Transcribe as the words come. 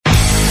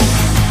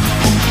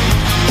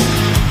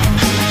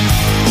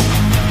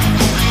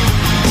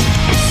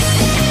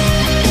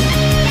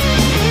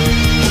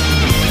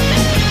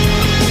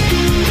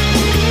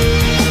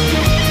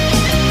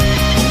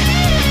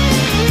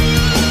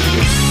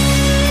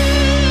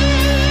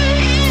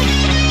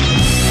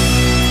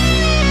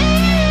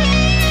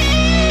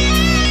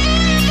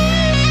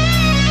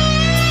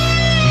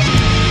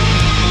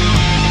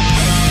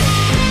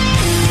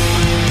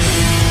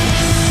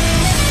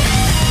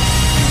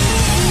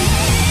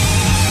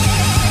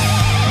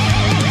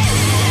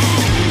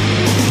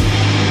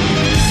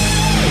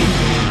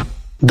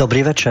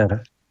Dobrý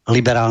večer.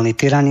 Liberálni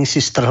tyrani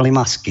si strhli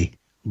masky.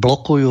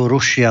 Blokujú,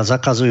 rušia,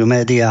 zakazujú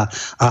médiá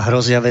a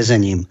hrozia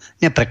väzením.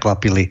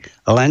 Neprekvapili,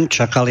 len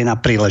čakali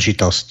na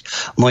príležitosť.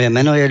 Moje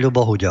meno je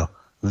Ľubo Huďo.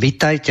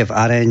 Vitajte v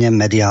aréne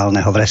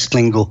mediálneho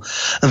wrestlingu.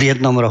 V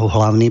jednom rohu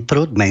hlavný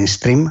prúd,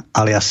 mainstream,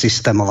 alias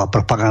systémová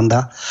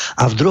propaganda,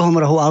 a v druhom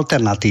rohu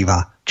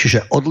alternatíva,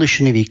 čiže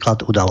odlišný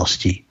výklad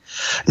udalostí.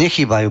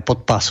 Nechýbajú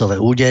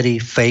podpásové údery,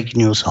 fake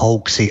news,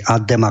 hoaxy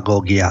a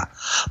demagógia.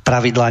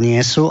 Pravidlá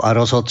nie sú a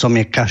rozhodcom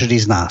je každý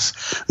z nás.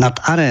 Nad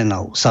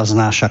arénou sa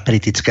vznáša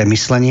kritické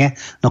myslenie,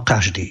 no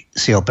každý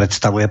si ho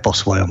predstavuje po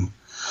svojom.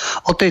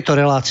 Od tejto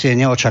relácie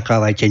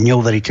neočakávajte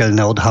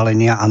neuveriteľné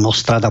odhalenia a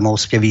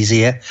nostradamovské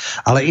vízie,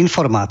 ale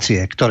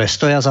informácie, ktoré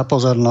stoja za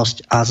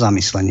pozornosť a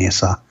zamyslenie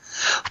sa.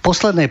 V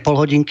poslednej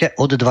polhodinke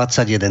od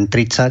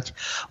 21:30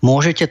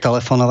 môžete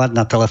telefonovať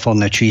na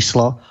telefónne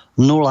číslo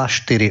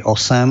 048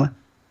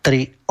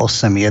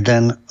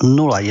 381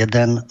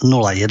 0101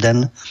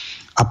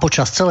 a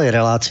počas celej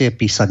relácie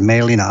písať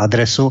maily na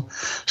adresu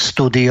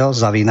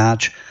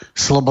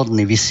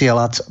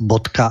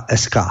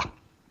studio@slobodnyvysielac.sk.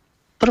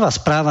 Prvá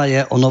správa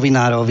je o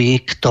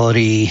novinárovi,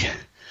 ktorý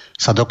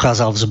sa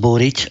dokázal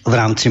vzbúriť v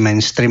rámci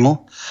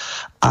mainstreamu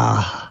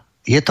a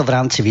je to v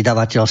rámci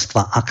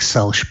vydavateľstva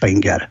Axel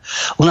Springer.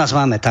 U nás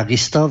máme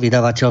takisto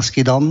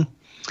vydavateľský dom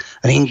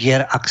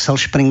Ringier Axel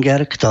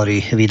Springer,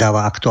 ktorý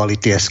vydáva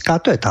Aktuality.sk.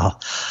 To je tá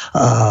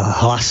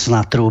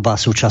hlasná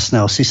trúba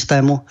súčasného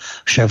systému,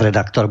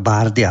 šéf-redaktor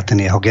Bárdy a ten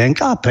jeho gang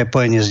a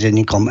prepojenie s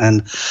denníkom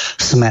N,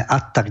 SME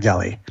a tak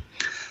ďalej.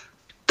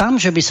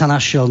 Tam, že by sa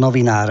našiel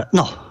novinár,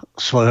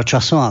 svojho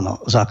času áno,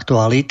 z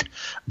Aktualit,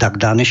 Dag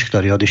Daniš,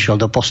 ktorý odišiel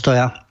do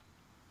Postoja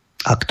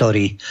a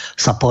ktorý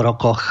sa po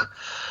rokoch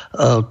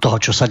toho,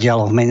 čo sa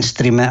dialo v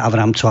mainstreame a v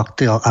rámci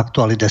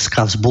Aktuality.sk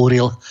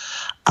vzbúril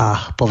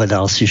a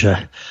povedal si,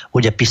 že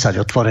bude písať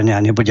otvorene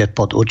a nebude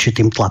pod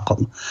určitým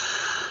tlakom.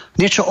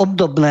 Niečo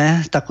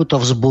obdobné,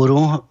 takúto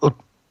vzbúru,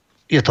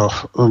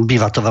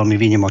 býva to veľmi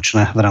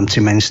výnimočné v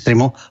rámci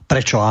mainstreamu.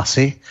 Prečo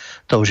asi?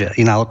 To už je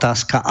iná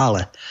otázka,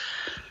 ale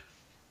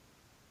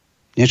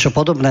niečo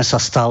podobné sa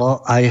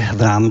stalo aj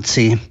v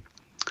rámci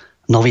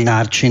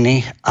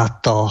novinárčiny, a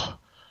to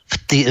v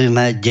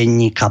týme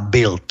denníka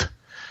Bild.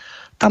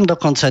 Tam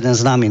dokonca jeden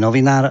známy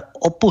novinár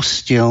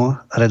opustil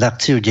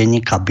redakciu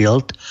denníka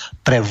Bild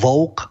pre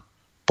Vogue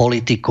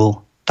politiku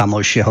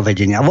tamojšieho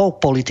vedenia.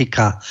 Vogue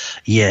politika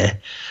je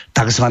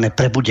tzv.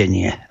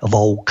 Prebudenie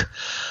Vogue.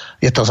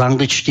 Je to z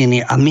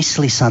angličtiny a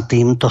myslí sa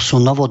tým, to sú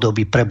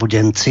novodobí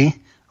prebudenci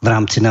v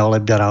rámci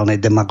neoliberálnej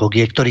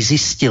demagógie, ktorí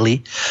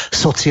zistili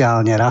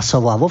sociálne,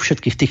 rasovo a vo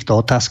všetkých týchto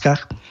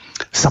otázkach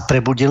sa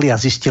prebudili a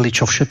zistili,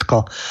 čo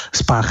všetko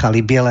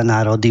spáchali biele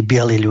národy,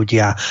 bieli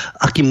ľudia,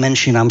 akým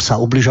menšinám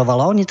sa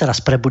ubližovalo. Oni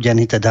teraz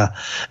prebudení teda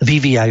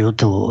vyvíjajú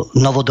tú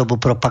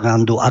novodobú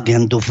propagandu,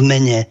 agendu v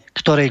mene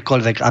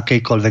ktorejkoľvek,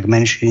 akejkoľvek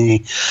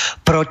menšiny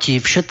proti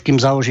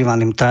všetkým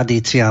zaužívaným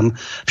tradíciám,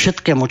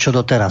 všetkému, čo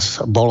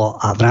doteraz bolo,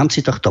 a v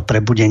rámci tohto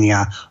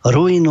prebudenia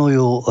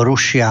ruinujú,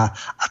 rušia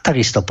a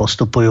takisto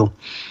postupujú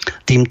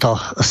týmto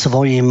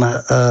svojim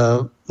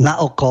na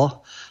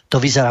oko. To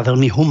vyzerá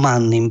veľmi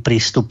humánnym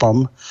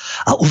prístupom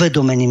a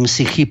uvedomením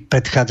si chýb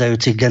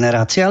predchádzajúcich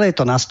generácií, ale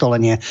je to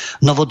nastolenie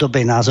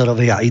novodobej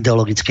názorovej a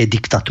ideologickej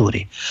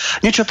diktatúry.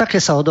 Niečo také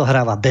sa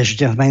odohráva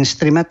bežne v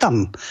mainstreame.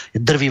 Tam je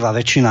drvivá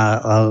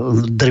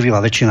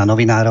väčšina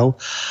novinárov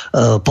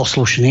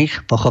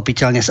poslušných,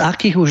 pochopiteľne. Z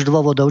akých už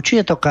dôvodov?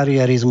 Či je to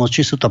karierizmus,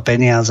 či sú to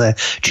peniaze,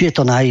 či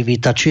je to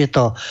naivita, či je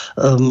to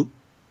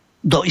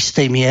do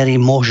istej miery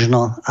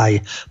možno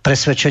aj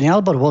presvedčenie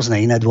alebo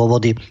rôzne iné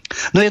dôvody.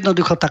 No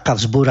jednoducho taká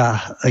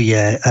vzbúra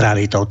je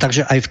realitou.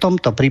 Takže aj v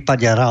tomto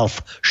prípade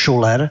Ralf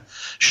Schuller,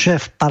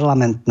 šéf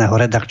parlamentného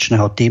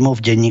redakčného tímu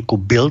v denníku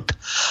Bild,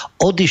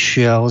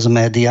 odišiel z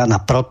média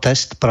na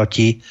protest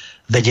proti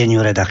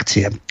vedeniu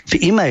redakcie. V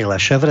e-maile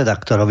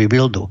šéfredaktorovi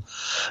Bildu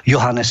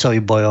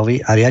Johannesovi Bojovi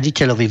a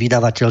riaditeľovi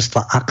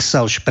vydavateľstva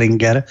Axel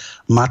Springer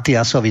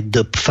Matiasovi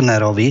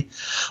Döpfnerovi,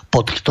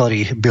 pod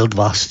ktorý Bild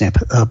vlastne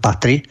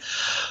patrí,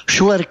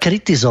 Schuller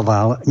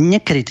kritizoval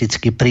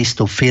nekritický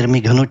prístup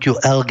firmy k hnutiu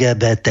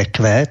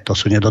LGBTQ, to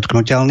sú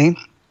nedotknuteľní,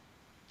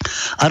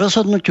 a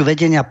rozhodnutiu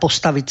vedenia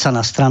postaviť sa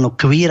na stranu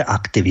queer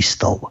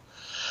aktivistov.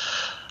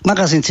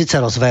 Magazín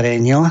Cicero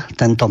zverejnil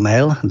tento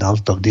mail, dal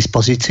to k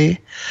dispozícii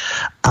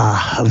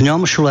a v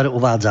ňom Schuller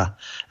uvádza: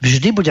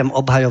 vždy budem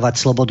obhajovať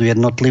slobodu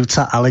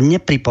jednotlivca, ale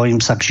nepripojím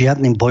sa k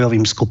žiadnym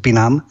bojovým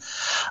skupinám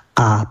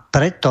a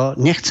preto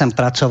nechcem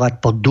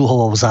pracovať pod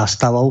dúhovou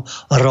zástavou,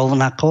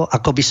 rovnako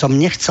ako by som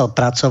nechcel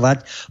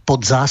pracovať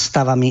pod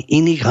zástavami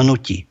iných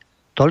hnutí.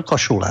 Toľko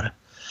Schuller.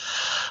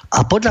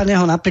 A podľa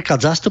neho napríklad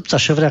zástupca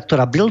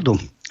šéfredaktora Bildu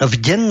v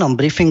dennom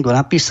briefingu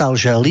napísal,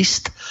 že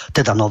list,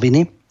 teda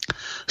noviny,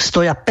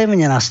 stoja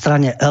pevne na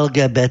strane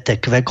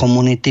LGBTQ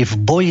komunity v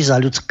boji za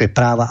ľudské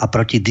práva a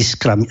proti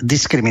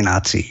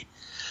diskriminácii.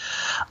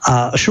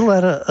 A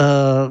Schuller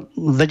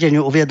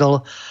vedeniu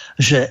uviedol,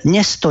 že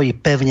nestojí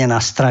pevne na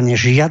strane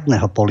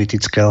žiadneho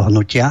politického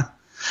hnutia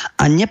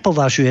a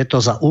nepovažuje to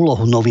za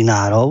úlohu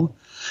novinárov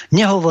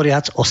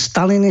nehovoriac o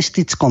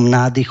stalinistickom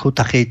nádychu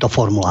takejto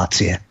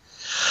formulácie.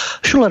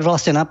 Schuller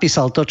vlastne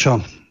napísal to, čo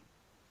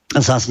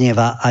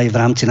zaznieva aj v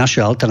rámci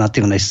našej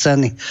alternatívnej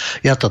scény.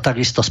 Ja to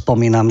takisto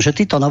spomínam, že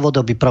títo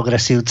novodobí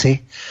progresívci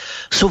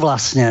sú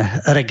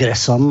vlastne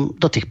regresom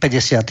do tých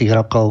 50.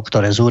 rokov,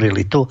 ktoré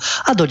zúrili tu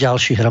a do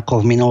ďalších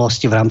rokov v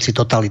minulosti v rámci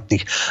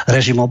totalitných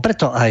režimov.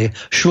 Preto aj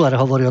Schuller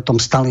hovorí o tom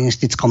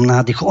stalinistickom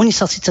nádychu. Oni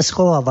sa síce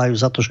schovávajú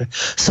za to, že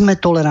sme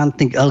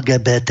tolerantní k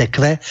LGBTQ,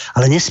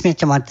 ale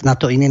nesmiete mať na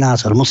to iný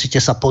názor.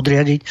 Musíte sa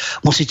podriadiť,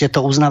 musíte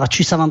to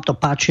uznávať, či sa vám to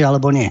páči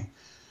alebo nie.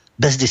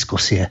 Bez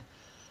diskusie.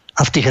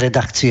 A v tých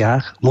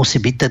redakciách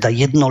musí byť teda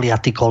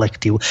jednoliatý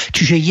kolektív,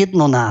 čiže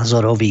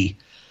jednonázorový.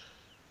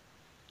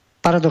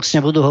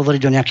 Paradoxne budú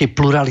hovoriť o nejakej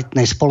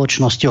pluralitnej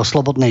spoločnosti, o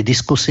slobodnej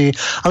diskusii,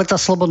 ale tá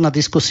slobodná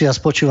diskusia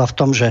spočíva v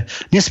tom, že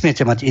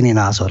nesmiete mať iný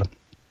názor.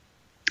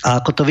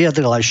 A ako to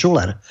vyjadril aj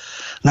Schuller,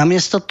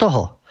 namiesto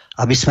toho,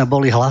 aby sme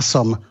boli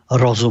hlasom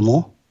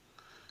rozumu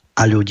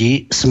a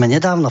ľudí, sme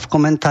nedávno v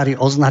komentári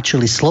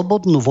označili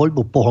slobodnú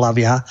voľbu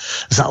pohlavia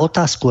za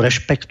otázku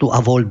rešpektu a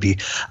voľby.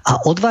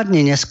 A o 2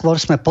 dni neskôr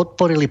sme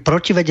podporili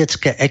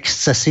protivedecké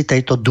excesy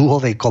tejto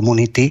dúhovej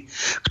komunity,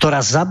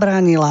 ktorá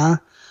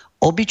zabránila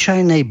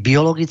obyčajnej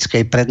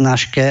biologickej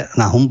prednáške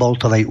na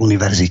Humboldtovej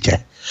univerzite.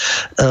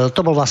 To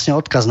bol vlastne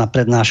odkaz na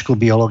prednášku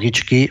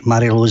biologičky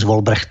Marie-Louise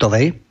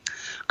Wolbrechtovej,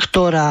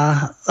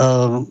 ktorá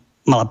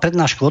mala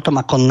prednášku o tom,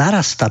 ako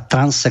narastá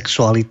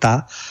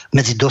transsexualita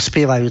medzi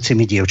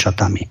dospievajúcimi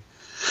dievčatami.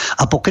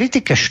 A po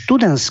kritike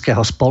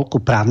študentského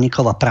spolku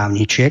právnikov a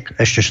právničiek,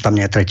 ešte že tam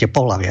nie je tretie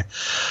pohlavie,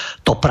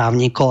 to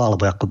právnikov,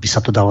 alebo ako by sa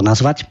to dalo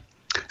nazvať,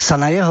 sa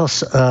na jeho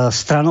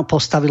stranu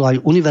postavilo aj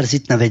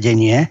univerzitné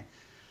vedenie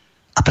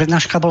a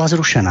prednáška bola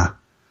zrušená.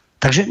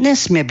 Takže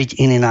nesmie byť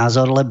iný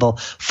názor, lebo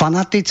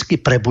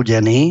fanaticky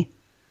prebudený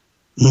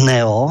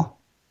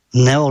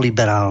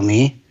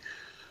neoliberálny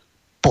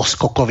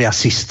poskokovia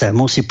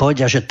systému si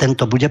povedia, že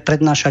tento bude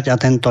prednášať a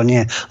tento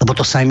nie, lebo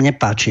to sa im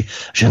nepáči,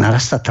 že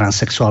narastá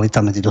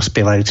transsexualita medzi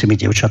dospievajúcimi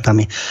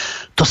dievčatami.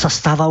 To sa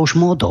stáva už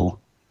módou.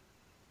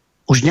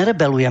 Už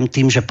nerebelujem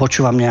tým, že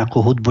počúvam nejakú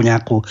hudbu,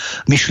 nejakú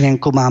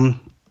myšlienku mám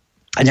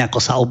a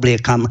nejako sa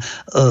obliekam,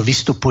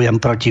 vystupujem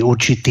proti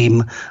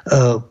určitým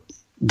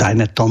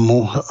dajme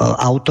tomu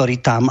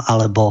autoritám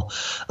alebo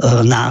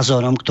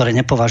názorom, ktoré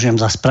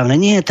nepovažujem za správne.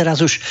 Nie, teraz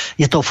už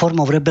je to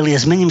formou rebelie,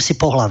 zmením si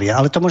pohlavie,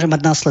 ale to môže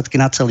mať následky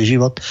na celý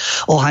život,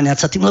 oháňať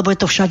sa tým, lebo je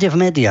to všade v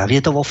médiách,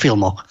 je to vo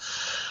filmoch.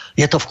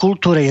 Je to v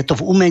kultúre, je to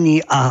v umení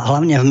a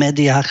hlavne v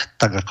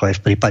médiách, tak ako aj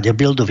v prípade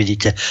Bildu,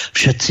 vidíte,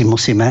 všetci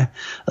musíme,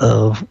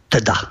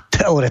 teda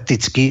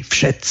teoreticky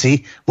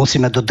všetci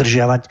musíme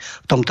dodržiavať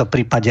v tomto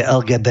prípade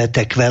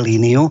LGBTQ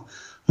líniu.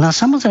 No a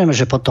samozrejme,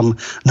 že potom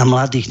na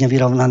mladých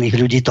nevyrovnaných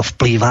ľudí to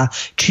vplýva,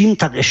 čím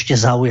tak ešte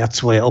zaujať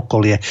svoje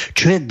okolie.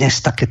 Čo je dnes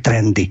také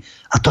trendy?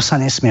 A to sa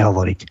nesmie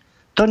hovoriť.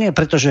 To nie,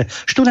 pretože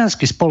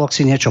študentský spolok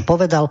si niečo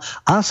povedal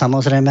a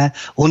samozrejme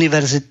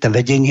univerzitné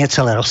vedenie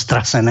celé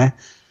roztrasené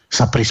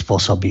sa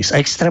prispôsobí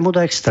z extrému do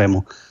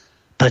extrému.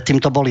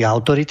 Predtým to boli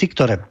autority,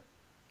 ktoré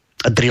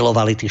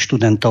drilovali tých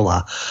študentov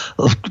a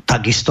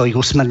takisto ich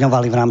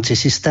usmerňovali v rámci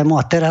systému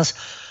a teraz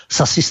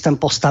sa systém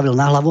postavil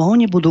na hlavu.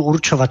 Oni budú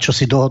určovať, čo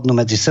si dohodnú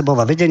medzi sebou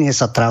a vedenie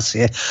sa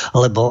trasie,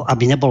 lebo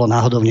aby nebolo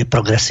náhodou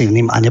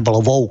neprogresívnym a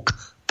nebolo woke,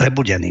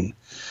 prebudeným.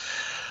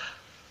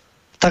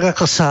 Tak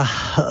ako sa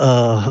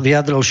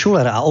vyjadril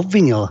Schuller a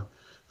obvinil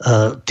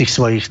tých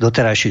svojich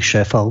doterajších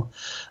šéfov,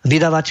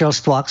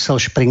 vydavateľstvo Axel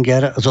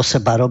Springer zo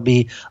seba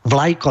robí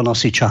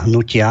vlajkonosiča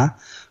hnutia,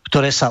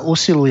 ktoré sa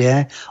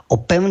usiluje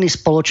o pevný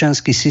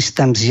spoločenský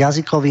systém s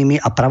jazykovými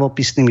a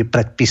pravopisnými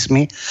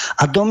predpismi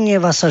a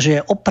domnieva sa, že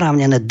je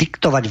oprávnené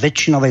diktovať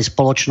väčšinovej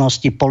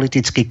spoločnosti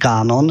politický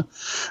kánon,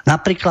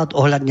 napríklad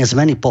ohľadne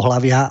zmeny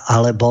pohlavia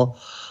alebo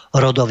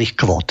rodových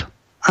kvót.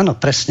 Áno,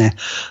 presne.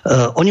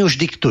 Oni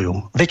už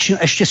diktujú.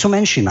 Ešte sú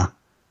menšina.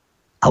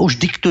 A už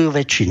diktujú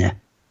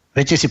väčšine.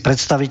 Viete si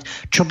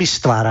predstaviť, čo by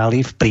stvárali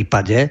v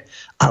prípade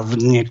a v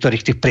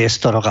niektorých tých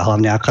priestoroch a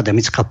hlavne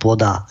akademická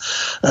pôda,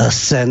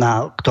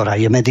 scéna, ktorá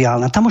je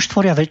mediálna, tam už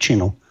tvoria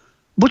väčšinu.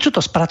 Buď sú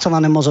to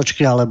spracované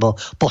mozočky, alebo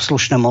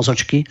poslušné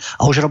mozočky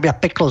a už robia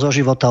peklo zo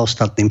života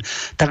ostatným.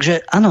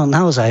 Takže áno,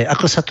 naozaj,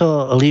 ako sa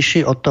to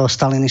líši od toho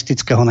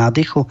stalinistického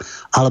nádychu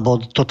alebo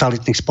od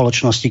totalitných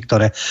spoločností,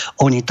 ktoré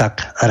oni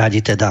tak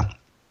radi teda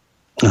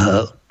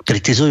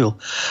kritizujú.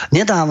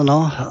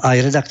 Nedávno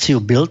aj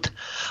redakciu Bild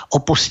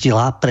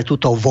opustila pre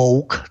túto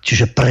woke,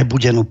 čiže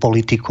prebudenú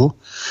politiku,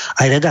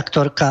 aj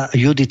redaktorka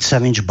Judith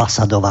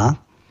Sevinč-Basadová,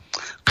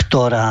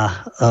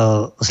 ktorá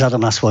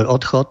vzhľadom na svoj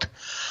odchod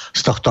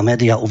z tohto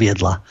média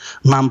uviedla: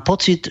 mám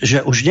pocit,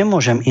 že už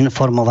nemôžem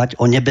informovať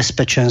o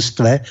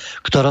nebezpečenstve,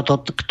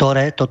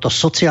 ktoré toto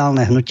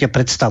sociálne hnutie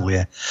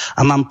predstavuje.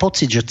 A mám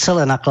pocit, že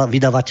celé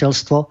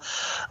vydavateľstvo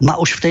ma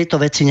už v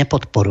tejto veci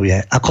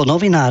nepodporuje. Ako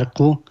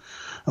novinárku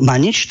ma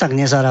nič tak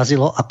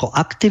nezarazilo ako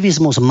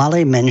aktivizmus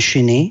malej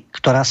menšiny,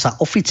 ktorá sa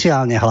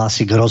oficiálne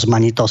hlási k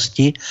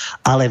rozmanitosti,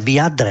 ale v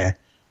jadre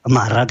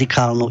má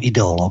radikálnu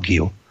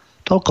ideológiu.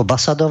 Toľko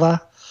Basadová,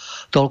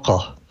 toľko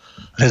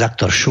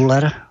redaktor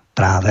Schuller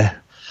práve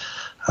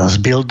z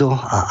Bildu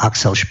a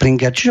Axel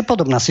Springer. Čiže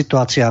podobná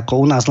situácia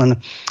ako u nás, len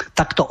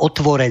takto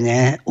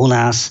otvorene u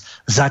nás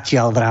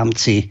zatiaľ v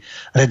rámci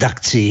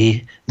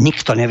redakcií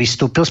nikto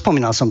nevystúpil.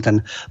 Spomínal som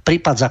ten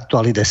prípad z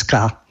Aktuality.sk,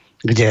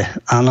 kde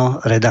áno,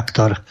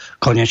 redaktor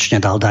konečne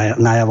dal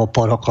najavo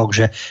po rokoch,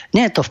 že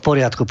nie je to v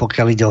poriadku,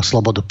 pokiaľ ide o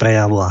slobodu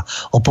prejavu a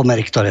o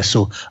pomery, ktoré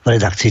sú v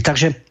redakcii.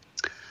 Takže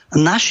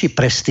naši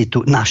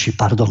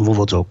v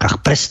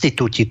úvodzovkách,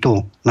 prestitúti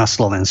tu na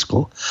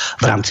Slovensku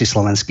v rámci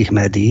slovenských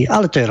médií,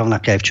 ale to je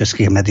rovnaké aj v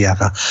českých médiách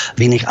a v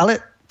iných,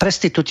 ale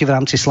prestitúti v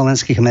rámci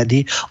slovenských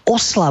médií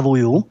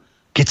oslavujú,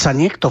 keď sa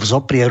niekto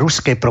vzoprie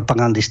ruskej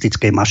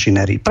propagandistickej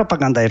mašinérii.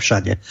 Propaganda je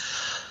všade.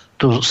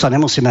 Tu sa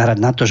nemusíme hrať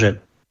na to, že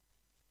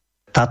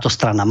táto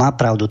strana má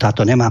pravdu,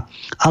 táto nemá,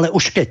 ale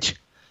už keď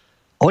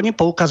oni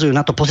poukazujú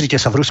na to, pozrite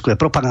sa, v Rusku je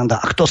propaganda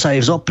a kto sa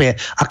jej vzoprie,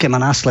 aké má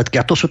následky.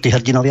 A to sú tí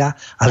hrdinovia,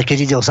 ale keď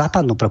ide o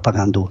západnú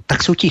propagandu, tak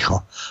sú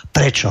ticho.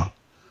 Prečo?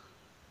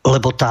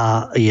 Lebo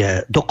tá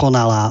je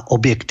dokonalá,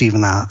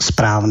 objektívna,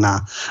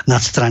 správna,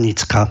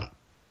 nadstranická.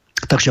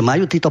 Takže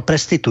majú títo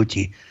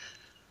prestitúti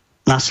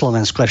na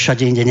Slovensku aj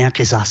všade inde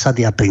nejaké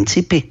zásady a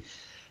princípy?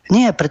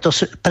 Nie,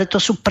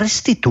 preto sú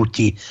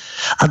prestitúti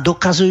a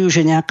dokazujú,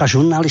 že nejaká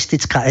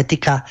žurnalistická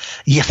etika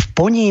je v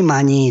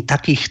ponímaní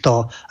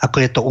takýchto, ako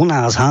je to u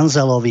nás,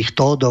 Hanzelových,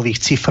 Tódových,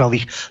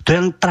 Cifrových, to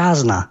je len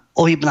prázdna,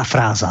 ohybná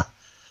fráza.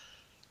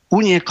 U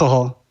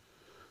niekoho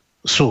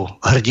sú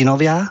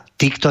hrdinovia,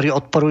 tí, ktorí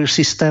odporujú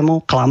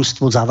systému,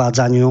 klamstvu,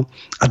 zavádzaniu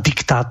a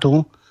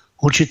diktátu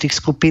určitých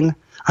skupín.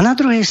 A na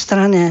druhej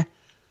strane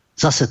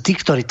zase tí,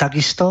 ktorí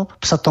takisto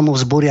sa tomu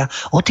vzbúria,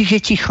 o tých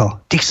je ticho.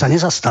 Tých sa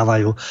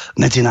nezastávajú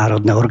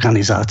medzinárodné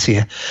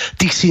organizácie.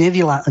 Tých si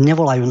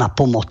nevolajú na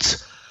pomoc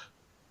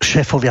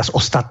šéfovia z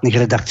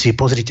ostatných redakcií.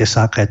 Pozrite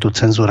sa, aká je tu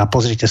cenzúra,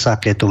 pozrite sa,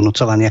 aké je tu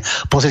vnúcovanie,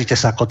 pozrite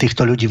sa, ako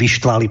týchto ľudí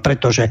vyštvali,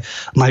 pretože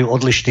majú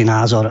odlišný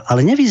názor,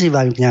 ale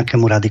nevyzývajú k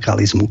nejakému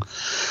radikalizmu.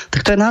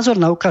 Tak to je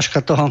názorná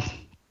ukážka toho,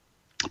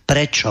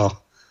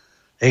 prečo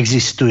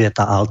existuje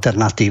tá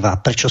alternatíva,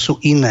 prečo sú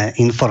iné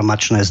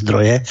informačné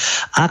zdroje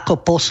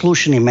ako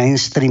poslušný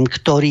mainstream,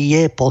 ktorý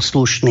je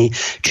poslušný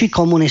či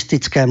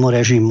komunistickému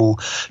režimu,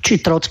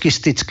 či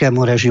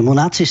trockistickému režimu,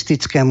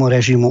 nacistickému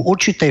režimu,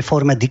 určitej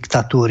forme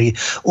diktatúry,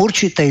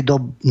 určitej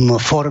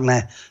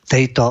forme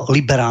tejto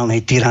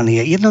liberálnej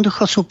tyranie.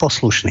 Jednoducho sú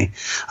poslušní.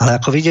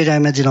 Ale ako vidieť aj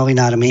medzi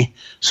novinármi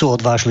sú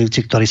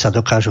odvážlivci, ktorí sa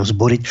dokážu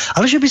zbúriť.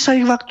 Ale že by sa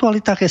ich v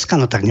aktualitách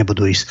no tak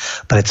nebudú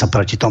ísť predsa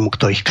proti tomu,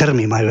 kto ich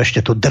krmi. Majú ešte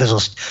tú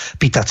drzosť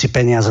pýtať si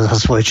peniaze za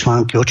svoje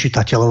články od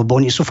čitateľov,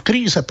 lebo oni sú v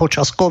kríze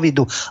počas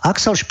covidu.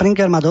 Axel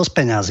Springer má dosť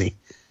peňazí.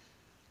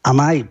 A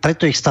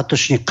preto ich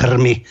statočne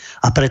krmi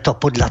a preto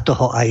podľa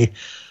toho aj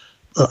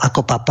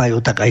ako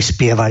papajú, tak aj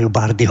spievajú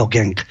Bardyho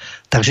gang.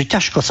 Takže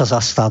ťažko sa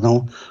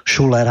zastanú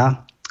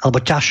Šulera, alebo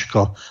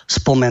ťažko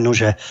spomenú,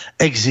 že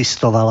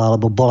existovala,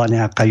 alebo bola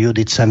nejaká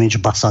Judith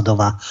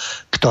Semič-Basadová,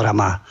 ktorá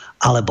má,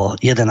 alebo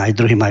jeden aj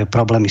druhý majú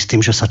problémy s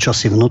tým, že sa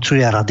čosi vnúcuje,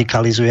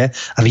 radikalizuje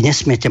a vy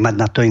nesmiete mať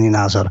na to iný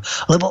názor.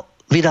 Lebo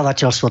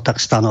vydavateľstvo tak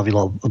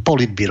stanovilo,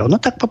 politbíro, no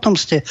tak potom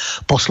ste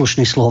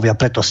poslušní sluhovia,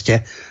 preto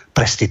ste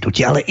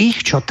prestitúti. Ale ich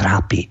čo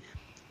trápi?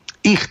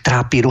 Ich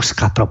trápi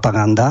ruská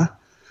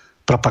propaganda.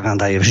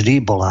 Propaganda je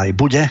vždy, bola aj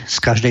bude z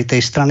každej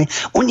tej strany.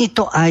 Oni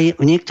to aj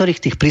v niektorých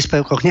tých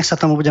príspevkoch, nech sa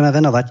tomu budeme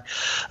venovať,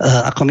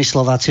 ako my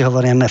Slováci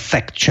hovoríme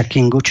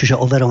fact-checkingu, čiže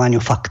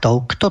overovaniu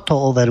faktov. Kto to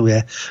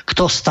overuje?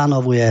 Kto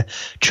stanovuje,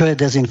 čo je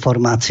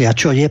dezinformácia,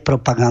 čo je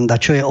propaganda,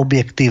 čo je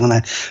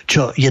objektívne,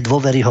 čo je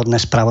dôveryhodné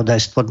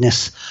spravodajstvo.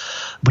 Dnes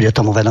bude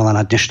tomu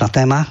venovaná dnešná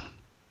téma.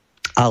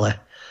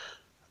 Ale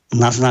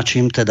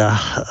naznačím teda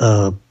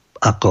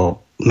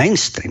ako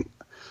mainstream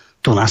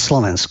tu na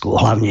Slovensku,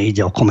 hlavne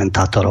ide o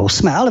komentátorov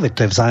SME, ale veď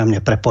to je vzájomne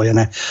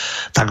prepojené,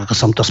 tak ako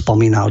som to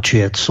spomínal,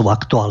 či sú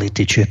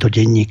Aktuality, či je to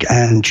denník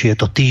N, či je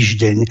to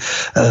Týždeň,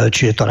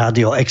 či je to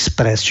Radio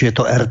Express, či je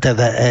to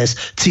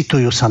RTVS,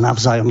 citujú sa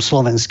navzájom,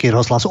 Slovenský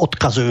rozhlas,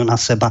 odkazujú na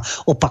seba,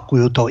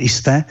 opakujú to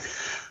isté,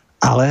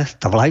 ale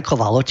tá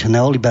vlajková loď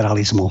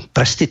neoliberalizmu,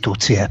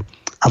 prestitúcie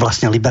a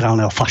vlastne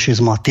liberálneho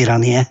fašizmu a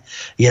tyranie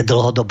je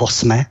dlhodobo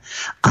SME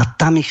a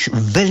tam ich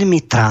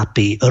veľmi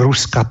trápi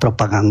ruská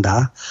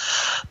propaganda,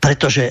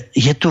 pretože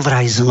je tu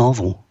vraj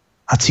znovu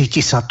a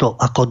cíti sa to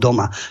ako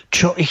doma.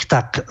 Čo ich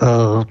tak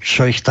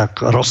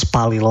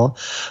rozpálilo,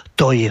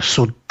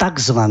 sú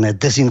tzv.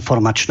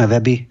 Dezinformačné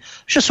weby,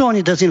 že sú oni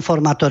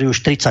dezinformátori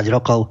už 30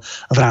 rokov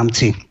v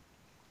rámci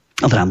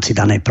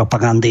danej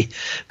propagandy,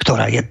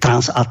 ktorá je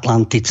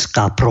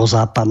transatlantická,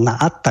 prozápadná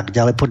a tak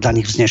ďalej, podľa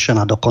nich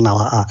vznešená,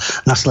 dokonalá a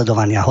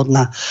nasledovania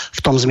hodná. V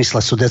tom zmysle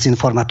sú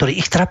dezinformátori.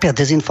 Ich trápia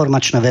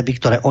dezinformačné weby,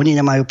 ktoré oni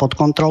nemajú pod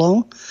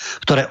kontrolou,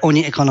 ktoré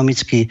oni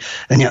ekonomicky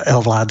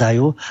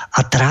neovládajú a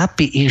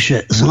trápi ich,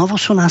 že znovu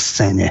sú na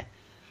scéne.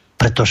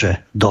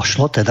 Pretože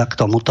došlo teda k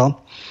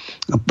tomuto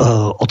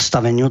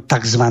odstaveniu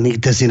tzv.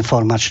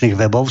 Dezinformačných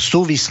webov v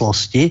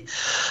súvislosti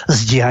s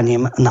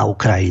dianím na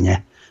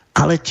Ukrajine.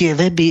 Ale tie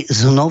weby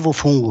znovu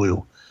fungujú.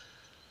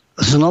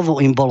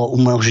 Znovu im bolo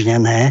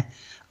umožnené,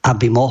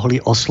 aby mohli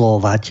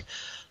oslovovať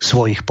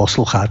svojich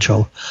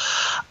poslucháčov.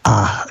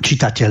 a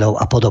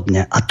čitateľov a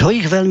podobne. A to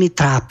ich veľmi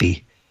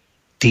trápi,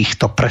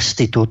 týchto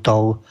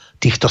prestitútov,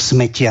 týchto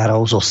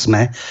smetiarov zo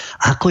SME.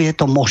 Ako je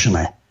to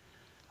možné?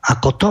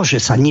 Ako to,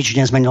 že sa nič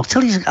nezmenilo.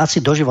 Chceli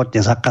asi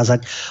doživotne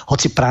zakázať,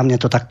 hoci právne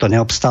to takto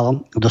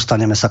neobstalo.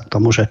 Dostaneme sa k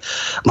tomu, že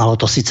malo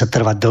to síce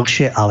trvať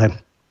dlhšie, ale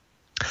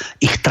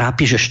ich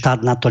trápi, že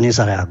štát na to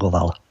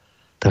nezareagoval.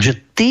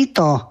 Takže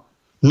títo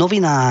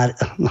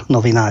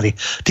novinári,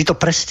 títo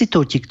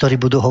prestitúti,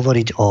 ktorí budú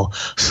hovoriť o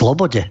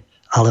slobode,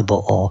 alebo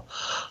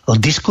o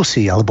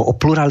diskusii, alebo o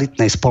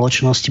pluralitnej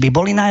spoločnosti, by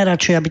boli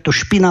najradšej, aby tú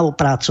špinavú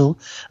prácu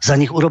za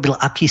nich urobil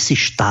akýsi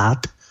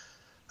štát,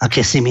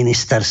 akési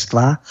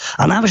ministerstva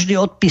a navždy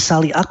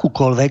odpísali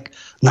akúkoľvek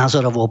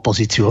názorovú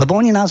opozíciu. Lebo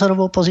oni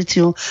názorovú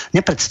opozíciu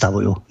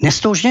nepredstavujú. Dnes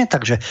to už nie,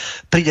 takže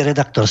príde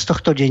redaktor z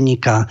tohto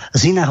denníka,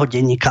 z iného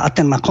denníka a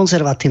ten má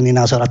konzervatívny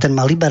názor a ten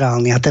má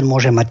liberálny a ten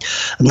môže mať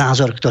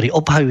názor, ktorý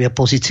obhajuje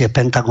pozície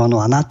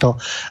Pentagonu a NATO.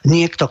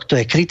 Niekto,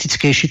 kto je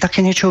kritickejší, také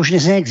niečo už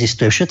dnes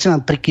neexistuje. Všetci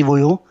nám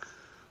prikyvujú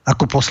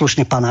ako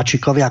poslušní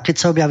panáčikovi a keď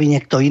sa objaví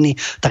niekto iný,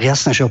 tak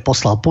jasné, že ho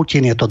poslal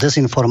Putin, je to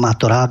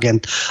dezinformátor,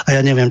 agent a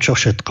ja neviem čo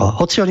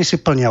všetko. Hoci oni si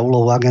plnia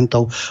úlohu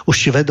agentov, už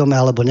či vedome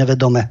alebo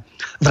nevedome,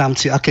 v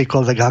rámci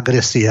akejkoľvek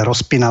agresie,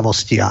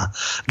 rozpinavosti a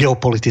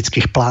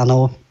geopolitických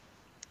plánov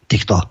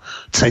týchto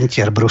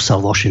centier Brusel,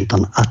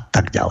 Washington a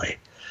tak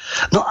ďalej.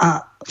 No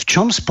a v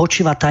čom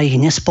spočíva tá ich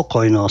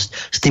nespokojnosť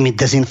s tými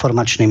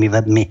dezinformačnými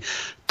webmi?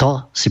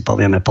 To si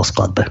povieme po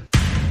skladbe.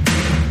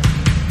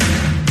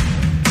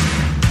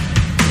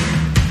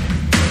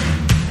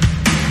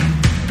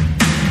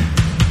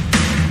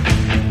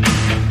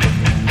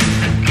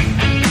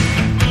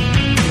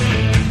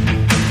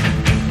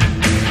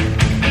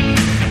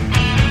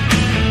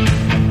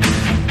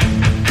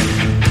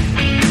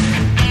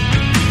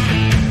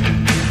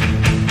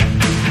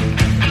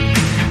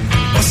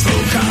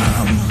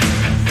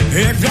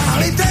 Jak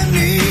dáli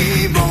temný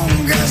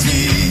bonga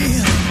zní,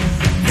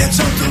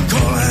 něco tu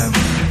kolem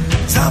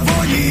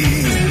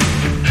zavoní.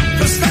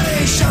 To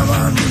starý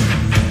šaman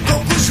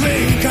pokus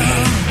vejka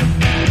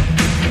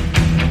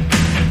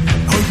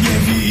hodně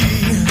ví,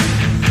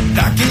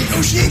 taky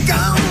už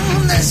nikam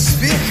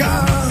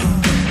nespěchá.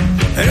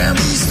 Na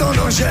místo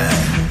nože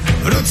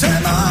v ruce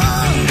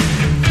má,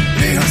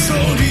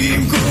 vyhaslou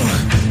dýmku,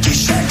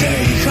 tiše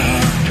dejchá.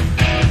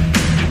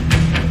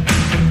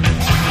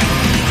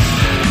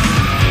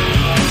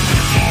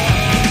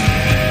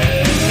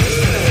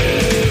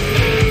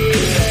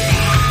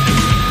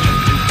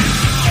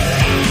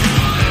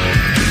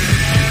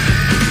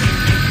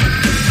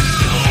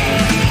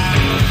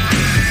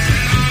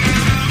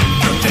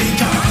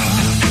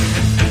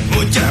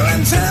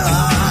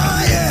 Celá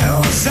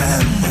jeho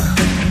zem,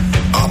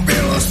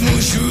 opilost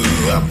mužů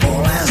a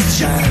bolest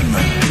žen.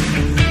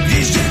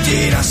 Když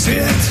děti na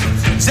svět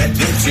ze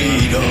tmy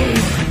přijdou,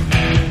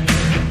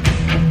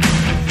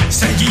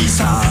 sedí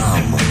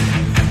sám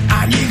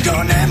a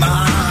nikdo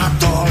nemá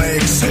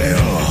tolik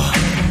sil,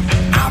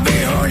 aby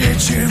ho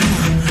něčím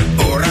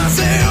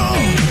urazil.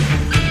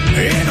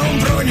 Jenom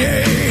pro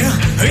něj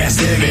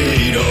hvězdy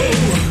vyjdou.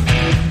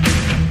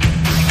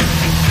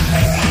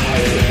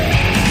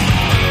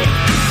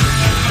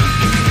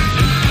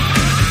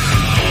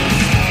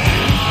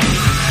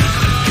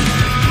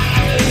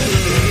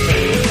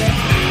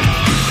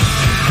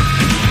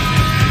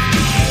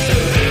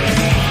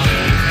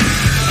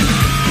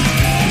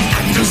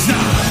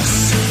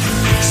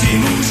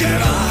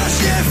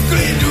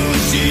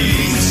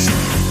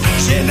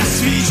 Na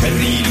svý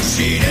černý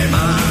duši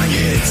nemá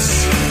nic,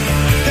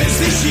 ten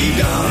slyší v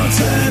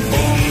dálce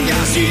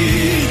bonga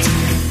žít.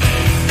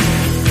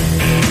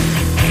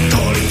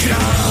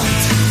 Tolikrát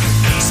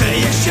se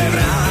ještě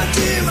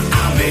vrátím,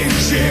 abych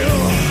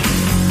žil,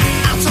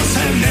 a co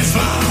jsem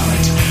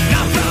nezvlád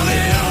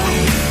napravil,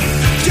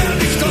 chtěl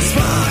bych to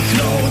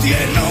spláchnout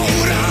jednou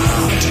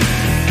rád.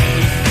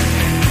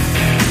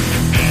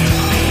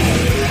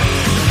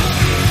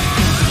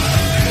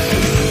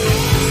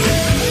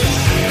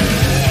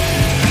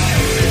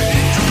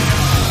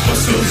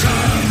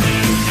 Poslouchám,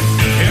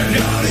 jak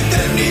dáli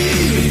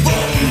temný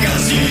bonga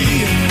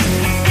zní,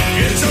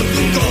 něco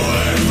tu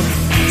kolem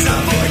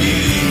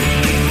zavoní.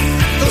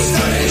 To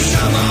starý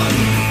šaman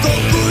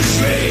koku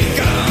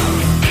švejká,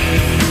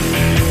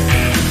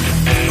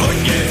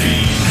 hodně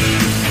ví,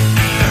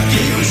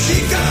 taky už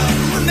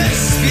nikam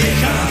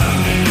nespěchá.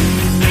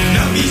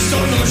 Na místo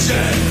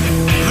nože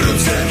v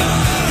ruce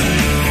má,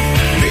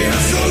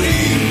 vyhaslou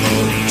dýmku,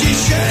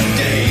 tiše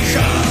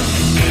dejchá.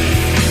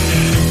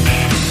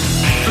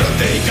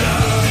 Protejká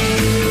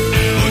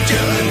po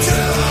těle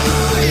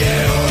celá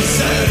jeho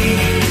zem,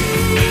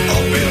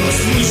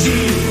 opilost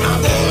mužů a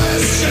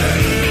bolest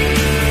žen.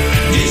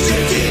 Když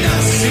děti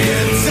na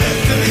svět ze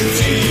tmy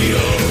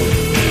přijdou,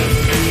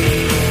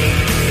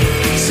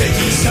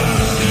 sedí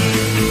sám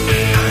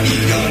a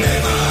nikdo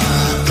nemá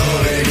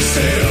tolik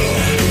sil,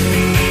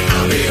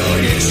 aby ho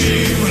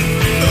něčím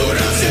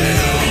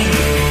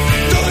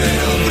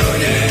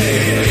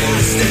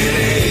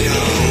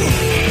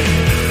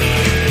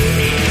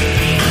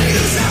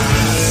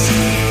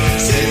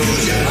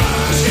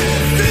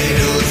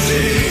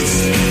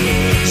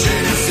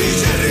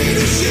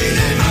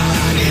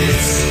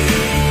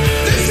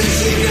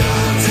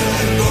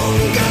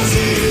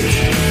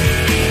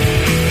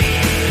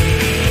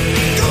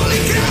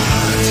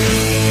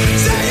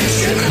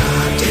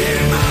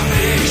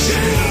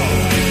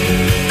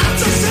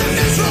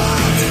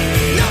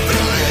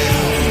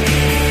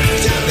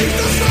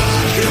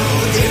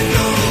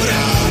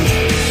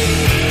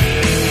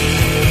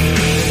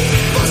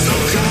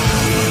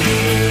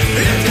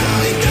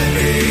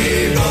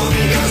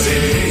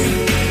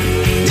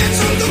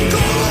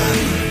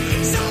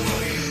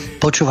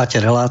Počúvate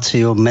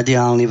reláciu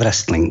Mediálny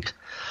Wrestling.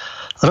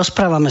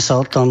 Rozprávame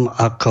sa o tom,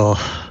 ako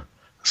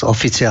z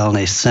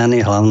oficiálnej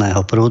scény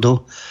hlavného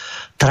prúdu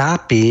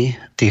trápi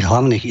tých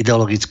hlavných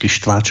ideologických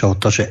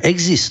štváčov to, že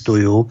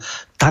existujú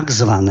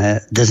tzv.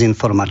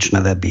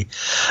 Dezinformačné weby.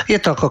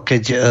 Je to ako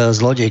keď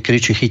zlodej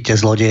kričí chyťte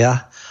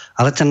zlodeja,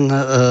 ale ten,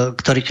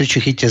 ktorý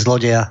kričí chyťte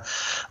zlodeja,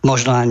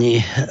 možno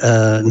ani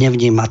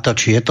nevníma to,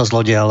 či je to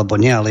zlodej alebo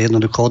nie, ale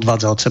jednoducho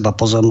odvádza od seba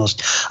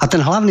pozornosť. A ten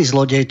hlavný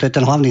zlodej, to je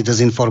ten hlavný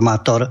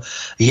dezinformátor,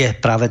 je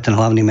práve ten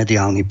hlavný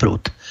mediálny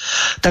prúd.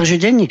 Takže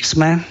denník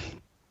SME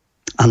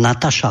a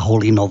Nataša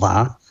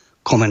Holinová,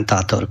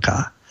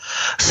 komentátorka,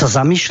 sa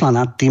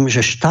zamýšľa nad tým,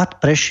 že štát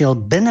prešiel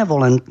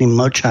benevolentným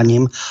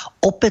mlčaním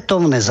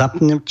opätovné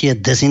zapnutie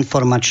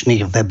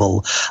dezinformačných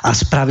webov a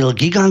spravil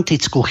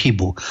gigantickú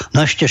chybu. No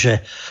ešte, že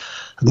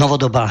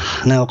novodobá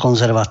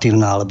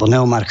neokonzervatívna alebo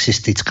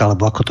neomarxistická,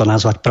 alebo ako to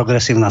nazvať,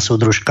 progresívna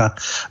súdružka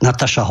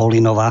Nataša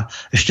Holinová,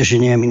 ešte, že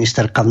nie je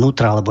ministerka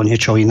vnútra alebo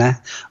niečo iné,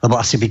 lebo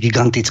asi by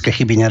gigantické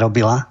chyby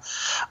nerobila.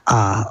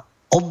 A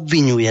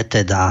obviňuje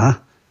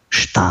teda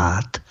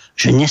štát,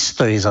 že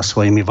nestojí za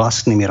svojimi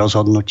vlastnými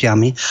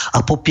rozhodnutiami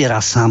a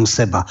popiera sám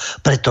seba.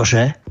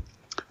 Pretože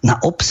na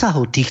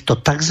obsahu týchto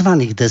tzv.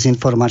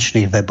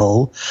 Dezinformačných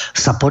webov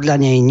sa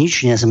podľa nej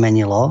nič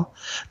nezmenilo,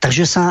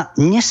 takže sa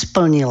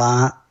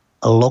nesplnila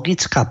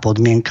logická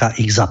podmienka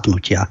ich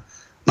zapnutia.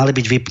 Mali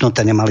byť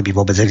vypnuté, nemali by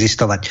vôbec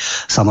existovať,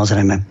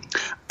 samozrejme.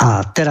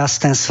 A teraz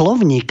ten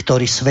slovník,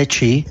 ktorý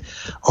svedčí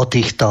o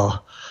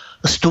týchto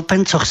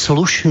stúpencoch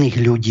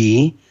slušných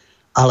ľudí,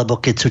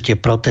 alebo keď sú tie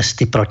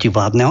protesty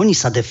protivládne, oni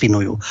sa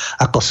definujú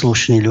ako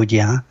slušní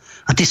ľudia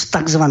a tí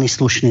tzv.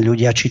 Slušní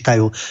ľudia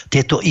čítajú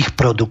tieto ich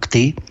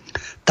produkty,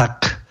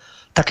 tak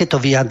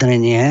takéto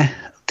vyjadrenie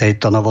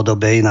tejto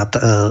novodobej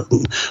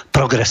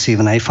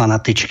progresívnej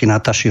fanatičky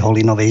Nataši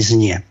Holinovej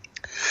znie.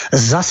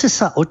 Zase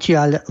sa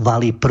odtiaľ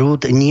valí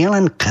prúd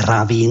nielen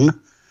kravín,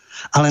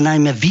 ale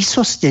najmä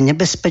výsostne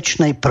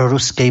nebezpečnej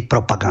proruskej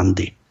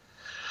propagandy.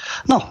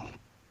 No,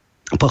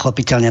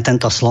 pochopiteľne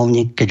tento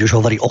slovník, keď už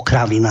hovorí o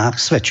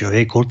kravinách, svedčí o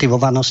jej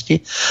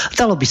kultivovanosti.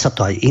 Dalo by sa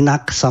to aj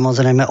inak,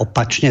 samozrejme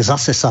opačne,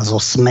 zase sa zo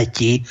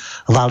smetí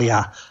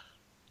valia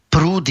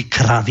prúdy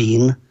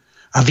kravín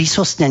a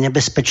výsostne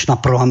nebezpečná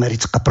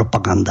proamerická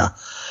propaganda.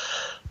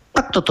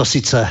 Tak toto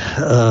síce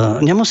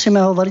nemusíme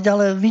hovoriť,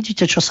 ale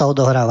vidíte, čo sa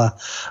odohráva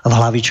v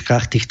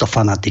hlavičkách týchto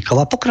fanatikov.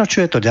 A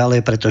pokračuje to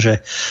ďalej,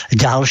 pretože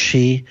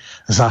ďalší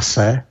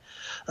zase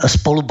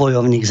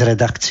spolubojovník z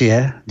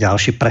redakcie,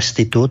 ďalší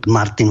prestitút,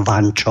 Martin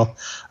Vančo,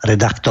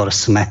 redaktor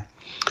SME,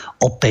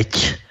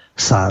 opäť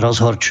sa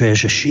rozhorčuje,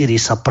 že šíri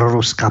sa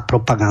proruská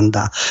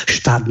propaganda.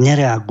 Štát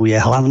nereaguje,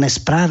 hlavné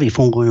správy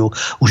fungujú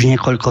už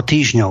niekoľko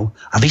týždňov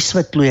a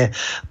vysvetľuje,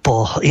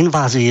 po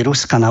invázii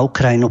Ruska na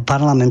Ukrajinu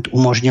parlament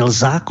umožnil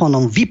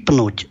zákonom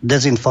vypnúť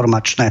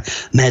dezinformačné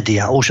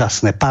médiá.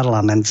 Úžasné,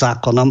 parlament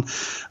zákonom,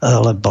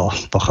 lebo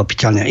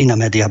pochopiteľne iné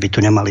médiá by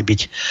tu nemali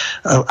byť.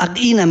 Ak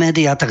iné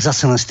médiá, tak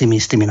zase len s tými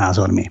istými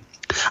názormi.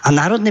 A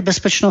Národný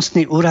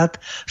bezpečnostný úrad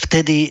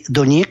vtedy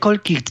do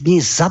niekoľkých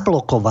dní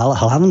zablokoval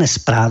hlavné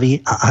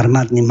správy a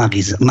armádny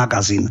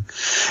magazín.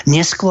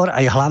 Neskôr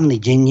aj hlavný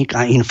denník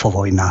a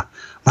Infovojna.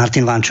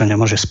 Martin Vančo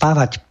nemôže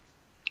spávať,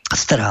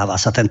 strháva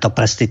sa tento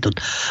prestitút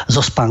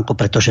zo spánku,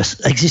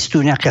 pretože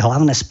existujú nejaké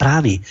hlavné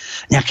správy,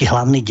 nejaký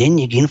hlavný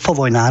denník,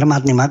 Infovojna,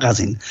 armádny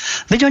magazín.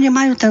 Veď oni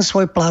majú ten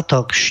svoj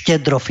plátok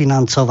štedro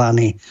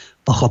financovaný,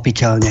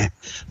 pochopiteľne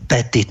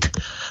Petit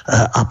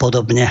a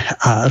podobne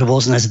a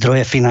rôzne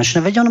zdroje finančné.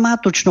 Veď on má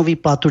tučnú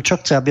výplatu, čo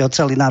chce, aby ho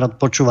celý národ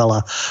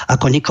počúvala,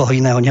 ako nikoho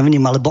iného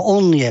nevníma, lebo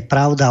on je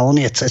pravda, on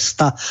je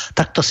cesta.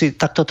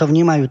 Takto to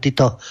vnímajú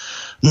títo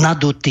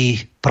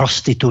nadutí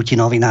prostitúti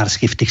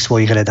novinársky v tých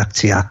svojich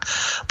redakciách.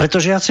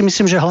 Pretože ja si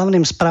myslím, že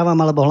hlavným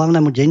správam alebo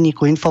hlavnému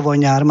denníku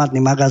Infovojne,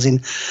 armádny magazín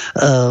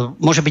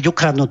môže byť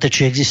ukradnuté,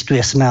 či existuje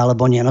SME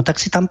alebo nie. No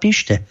tak si tam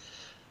píšte.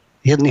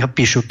 Jedni ho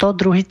píšu to,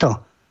 druhý to.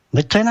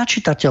 Veď to je na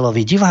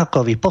čitateľovi,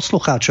 divákovi,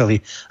 poslucháčovi,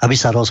 aby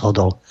sa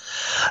rozhodol.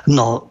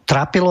 No,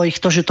 trápilo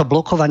ich to, že to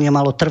blokovanie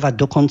malo trvať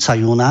do konca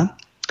júna,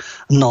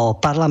 no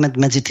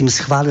parlament medzi tým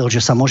schválil, že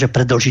sa môže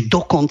predĺžiť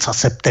do konca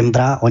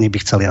septembra, oni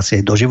by chceli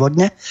asi aj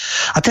doživotne.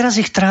 A teraz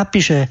ich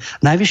trápi, že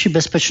Najvyšší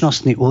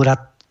bezpečnostný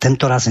úrad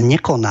tento raz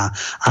nekoná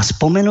a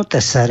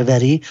spomenuté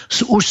servery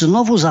sú už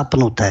znovu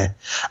zapnuté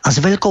a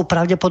s veľkou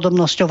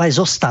pravdepodobnosťou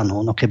aj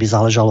zostanú. No keby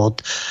záležalo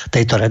od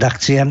tejto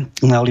redakcie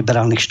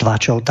neoliberálnych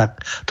štváčov,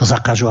 tak to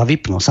zakážu a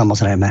vypnú,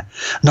 samozrejme.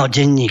 No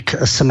denník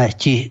SME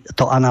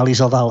to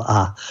analyzoval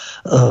a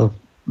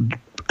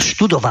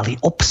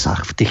študovali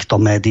obsah v týchto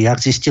médiách,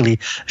 zistili,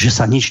 že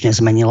sa nič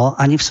nezmenilo,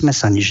 ani v SME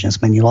sa nič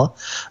nezmenilo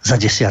za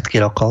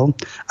desiatky rokov,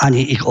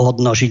 ani ich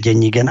odnoží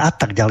denník Gen a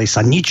tak ďalej sa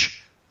nič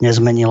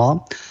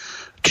nezmenilo.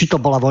 Či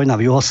to bola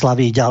vojna v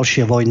Juhoslávii,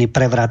 ďalšie vojny,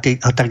 prevraty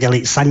a tak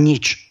ďalej, sa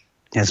nič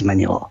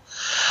nezmenilo.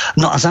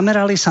 No a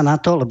zamerali sa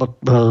na to, lebo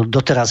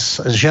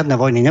doteraz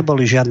žiadne vojny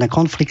neboli, žiadne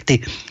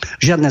konflikty,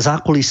 žiadne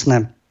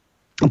zákulisné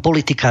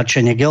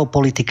politikáčenie,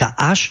 geopolitika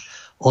až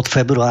od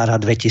februára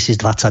 2022.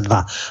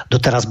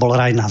 Doteraz bol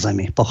raj na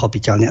zemi,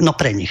 pochopiteľne. No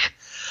pre nich.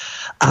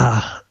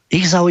 A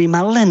Ich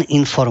zaujíma len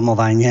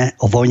informovanie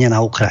o vojne na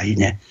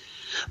Ukrajine.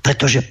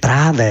 Pretože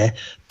práve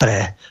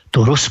pre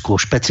tú ruskú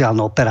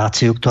špeciálnu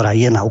operáciu, ktorá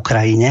je na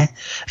Ukrajine,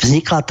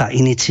 vznikla tá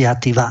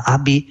iniciatíva,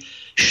 aby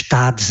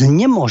štát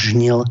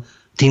znemožnil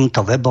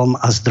týmto webom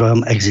a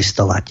zdrojom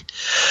existovať.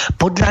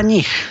 Podľa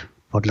nich,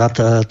 podľa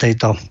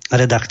tejto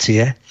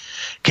redakcie,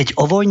 keď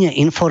o vojne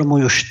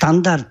informujú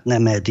štandardné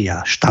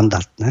médiá,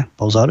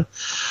 pozor,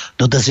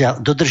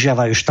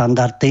 dodržiavajú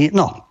štandardy,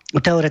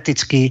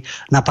 teoreticky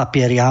na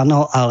papieri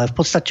áno, ale v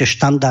podstate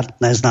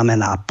štandardné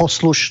znamená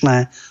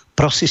poslušné,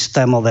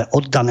 prosystémové,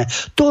 oddané.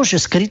 To,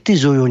 že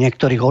skritizujú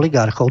niektorých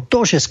oligarchov,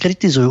 to, že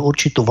skritizujú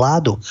určitú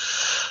vládu,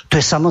 to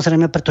je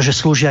samozrejme, pretože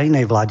slúžia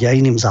inej vláde a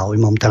iným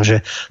záujmom.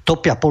 Takže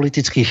topia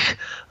politických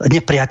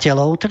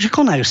nepriateľov, takže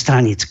konajú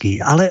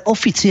stranicky. Ale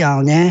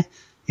oficiálne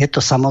je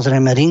to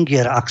samozrejme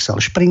Ringier, Axel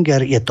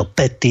Springer, je to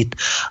Petit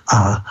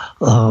a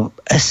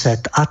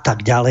Eset a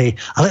tak ďalej.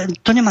 Ale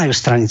to nemajú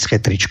stranické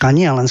trička.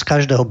 Nie len z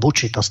každého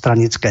bučí to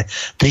stranické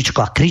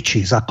tričko a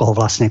kričí, za koho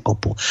vlastne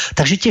kopú.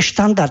 Takže tie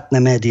štandardné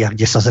médiá,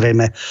 kde sa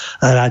zrejme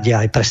radia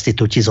aj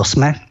prestitúti zo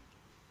SME,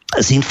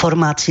 s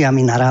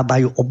informáciami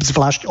narábajú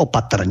obzvlášť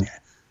opatrne.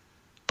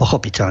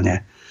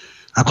 Pochopiteľne.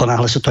 Ako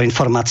náhle sú to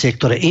informácie,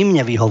 ktoré im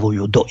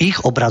nevyhovujú do ich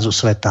obrazu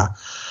sveta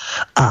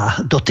a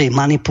do tej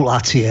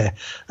manipulácie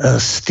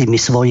s tými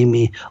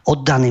svojimi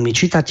oddanými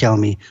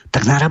čitateľmi,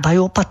 tak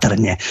narábajú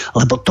opatrne.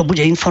 Lebo to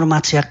bude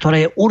informácia,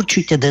 ktorá je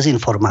určite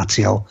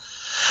dezinformáciou.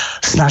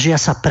 Snažia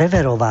sa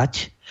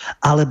preverovať,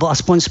 alebo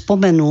aspoň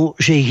spomenú,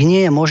 že ich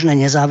nie je možné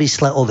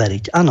nezávisle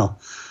overiť. Áno,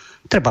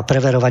 treba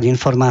preverovať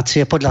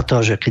informácie podľa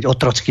toho, že keď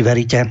otrocky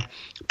veríte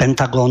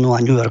Pentagónu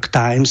a New York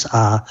Times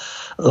a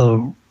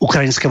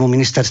ukrajinskému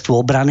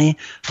ministerstvu obrany,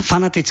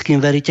 fanatickým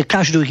veríte,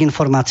 každú ich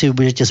informáciu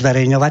budete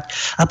zverejňovať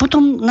a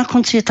potom na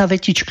konci je tá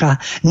vetička,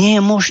 nie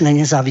je možné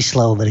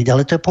nezávisle overiť,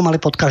 ale to je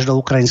pomaly pod každou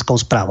ukrajinskou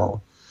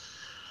správou.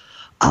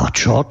 A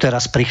čo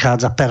teraz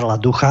prichádza perla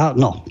ducha?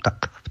 No,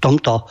 tak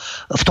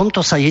v tomto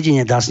sa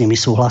jedine dá s nimi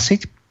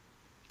súhlasiť,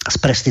 s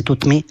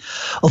prestitútmi.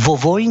 Vo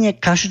vojne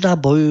každá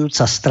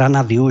bojujúca strana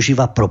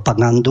využíva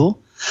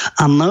propagandu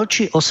a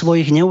mlčí o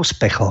svojich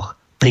neúspechoch,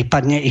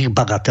 prípadne ich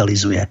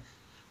bagatelizuje.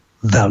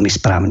 Veľmi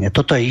správne.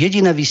 Toto je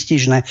jediné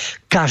výstižné.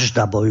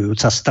 Každá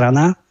bojujúca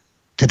strana,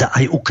 teda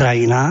aj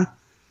Ukrajina,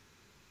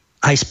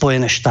 aj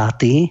Spojené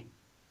štáty,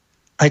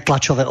 aj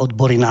tlačové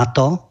odbory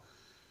NATO,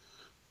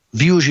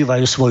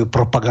 využívajú svoju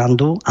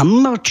propagandu a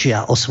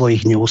mlčia o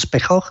svojich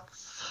neúspechoch,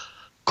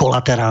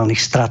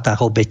 kolaterálnych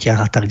stratách, obetiach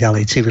a tak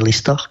ďalej,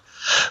 civilistoch,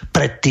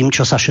 pred tým,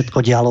 čo sa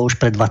všetko dialo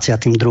už pred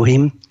 22.,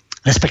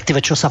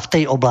 respektíve čo sa v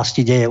tej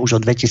oblasti deje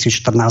už od 2014.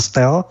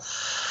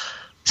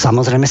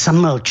 Samozrejme sa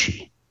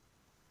mlčí.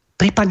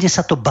 Prípadne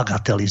sa to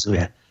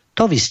bagatelizuje.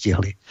 To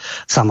vystihli.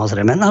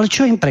 Samozrejme. No ale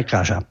čo im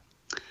prekáža?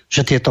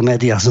 Že tieto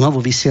médiá znovu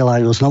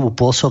vysielajú, znovu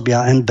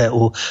pôsobia,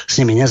 NBU s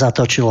nimi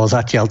nezatočilo,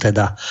 zatiaľ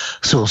teda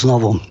sú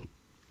znovu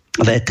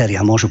v éteri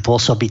a môžu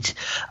pôsobiť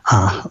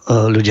a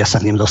ľudia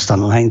sa k ním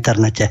dostanú na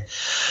internete.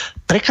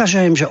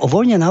 Prekáža im, že o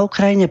vojne na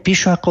Ukrajine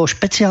píšu ako o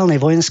špeciálnej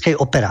vojenskej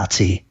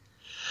operácii.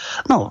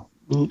 No,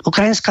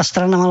 ukrajinská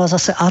strana mala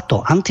zase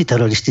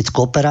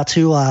antiteroristickú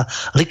operáciu a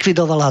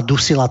likvidovala a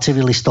dusila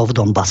civilistov v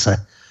Donbase.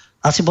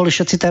 Asi boli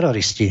všetci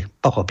teroristi,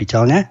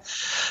 pochopiteľne.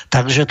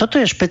 Takže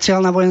toto je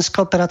špeciálna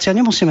vojenská operácia,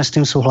 nemusíme s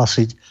tým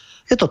súhlasiť.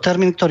 Je to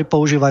termín, ktorý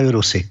používajú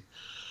Rusi.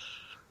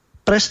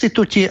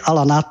 Prestitúti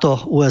ala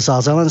NATO,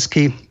 USA,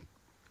 Zelenský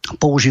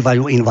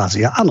používajú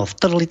invázia. Áno,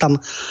 vtrhli tam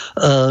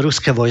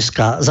ruské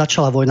vojska,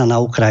 začala vojna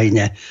na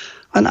Ukrajine.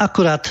 Len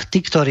akurát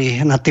tí,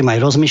 ktorí nad tým aj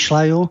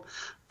rozmýšľajú,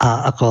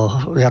 a ako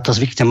ja to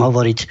zvyknem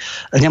hovoriť,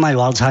 nemajú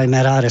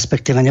Alzheimera,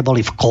 respektíve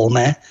neboli v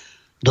kóme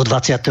do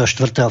 24.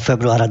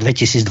 februára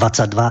 2022,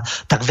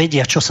 tak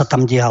vedia, čo sa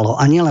tam dialo.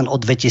 A nielen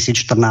od 2014.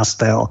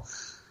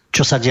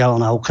 čo sa dialo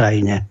na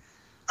Ukrajine,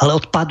 ale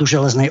od pádu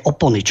železnej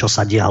opony, čo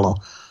sa dialo.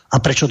 A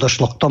prečo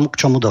došlo k tomu,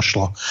 k čomu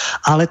došlo.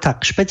 Ale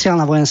tak,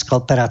 špeciálna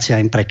vojenská operácia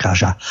im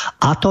prekáža.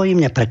 A to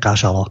im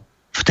neprekážalo.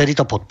 Vtedy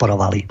to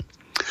podporovali.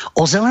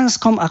 O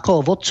Zelenskom ako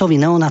o vodcovi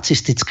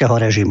neonacistického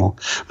režimu.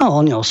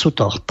 No, sú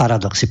to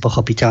paradoxy,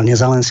 pochopiteľne.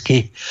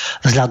 Zelenský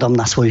vzhľadom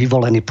na svoj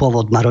vyvolený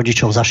pôvod má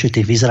rodičov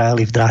zašitých v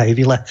Izraeli v drahej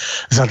vile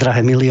za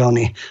drahé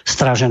milióny,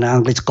 strážené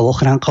anglickou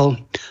ochránkou.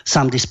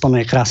 Sám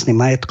disponuje krásnym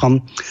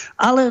majetkom.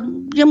 Ale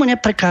jemu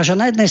neprekáža.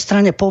 Na jednej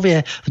strane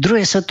povie, v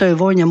druhej svetovej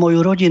vojne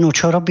moju rodinu,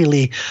 čo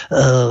robili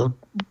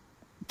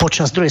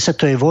počas druhej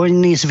svetovej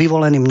vojny s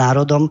vyvoleným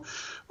národom.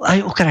 Aj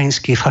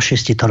ukrajinskí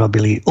fašisti to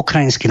robili,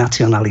 ukrajinskí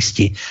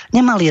nacionalisti.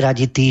 Nemali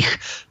radi tých,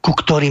 ku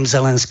ktorým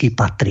Zelenský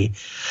patrí.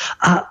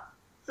 A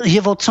je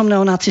vodcom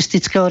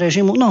neonacistického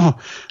režimu? No,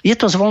 je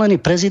to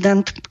zvolený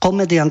prezident,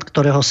 komediant,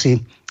 ktorého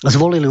si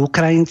zvolili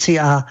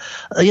Ukrajinci a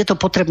je to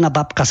potrebná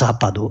babka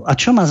západu. A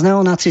čo má s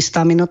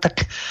neonacistami? No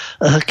tak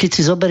keď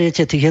si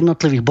zoberiete tých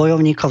jednotlivých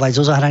bojovníkov aj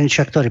zo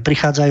zahraničia, ktorí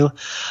prichádzajú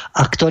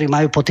a ktorí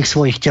majú po tých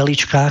svojich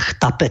teličkách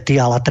tapety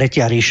a la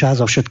Tretia ríša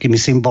so všetkými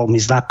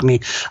symbolmi,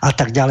 znakmi a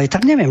tak ďalej,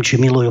 tak neviem, či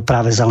milujú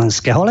práve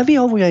Zelenského, ale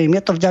vyhovuje im,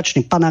 je to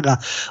vďačný panák a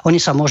oni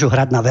sa môžu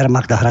hrať na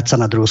Wehrmacht a hrať sa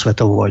na druhú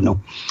svetovú vojnu.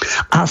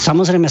 A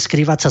samozrejme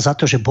skrývať sa za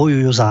to, že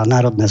bojujú za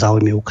národné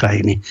záujmy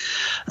Ukrajiny,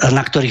 na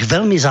ktorých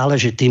veľmi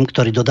záleží tým,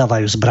 ktorí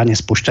dodávajú zbrane,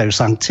 spúšťajú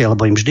sankcie,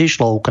 lebo im vždy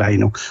išlo o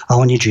Ukrajinu a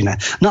o nič iné.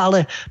 No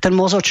ale ten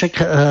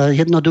mozoček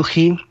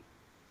jednoduchý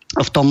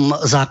v tom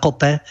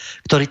zákope,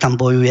 ktorý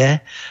tam bojuje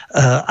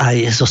aj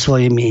so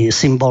svojimi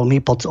symbolmi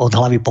od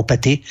hlavy po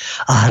pety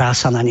a hrá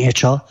sa na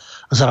niečo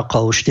z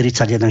rokov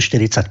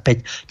 41-45,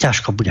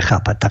 ťažko bude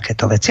chápať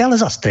takéto veci,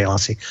 ale zastrieľa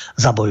si,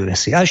 zabojuje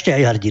si. A ešte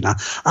aj hrdina.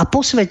 A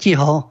posvetí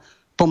ho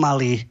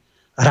pomaly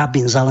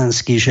rabín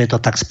Zelenský, že je to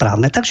tak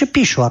správne. Takže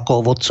píšu ako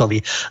o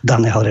vodcovi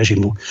daného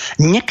režimu.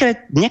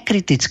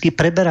 Nekriticky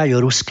preberajú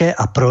ruské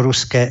a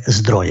proruské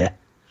zdroje.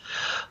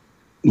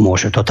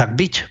 Môže to tak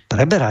byť.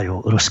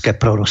 Preberajú ruské,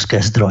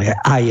 proruské zdroje.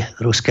 Aj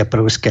ruské,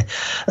 proruské.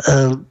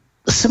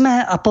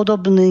 SME a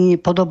podobné,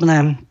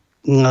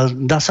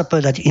 dá sa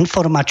povedať,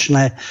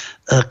 informačné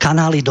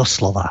kanály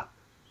doslova.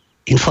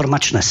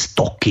 Informačné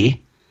stoky,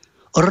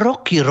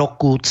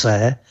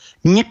 rokúce,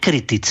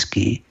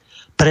 nekriticky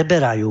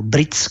preberajú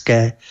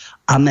britské,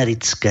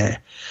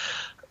 americké,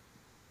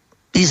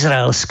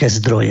 izraelské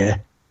zdroje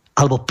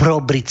alebo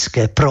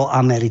probritské,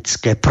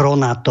 proamerické,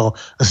 pro-NATO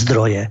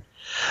zdroje.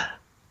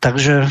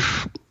 Takže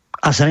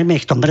a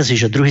zrejme ich to mrzí,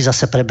 že druhí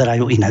zase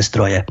preberajú iné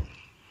zdroje.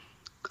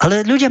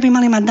 Ale ľudia by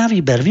mali mať na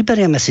výber.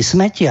 Vyberieme si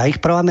smeti a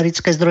ich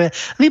proamerické zdroje.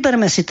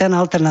 Vyberme si ten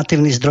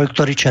alternatívny zdroj,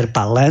 ktorý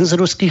čerpá len z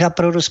ruských a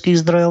proruských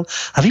zdrojov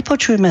a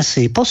vypočujme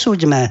si,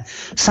 posúďme.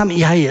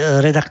 Sami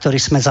aj redaktori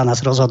sme za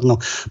nás rozhodnú,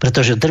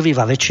 pretože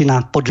drvivá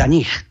väčšina podľa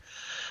nich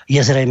je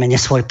zrejme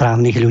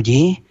nesvojprávnych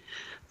ľudí.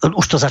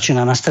 Už to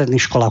začína na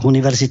stredných školách,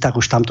 univerzitách,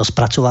 už tam to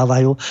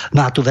spracovávajú.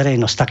 No a tú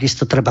verejnosť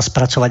takisto treba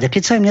spracovať. A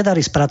keď sa im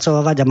nedarí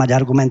spracovávať a mať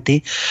argumenty,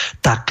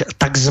 tak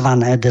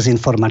takzvané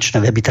dezinformačné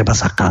weby treba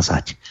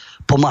zakázať.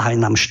 Pomáhaj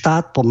nám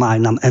štát,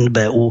 pomáhaj nám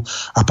NBU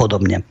a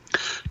podobne.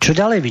 Čo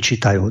ďalej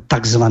vyčítajú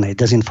takzvanej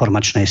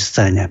dezinformačnej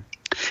scéne?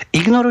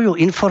 Ignorujú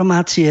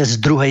informácie z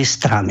druhej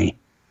strany.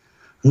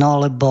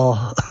 No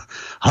lebo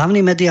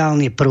hlavný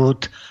mediálny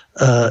prúd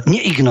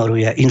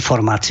neignoruje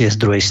informácie z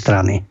druhej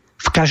strany.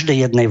 V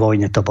každej jednej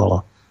vojne to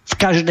bolo. V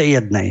každej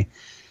jednej.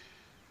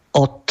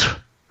 Od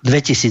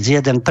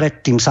 2001,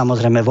 predtým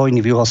samozrejme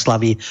vojny v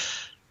Juhoslavii.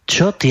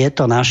 Čo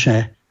tieto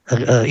naše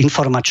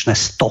informačné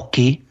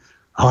stoky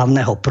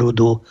hlavného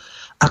prúdu,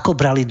 ako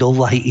brali do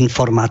úvahy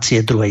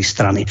informácie druhej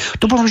strany.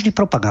 To bola vždy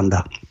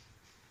propaganda.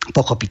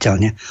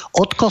 Pochopiteľne.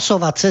 Od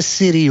Kosova cez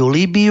Sýriu,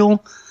 Líbiu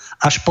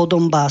až po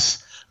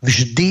Donbas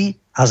vždy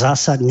a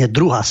zásadne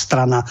druhá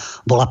strana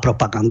bola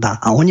propaganda.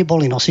 A oni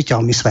boli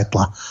nositeľmi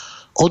svetla.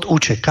 Od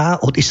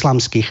UČK, od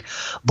islamských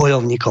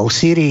bojovníkov v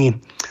Sýrii,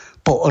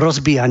 po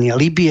rozbíjanie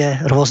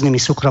Líbie rôznymi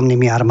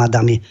súkromnými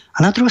armádami.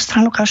 A na druhú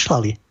stranu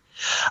kašľali.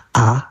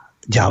 A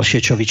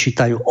ďalšie, čo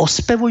vyčítajú,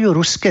 ospevujú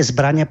ruské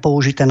zbrane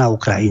použité na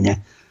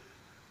Ukrajine.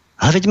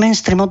 Ale veď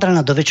mainstream od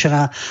rána do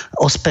večera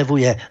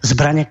ospevuje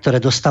zbrane,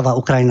 ktoré dostáva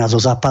Ukrajina zo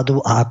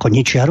západu a ako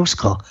ničia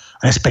Rusko.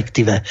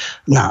 Respektíve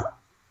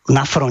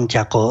na fronte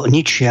ako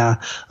ničia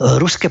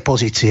ruské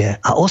pozície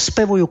a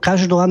ospevujú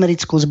každú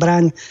americkú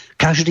zbraň,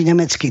 každý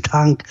nemecký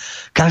tank,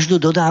 každú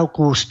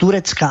dodávku z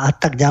Turecka a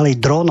tak ďalej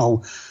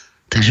dronov.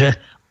 Takže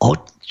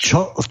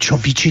čo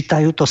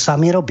vyčítajú, to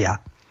sami robia.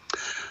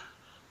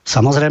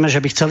 Samozrejme,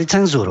 že by chceli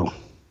cenzúru.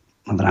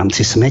 V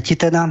rámci smeti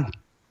teda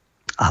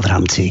a v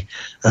rámci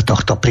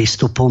tohto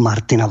prístupu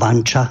Martina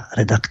Vanča,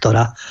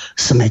 redaktora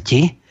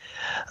smeti,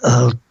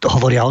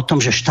 hovoria o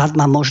tom, že štát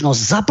má možnosť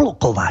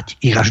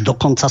zablokovať ich až do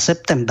konca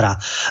septembra.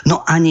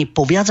 No ani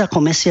po viac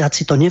ako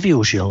mesiaci to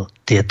nevyužil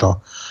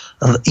tieto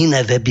iné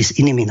weby s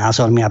inými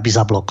názormi, aby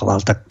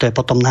zablokoval. Tak to je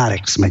potom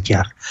nárek v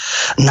smetiach.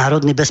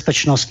 Národný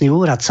bezpečnostný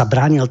úrad sa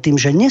bránil tým,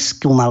 že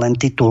neskúma len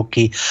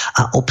titulky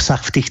a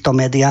obsah v týchto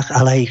médiách,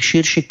 ale aj ich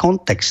širší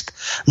kontext.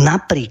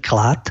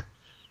 Napríklad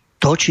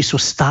to, či sú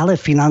stále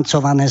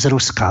financované z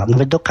Ruska. No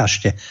veď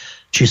dokážte,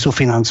 či sú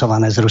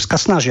financované z Ruska.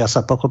 Snažia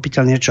sa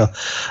pochopiteľne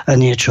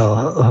niečo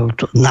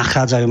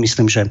nachádzajú,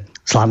 myslím, že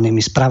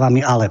slavnými správami,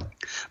 ale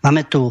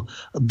máme tu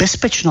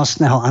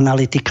bezpečnostného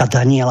analytika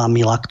Daniela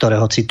Mila,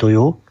 ktorého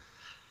citujú.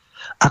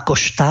 Ako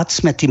štát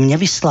sme tým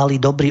nevyslali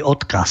dobrý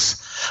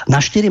odkaz.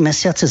 Na 4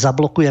 mesiace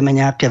zablokujeme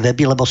nejaké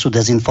weby, lebo sú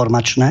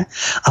dezinformačné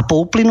a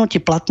po uplynutí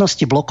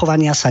platnosti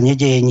blokovania sa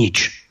nedeje nič.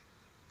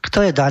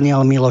 Kto je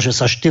Daniel Milo, že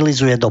sa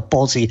štilizuje do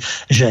pózy,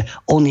 že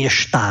on je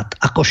štát?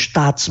 Ako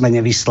štát sme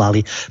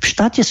nevyslali. V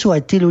štáte sú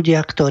aj tí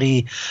ľudia,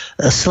 ktorí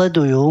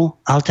sledujú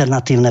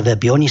alternatívne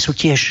weby. Oni sú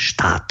tiež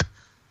štát.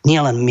 Nie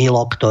len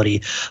Milo,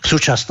 ktorý v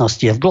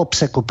súčasnosti je v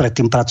Globseku,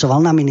 predtým pracoval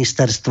na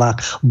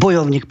ministerstvách,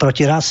 bojovník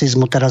proti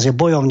rasizmu, teraz je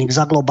bojovník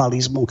za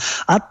globalizmus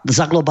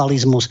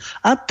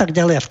a tak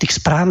ďalej. A v tých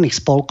správnych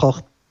spolkoch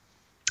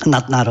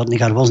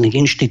nadnárodných a rôznych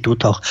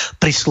inštitútoch,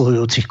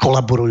 prisluhujúcich,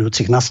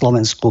 kolaborujúcich na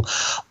Slovensku.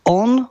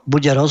 On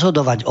bude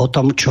rozhodovať o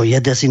tom, čo je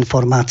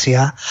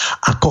dezinformácia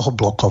a koho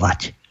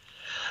blokovať.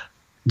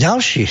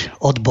 Ďalší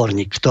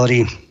odborník,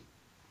 ktorý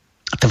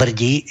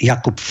tvrdí,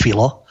 Jakub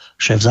Filo,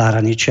 šéf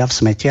zahraničia v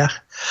Smetiach,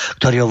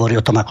 ktorý hovorí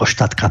o tom, ako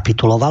štát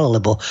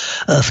kapituloval, lebo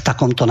v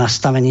takomto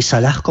nastavení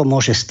sa ľahko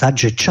môže stať,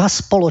 že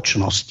časť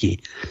spoločnosti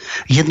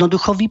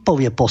jednoducho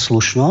vypovie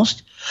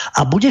poslušnosť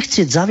a bude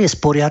chcieť zaviesť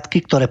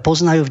poriadky, ktoré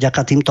poznajú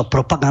vďaka týmto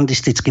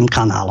propagandistickým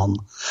kanálom.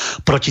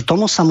 Proti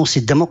tomu sa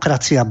musí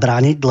demokracia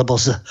brániť, lebo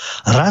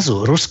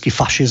zrazu ruský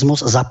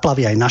fašizmus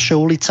zaplaví aj naše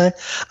ulice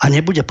a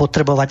nebude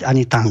potrebovať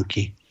ani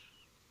tanky.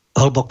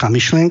 Hlboká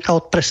myšlienka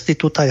od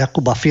prestitúta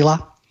Jakuba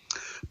Fila,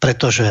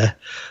 pretože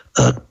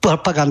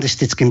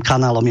propagandistickým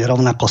kanálom je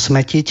rovnako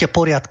smeti. Tie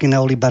poriadky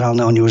neoliberálne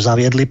oni už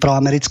zaviedli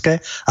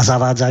proamerické a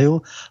zavádzajú.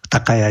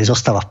 Taká je aj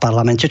zostava v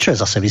parlamente, čo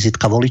je zase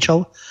vizitka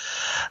voličov.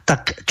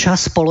 Tak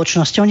časť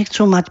spoločnosti, oni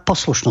chcú mať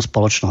poslušnú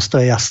spoločnosť,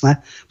 to je jasné,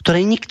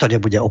 ktorej nikto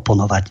nebude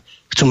oponovať.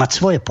 Chcú mať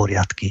svoje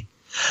poriadky.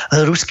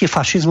 Ruský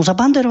fašizmus a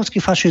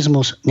banderovský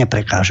fašizmus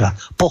neprekáža.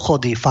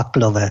 Pochody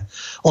fakľové,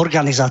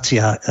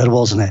 organizácia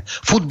rôzne,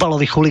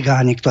 futbaloví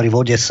chuligáni, ktorí v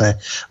Odese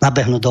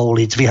nabehnú do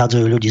ulic,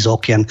 vyhadzujú ľudí z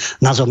okien,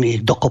 na zomi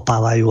ich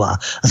dokopávajú a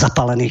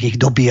zapálených ich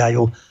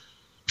dobíjajú.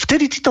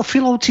 Vtedy títo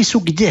filovci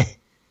sú kde?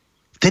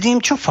 Vtedy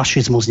im čo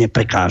fašizmus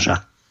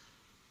neprekáža?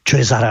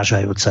 Čo je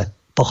zarážajúce?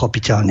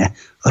 Pochopiteľne.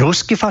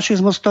 Ruský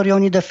fašizmus, ktorý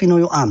oni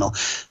definujú, áno.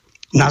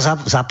 Na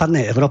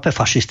západnej Európe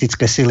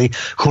fašistické sily,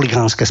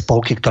 chuligánske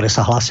spolky, ktoré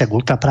sa hlásia k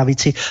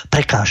ultrapravici,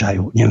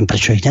 prekážajú. Neviem,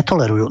 prečo ich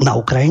netolerujú. Na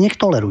Ukrajine ich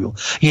tolerujú.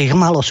 Je ich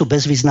málo, sú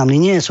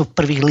bezvýznamní, nie sú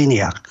v prvých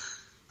liniách.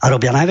 A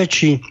robia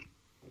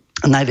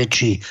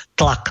najväčší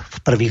tlak v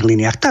prvých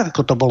liniách. Tak,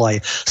 ako to bolo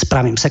aj s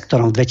pravým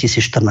sektorom v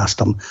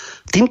 2014.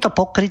 Týmto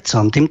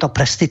pokrytcom, týmto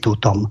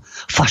prestitútom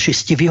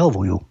fašisti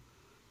vyhovujú.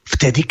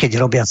 Vtedy, keď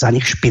robia za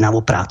nich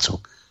špinavú prácu.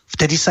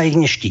 Vtedy sa ich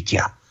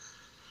neštítia.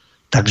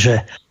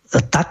 Takže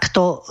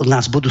takto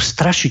nás budú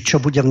strašiť, čo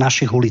bude v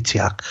našich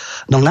uliciach.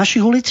 No v našich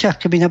uliciach,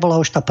 keby nebola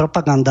už tá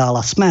propaganda, ale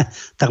sme,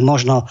 tak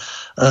možno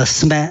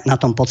sme na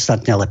tom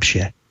podstatne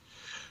lepšie.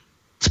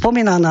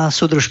 Spomínaná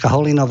súdružka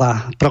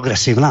Holinová,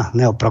 progresívna,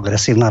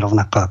 neoprogresívna,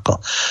 rovnako ako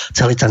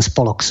celý ten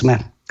spolok sme,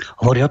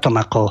 hovorí o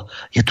tom, ako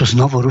je tu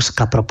znovu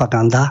ruská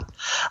propaganda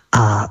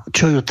a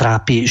čo ju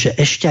trápi, že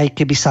ešte aj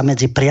keby sa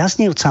medzi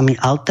priaznivcami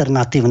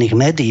alternatívnych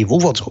médií v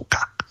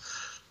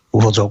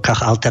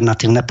úvodzovkách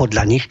alternatívne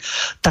podľa nich,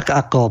 tak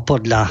ako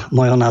podľa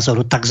môjho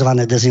názoru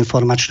tzv.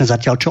 Dezinformačné,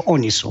 zatiaľ čo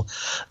oni sú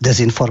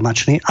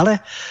dezinformační, ale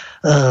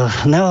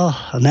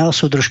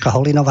neosúdružka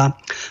Holinová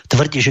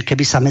tvrdí, že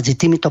keby sa medzi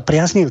týmito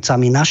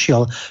priaznivcami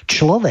našiel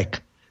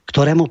človek,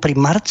 ktorému pri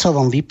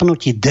marcovom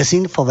vypnutí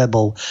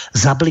dezinfowebov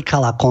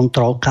zablikala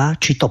kontrolka,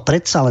 či to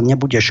predsa len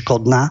nebude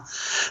škodná,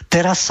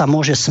 teraz sa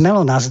môže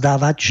smelo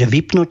nazdávať, že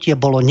vypnutie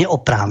bolo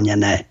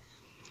neoprávnené.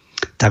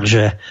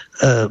 Takže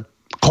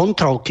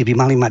kontrolky by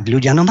mali mať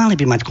ľudia, no mali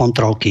by mať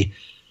kontrolky.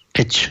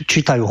 Keď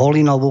čítajú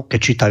Holinovu, keď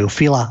čítajú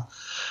Fila,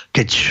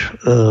 keď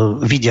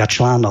vidia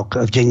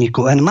článok v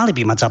denníku N, mali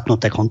by mať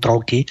zapnuté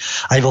kontrolky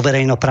aj vo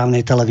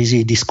verejnoprávnej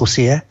televízii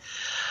diskusie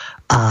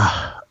a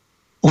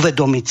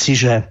uvedomiť si,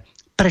 že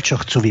prečo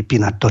chcú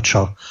vypínať to, čo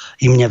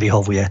im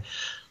nevyhovuje.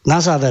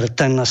 Na záver,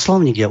 ten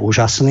slovník je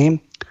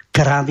úžasný.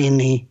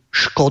 Kraviny,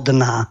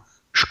 škodná.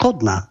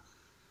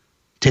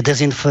 Tie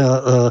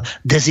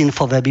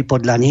dezinfoweby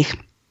podľa nich,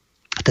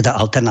 teda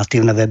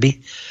alternatívne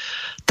weby,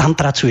 tam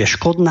pracuje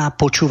škodná,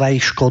 počúva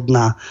ich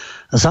škodná.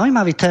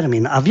 Zaujímavý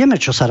termín. A vieme,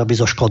 čo sa robí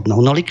so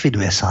škodnou. No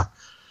likviduje sa.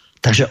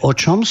 Takže o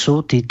čom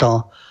sú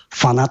títo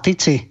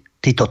fanatici,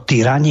 títo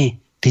tyrani,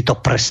 títo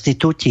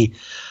prestitúti,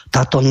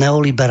 táto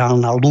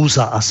neoliberálna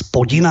lúza a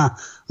spodina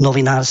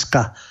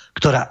novinárska,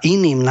 ktorá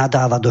iným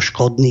nadáva do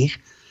škodných,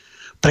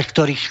 pre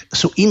ktorých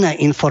sú iné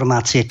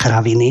informácie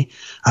kraviny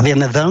a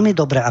vieme veľmi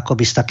dobre, ako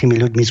by s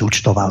takými ľuďmi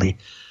zúčtovali.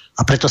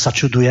 A preto sa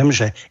čudujem,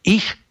 že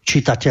ich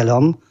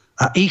čitateľom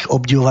a ich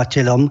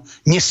obdivovateľom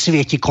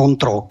nesvieti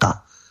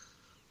kontrolka.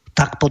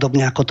 Tak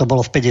podobne, ako to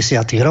bolo v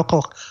 50.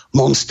 rokoch,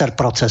 monster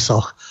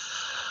procesoch,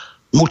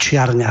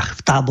 mučiarniach,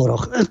 v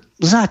táboroch.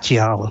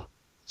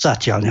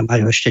 Zatiaľ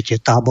nemajú ešte tie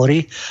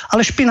tábory,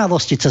 ale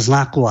špinavosti cez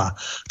NAKU a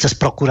cez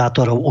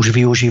prokurátorov už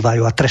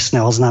využívajú a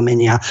trestné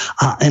oznámenia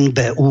a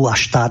NBU a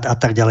štát a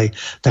tak ďalej.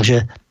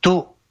 Takže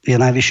tu je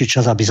najvyšší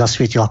čas, aby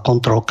zasvietila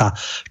kontrolka.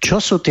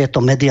 Čo sú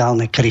tieto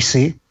mediálne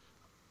krysy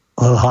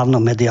v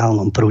hlavnom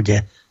mediálnom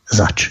prúde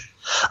zač?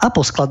 A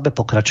po skladbe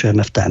pokračujeme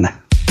v téme.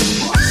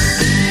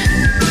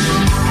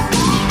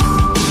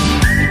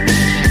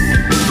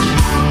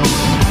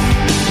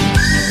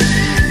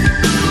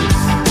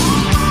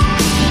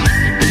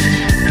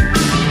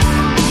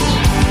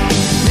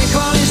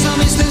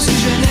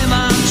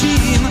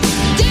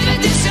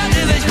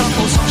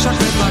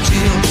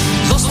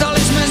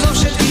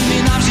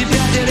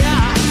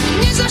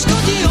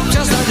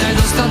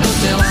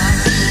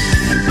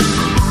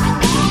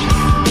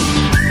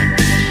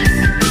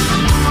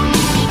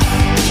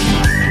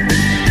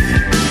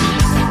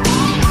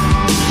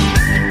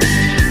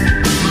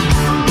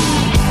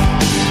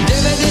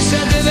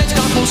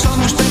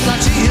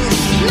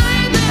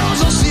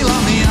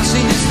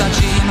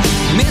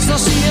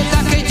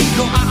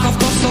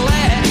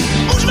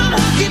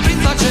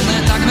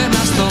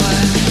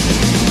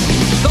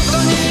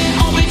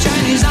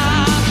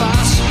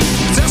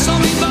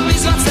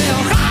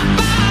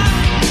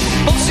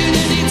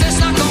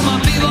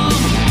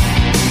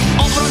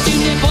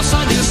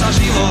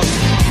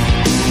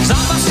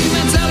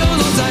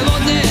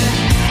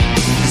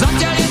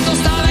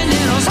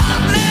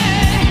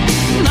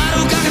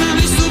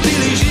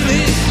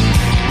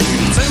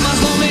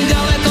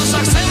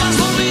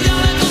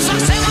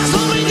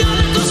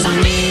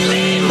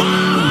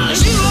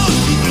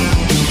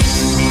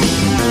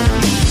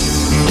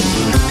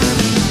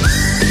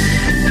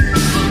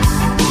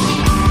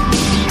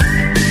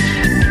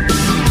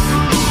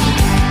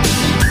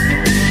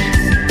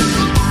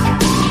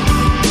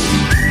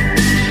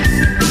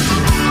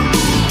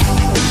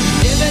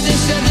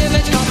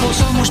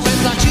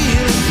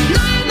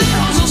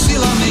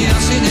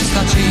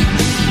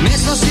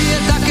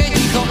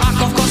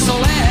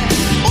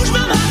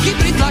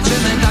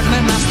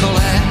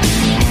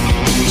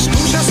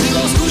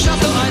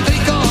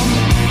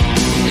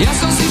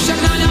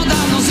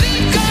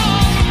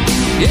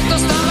 je to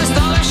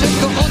stále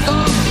všetko o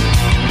tom.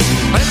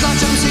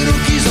 Pretláčam si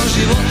ruky so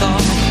životom.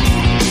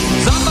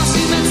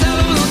 Zapasíme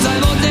celú noc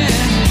aj vodne.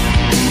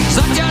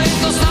 Zatiaľ je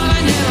to stále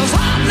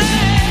nerozhľadné.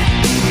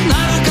 Na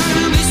rukách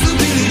nám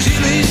vystúpili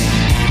žily.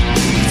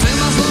 Chcem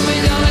ma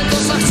zlomiť, ale to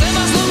sa chce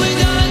ma zlomiť,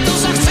 ale to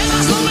sa chce ma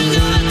zlomiť,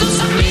 ale to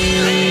sa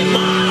chvíli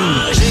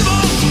môj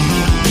život.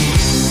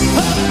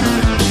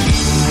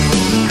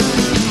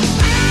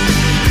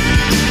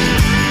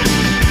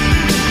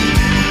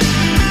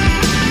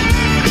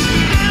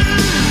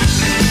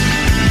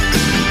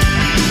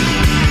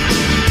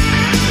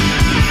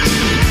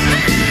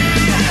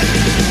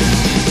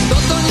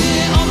 Toto nie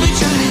je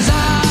obyčajný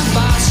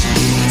zápas.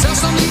 Chcel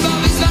som iba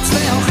vyzvať z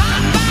tého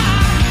chápa.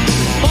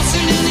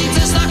 Posilnený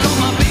cestakom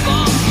a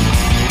pivom.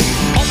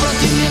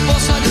 Oproti mne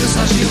posadil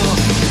sa život.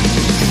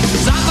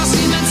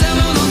 Zápasíme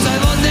celú noc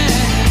aj vodne.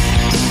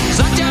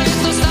 Zatiaľ je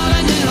to stále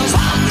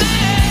nerozhľadné.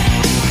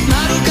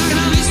 Na rukách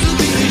nám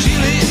vystúpili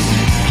žily.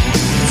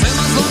 Chcem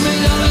ma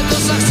zlomiť, ale to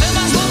sa chce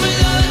ma zlomiť,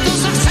 ale to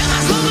sa chce ma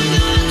zlomiť,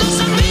 ale to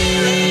sa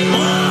chvíli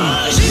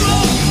môj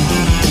život.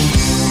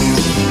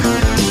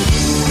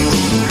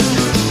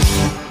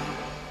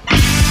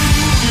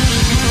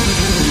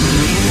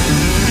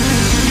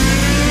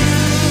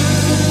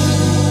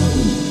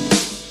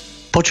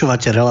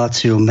 Počúvate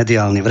reláciu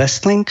Mediálny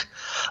Wrestling.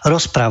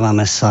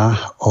 Rozprávame sa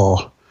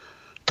o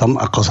tom,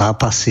 ako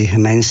zápasy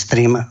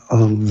mainstream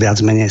viac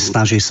menej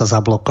snaží sa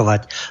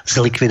zablokovať,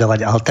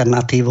 zlikvidovať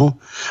alternatívu.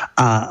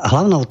 A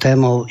hlavnou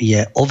témou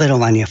je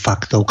overovanie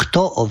faktov.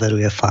 Kto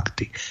overuje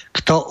fakty?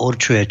 Kto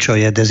určuje, čo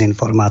je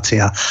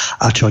dezinformácia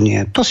a čo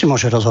nie? To si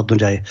môže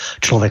rozhodnúť aj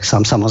človek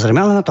sám, samozrejme.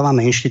 Ale na to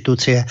máme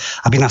inštitúcie,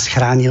 aby nás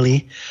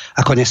chránili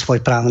ako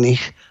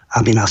nesvojprávnych,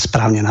 aby nás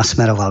správne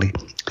nasmerovali.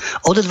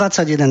 Od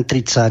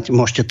 21:30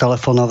 môžete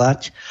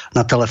telefonovať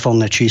na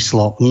telefónne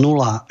číslo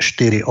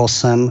 048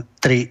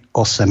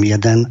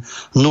 381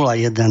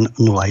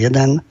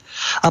 0101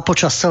 a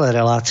počas celej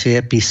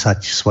relácie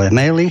písať svoje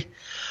maily,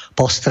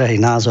 postrehy,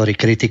 názory,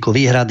 kritiku,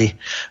 výhrady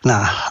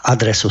na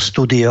adresu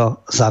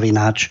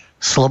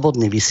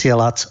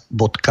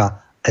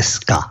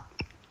studio@slobodnyvysielac.sk.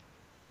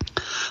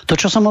 To,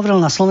 čo som hovoril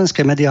na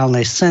slovenskej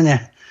mediálnej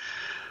scéne,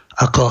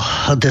 ako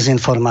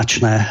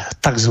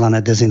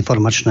takzvané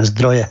dezinformačné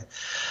zdroje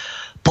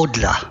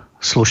podľa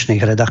slušných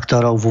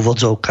redaktorov v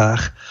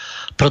úvodzovkách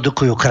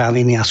produkujú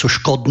kraviny a sú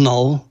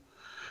škodnou,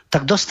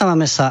 tak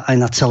dostávame sa aj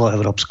na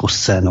celoeurópsku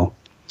scénu.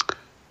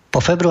 Po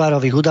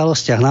februárových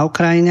udalostiach na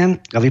Ukrajine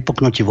a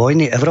vypuknutí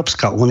vojny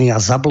Európska únia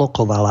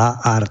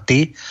zablokovala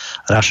RT,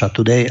 Russia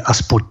Today a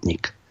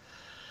Sputnik.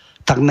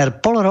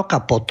 Takmer pol roka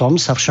potom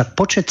sa však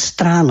počet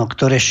stránok,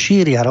 ktoré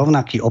šíria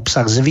rovnaký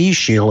obsah,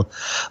 zvýšil,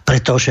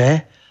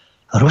 pretože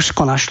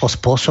Rusko našlo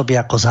spôsoby,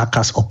 ako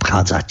zákaz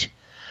obchádzať.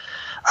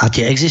 A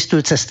tie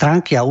existujúce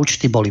stránky a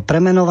účty boli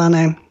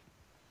premenované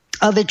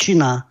a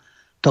väčšina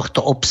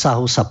tohto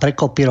obsahu sa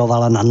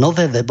prekopírovala na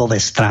nové webové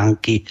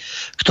stránky,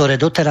 ktoré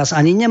doteraz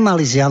ani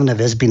nemali zjavné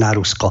väzby na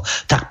Rusko.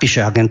 Tak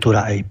píše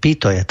agentúra AP,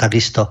 to je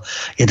takisto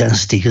jeden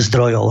z tých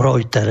zdrojov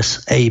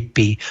Reuters,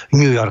 AP,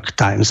 New York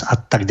Times a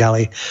tak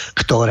ďalej,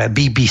 ktoré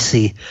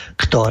BBC,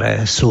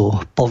 ktoré sú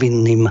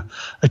povinným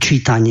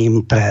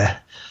čítaním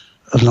pre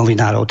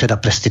novinárov, teda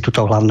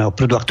prestitútov hlavného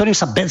prúdu, a ktorým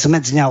sa bez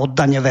medzňa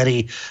oddane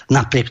verí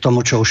napriek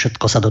tomu, čo už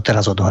všetko sa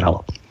doteraz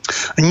odohralo.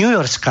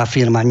 Newyorská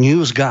firma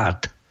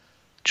NewsGuard,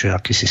 čo je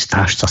akýsi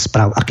strážca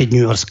správ, a keď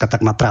New Yorkská,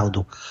 tak má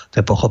pravdu, to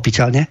je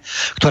pochopiteľne,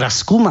 ktorá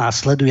skúma a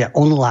sleduje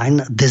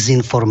online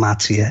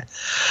dezinformácie.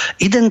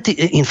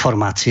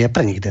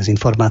 Pre nich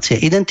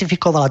dezinformácie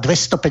identifikovala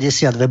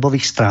 250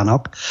 webových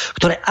stránok,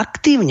 ktoré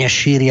aktívne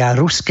šíria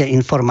ruské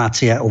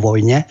informácie o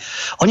vojne.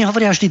 Oni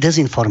hovoria vždy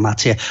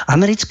dezinformácie.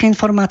 Americké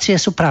informácie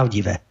sú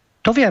pravdivé.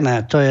 To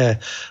vieme, to je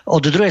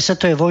od druhej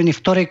svetovej vojny,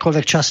 v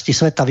ktorejkoľvek časti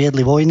sveta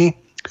viedli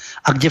vojny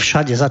a kde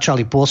všade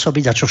začali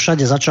pôsobiť a čo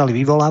všade začali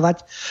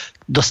vyvolávať.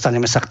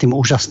 Dostaneme sa k tým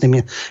úžasným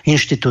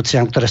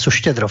inštitúciám, ktoré sú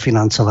štedro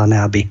financované,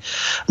 aby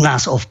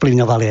nás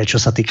ovplyvňovali aj čo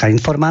sa týka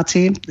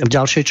informácií v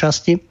ďalšej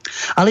časti.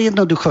 Ale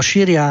jednoducho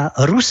šíria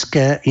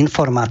ruské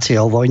informácie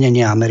o vojne,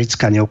 nie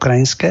americké, nie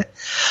ukrajinské,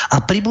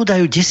 a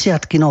pribúdajú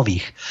desiatky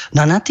nových.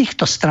 No a na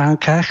týchto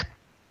stránkach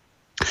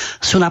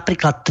sú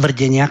napríklad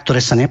tvrdenia, ktoré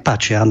sa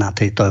nepáčia na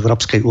tejto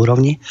európskej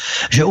úrovni,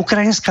 že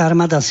ukrajinská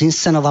armáda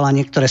zinscenovala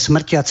niektoré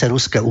smrtiace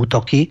ruské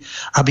útoky,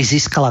 aby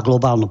získala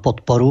globálnu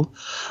podporu.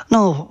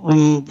 No,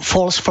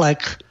 false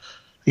flag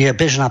je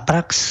bežná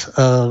prax.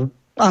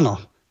 Áno,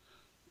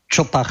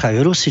 čo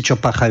páchajú Rusi, čo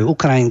páchajú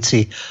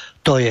Ukrajinci,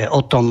 to je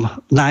o tom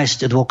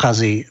nájsť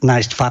dôkazy,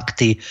 nájsť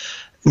fakty.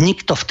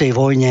 Nikto v tej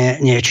vojne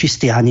nie je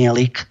čistý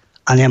anielik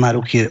a nemá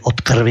ruky od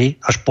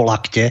krvi až po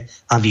lakte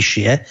a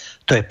vyššie.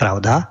 To je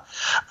pravda.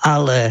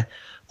 Ale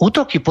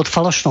útoky pod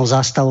falošnou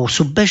zástavou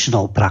sú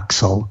bežnou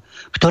praxou,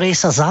 ktorej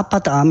sa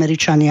Západ a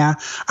Američania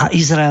a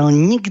Izrael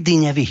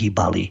nikdy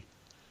nevyhýbali.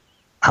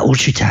 A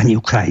určite ani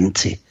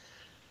Ukrajinci.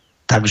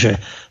 Takže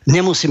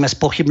nemusíme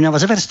spochybňovať.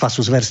 Zverstva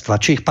sú zverstva.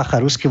 Či ich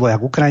pácha ruský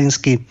vojak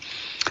ukrajinský,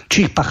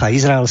 či ich pácha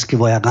izraelský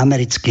vojak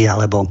americký,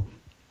 alebo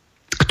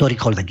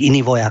ktorýkoľvek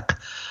iný vojak.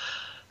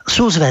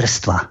 Sú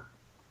zverstva.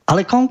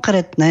 Ale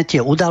konkrétne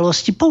tie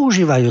udalosti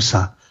používajú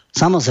sa.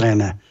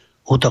 Samozrejme,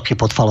 útoky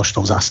pod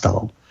falošnou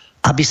zástavou,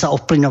 aby sa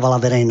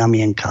ovplyvňovala verejná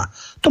mienka.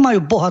 To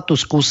majú bohatú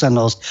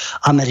skúsenosť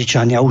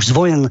Američania už z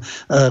vojen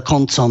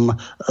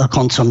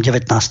koncom 19.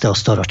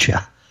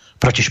 storočia.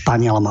 Proti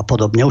Španielom a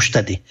podobne, už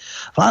tedy.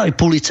 Aj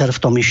Pulitzer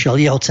v tom išiel,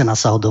 jeho cena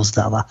sa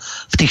odovzdáva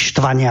v tých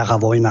štvaniach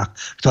a vojnách,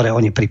 ktoré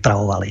oni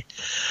pripravovali.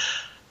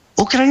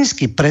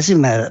 Ukrajinský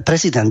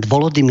prezident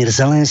Volodymyr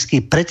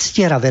Zelenský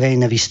predstiera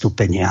verejné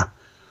vystúpenia.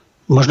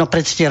 Možno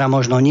predstiera,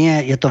 možno nie,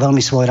 je to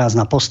veľmi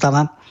svojrázna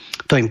postava,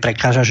 to im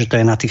prekáža, že to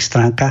je na tých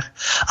stránkach.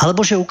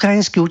 Alebo že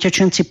ukrajinskí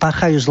utečenci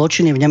páchajú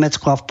zločiny v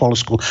Nemecku a v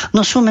Poľsku.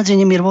 No sú medzi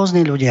nimi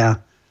rôzni ľudia.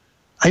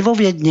 Aj vo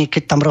Viedni,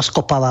 keď tam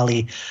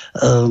rozkopávali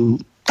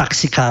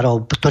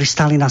taxikárov, ktorí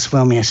stáli na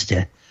svojom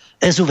mieste.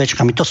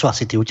 SUVčkami, to sú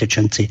asi tí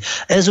utečenci.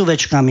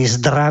 SUVčkami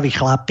zdraví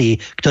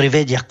chlapí, ktorí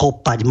vedia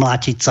kopať,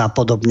 mlátiť sa a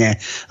podobne.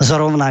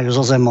 Zrovnajú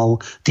zo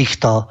zemou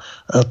týchto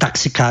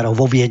taxikárov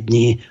vo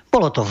Viedni.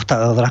 Bolo to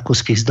v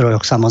rakúskych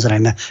zdrojoch,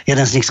 samozrejme.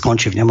 Jeden z nich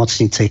skončí v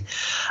nemocnici.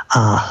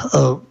 A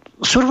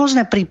sú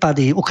rôzne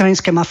prípady.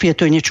 Ukrajinské mafie,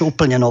 to je niečo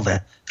úplne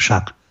nové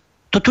však.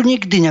 To tu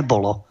nikdy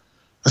nebolo.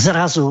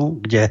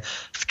 Zrazu, kde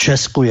v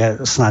Česku je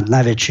snáď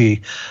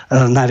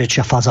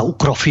najväčšia fáza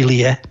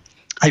ukrofilie,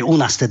 aj u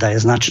nás teda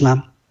je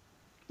značná,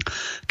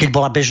 keď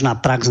bola bežná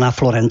prax na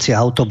Florencii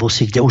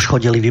autobusy, kde už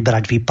chodili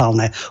vyberať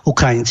výpalné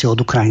Ukrajinci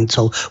od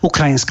Ukrajincov,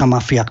 ukrajinská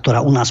mafia,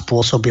 ktorá u nás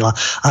pôsobila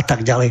a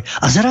tak ďalej.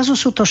 A zrazu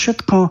sú to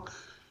všetko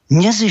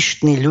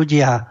nezištní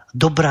ľudia,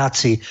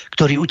 dobráci,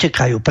 ktorí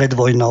utekajú pred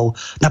vojnou,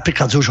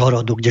 napríklad z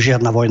Užhorodu, kde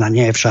žiadna vojna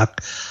nie je však.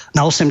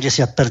 Na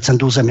 80%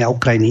 územia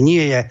Ukrajiny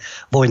nie je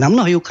vojna.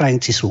 Mnohí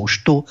Ukrajinci sú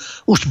už tu,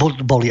 už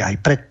boli aj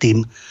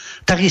predtým.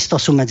 Takisto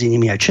sú medzi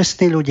nimi aj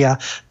čestní ľudia,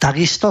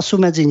 takisto sú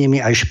medzi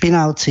nimi aj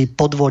špinavci,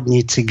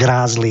 podvodníci,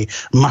 grázli,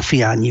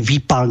 mafiáni,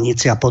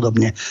 výpalníci a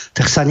podobne.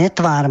 Tak sa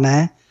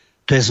netvárme,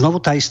 to je znovu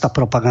tá istá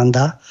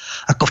propaganda,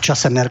 ako v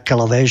čase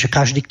Merkelovej, že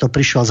každý, kto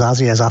prišiel z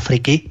Ázie, z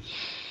Afriky,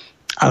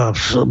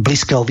 z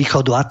Blízkeho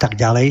východu a tak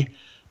ďalej,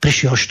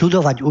 prišiel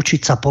študovať,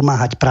 učiť sa,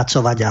 pomáhať,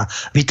 pracovať a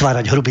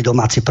vytvárať hrubý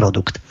domáci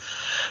produkt.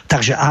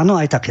 Takže áno,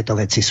 aj takéto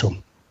veci sú.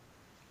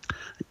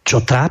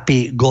 Čo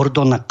trápi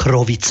Gordona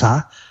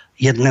Krovica,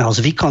 jedného z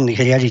výkonných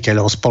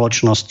riaditeľov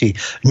spoločnosti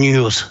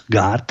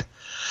NewsGuard,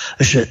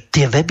 že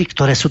tie weby,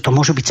 ktoré sú, to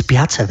môžu byť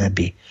spiace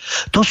weby.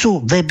 To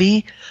sú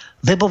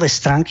webové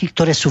stránky,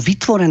 ktoré sú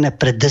vytvorené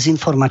pre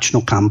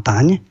dezinformačnú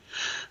kampaň.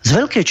 Z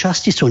veľkej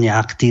časti sú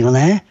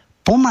neaktívne,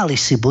 pomaly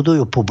si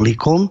budujú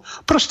publikum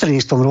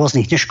prostredníctvom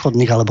rôznych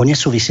neškodných alebo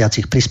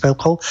nesúvisiacich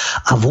príspevkov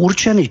a v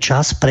určený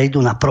čas prejdú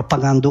na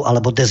propagandu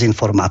alebo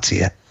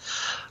dezinformácie.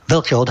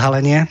 Veľké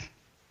odhalenie,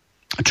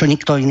 čo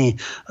nikto iný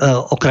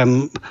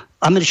okrem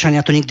Američania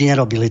to nikdy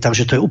nerobili,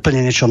 takže to je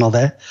úplne niečo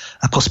nové,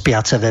 ako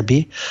spiace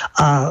weby.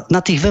 A na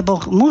tých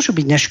weboch môžu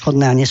byť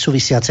neškodné a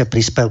nesúvisiace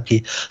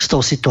príspevky s tou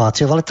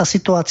situáciou, ale tá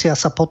situácia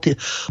sa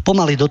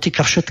pomaly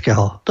dotýka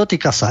všetkého.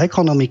 Dotýka sa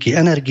ekonomiky,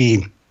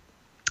 energií,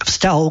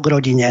 vzťahov k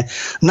rodine,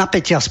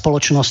 napätia v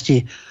spoločnosti.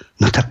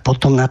 No tak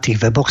potom na tých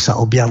weboch sa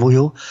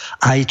objavujú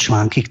aj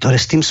články, ktoré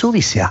s tým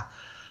súvisia.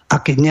 A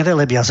keď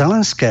nevelebia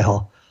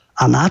Zelenského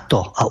a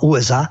NATO a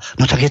USA,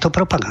 no tak je to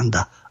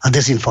propaganda a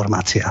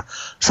dezinformácia,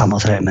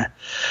 samozrejme.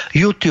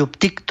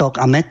 YouTube, TikTok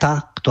a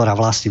Meta, ktorá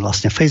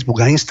vlastne Facebook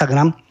a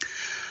Instagram,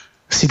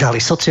 si dali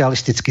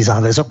socialistický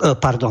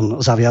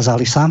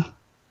zaviazali sa,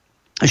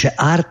 že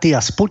RT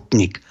a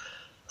Sputnik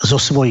zo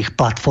svojich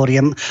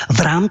platformiem v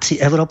rámci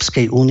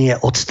Európskej únie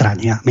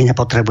odstrania. My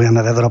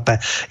nepotrebujeme v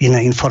Európe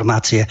iné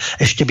informácie.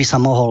 Ešte by sa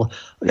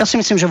ja si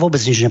myslím, že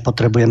vôbec nič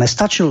nepotrebujeme.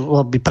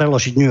 Stačilo by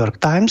preložiť New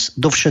York Times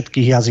do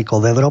všetkých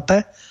jazykov v Európe.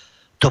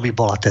 To by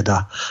bola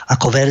teda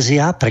ako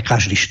verzia pre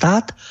každý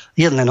štát.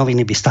 Jedné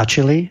noviny by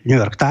stačili,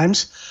 New York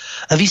Times.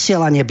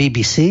 Vysielanie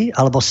BBC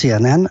alebo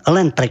CNN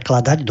len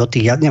prekladať do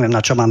tých, ja neviem, na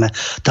čo máme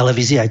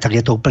televízie, aj tak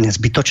je to úplne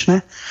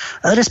zbytočné.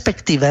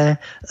 Respektíve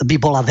by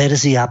bola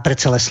verzia pre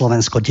celé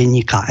Slovensko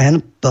denníka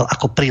N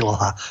ako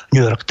príloha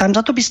New York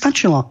Times. A to by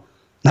stačilo.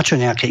 Na čo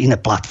nejaké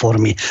iné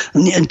platformy?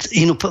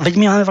 Veď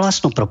my máme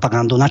vlastnú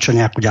propagandu, na čo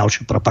nejakú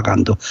ďalšiu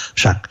propagandu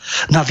však.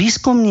 No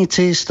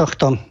výskumníci z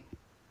tohto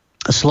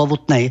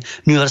slovutnej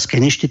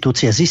newyorskej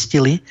inštitúcie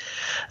zistili,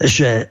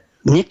 že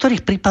v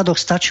niektorých prípadoch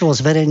stačilo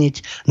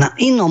zverejniť na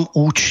inom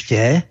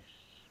účte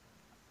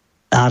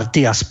RT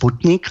a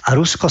Sputnik a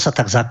Rusko sa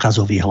tak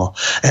zákazu vyhlo.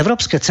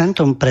 Európske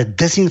centrum pre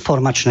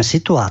dezinformačné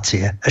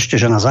situácie, ešte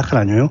že nás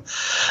zachraňujú,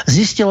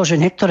 zistilo, že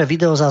niektoré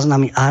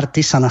videozáznamy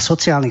RT sa na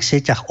sociálnych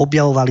sieťach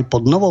objavovali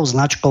pod novou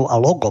značkou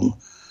a logom.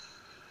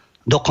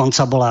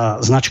 Dokonca bola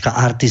značka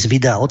RT z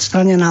videa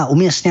odstranená a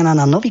umiestnená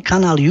na nový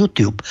kanál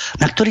YouTube,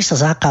 na ktorý sa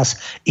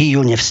zákaz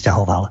EU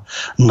nevzťahoval.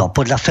 No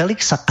podľa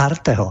Felixa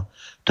Carteho,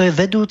 to je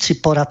vedúci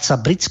poradca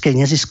britskej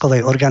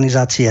neziskovej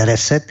organizácie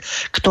Reset,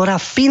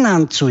 ktorá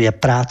financuje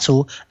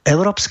prácu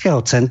Európskeho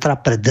centra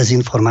pre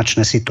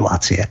dezinformačné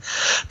situácie.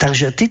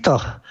 Takže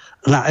títo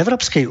na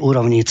európskej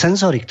úrovni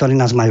cenzori, ktorí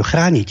nás majú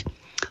chrániť,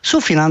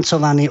 sú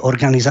financovaní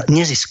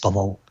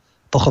neziskovou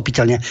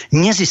pochopiteľne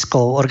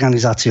neziskovou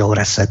organizáciou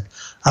Reset.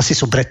 Asi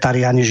sú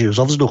bretariáni, žijú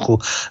zo vzduchu,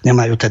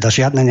 nemajú teda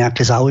žiadne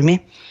nejaké záujmy.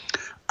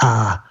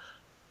 A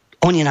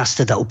oni nás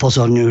teda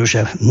upozorňujú,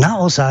 že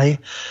naozaj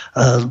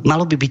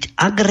malo by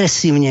byť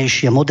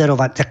agresívnejšie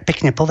moderovať, tak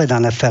pekne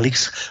povedané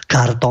Felix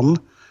Carton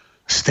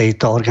z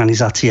tejto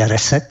organizácie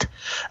Reset,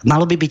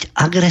 malo by byť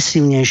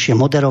agresívnejšie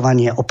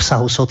moderovanie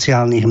obsahu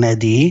sociálnych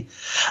médií,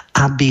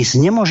 aby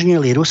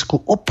znemožnili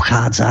Rusku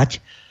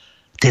obchádzať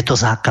tieto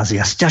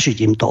zákazy a sťažiť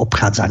im to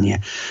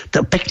obchádzanie.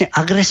 To pekne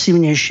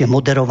agresívnejšie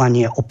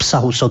moderovanie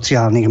obsahu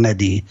sociálnych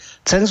médií.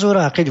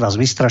 Cenzúra, a keď vás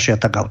vystrašia,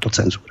 tak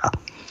autocenzúra.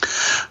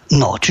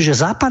 No, čiže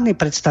západní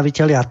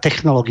predstavitelia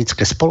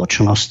technologické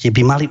spoločnosti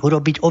by mali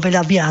urobiť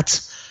oveľa viac,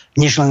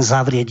 než len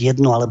zavrieť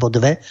jednu alebo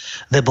dve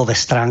webové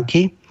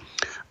stránky.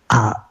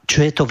 A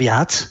čo je to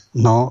viac?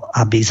 No,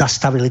 aby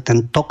zastavili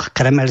ten tok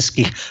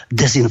kremelských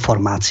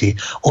dezinformácií.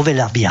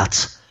 Oveľa viac.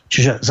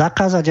 Čiže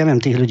zakázať, ja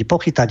viem, tých ľudí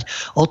pochytať,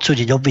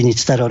 odsúdiť, obviniť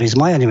z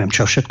terorizmu, ja neviem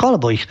čo všetko,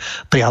 alebo ich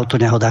pri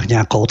autonehodách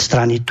nejako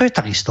odstrániť. To je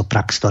takisto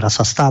prax, ktorá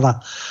sa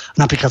stáva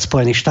napríklad v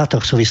Spojených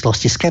štátoch v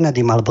súvislosti s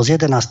Kennedym alebo s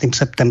 11.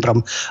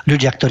 septembrom.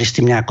 Ľudia, ktorí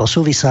s tým nejako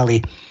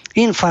súviseli,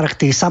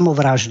 infarkty,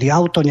 samovraždy,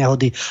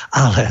 autonehody,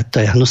 ale to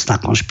je hnusná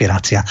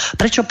konšpirácia.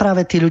 Prečo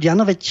práve tí ľudia?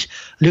 No veď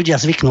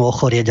ľudia zvyknú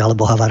ochorieť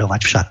alebo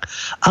havarovať však.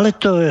 Ale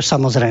to je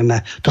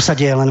samozrejme, to sa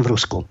deje len v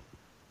Rusku.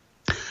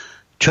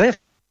 Čo je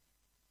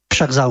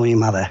však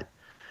zaujímavé,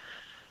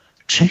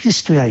 že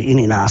existuje aj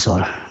iný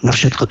názor na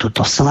všetko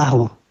túto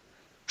snahu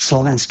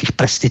slovenských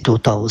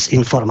prestitútov z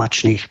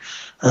informačných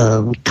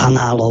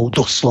kanálov,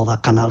 doslova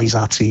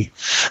kanalizácií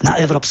na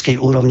európskej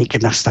úrovni,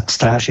 keď nás tak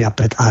strážia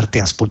pred Arty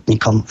a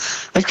Sputnikom.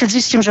 Veď keď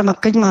zistím, že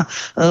keď ma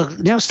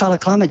neustále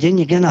klame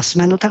denník na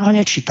Smenu, tak ho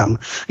nečítam.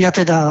 Ja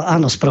teda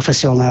áno, z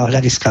profesionálneho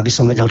hľadiska by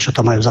som vedel, čo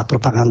to majú za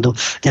propagandu.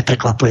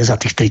 Neprekvapuje za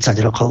tých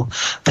 30 rokov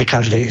pri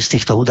každej z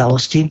týchto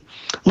udalostí.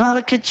 No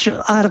ale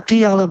keď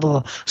Arty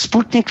alebo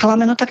Sputnik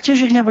klame, no tak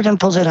tiež ich nebudem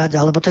pozerať,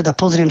 alebo teda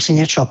pozriem si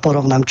niečo a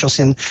porovnám, čo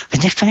si...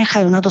 Veď nech to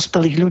nechajú na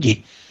dospelých ľudí.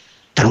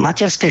 Tak v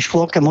materskej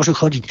škôlke môžu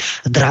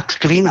chodiť drag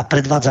queen a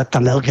predvádzať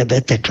tam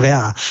LGBTQ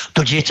a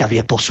to dieťa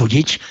vie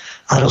posúdiť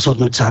a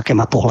rozhodnúť sa, aké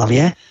má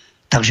pohlavie.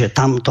 Takže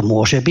tam to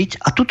môže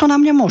byť. A tuto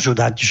nám nemôžu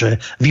dať, že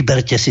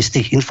vyberte si z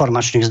tých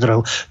informačných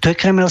zdrojov. To je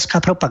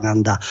kremelská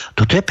propaganda.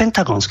 Toto je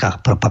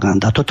pentagonská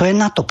propaganda. Toto je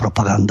NATO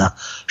propaganda.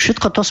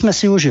 Všetko to sme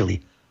si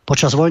užili.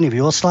 Počas vojny v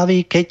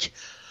Jugoslávii, keď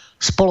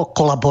spolok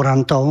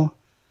kolaborantov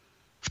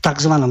v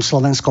tzv.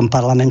 Slovenskom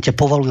parlamente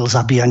povolil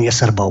zabíjanie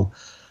Srbov.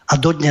 A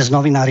dodnes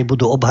novinári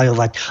budú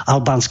obhajovať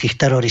albánskych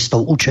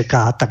teroristov, UČK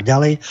a tak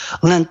ďalej,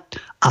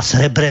 a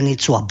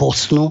Srebrenicu a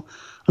Bosnu,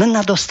 len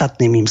nad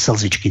ostatnými im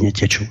slzičky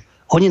netečú.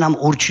 Oni nám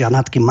určia,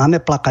 nad kým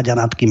máme plakať a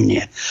nad kým nie.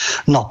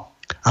 No,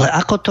 ale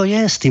ako to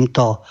je s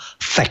týmto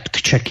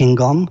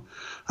fact-checkingom,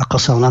 ako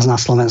sa u nás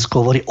na Slovensku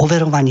hovorí,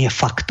 overovanie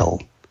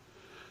faktov.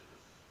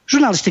 V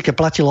žurnalistike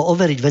platilo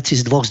overiť veci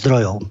z dvoch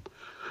zdrojov.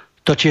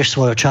 To tiež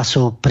svojho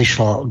času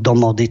prišlo do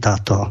módy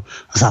táto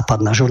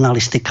západná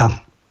žurnalistika.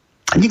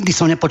 Nikdy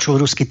som nepočul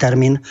ruský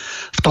termín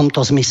v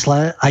tomto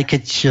zmysle, aj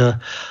keď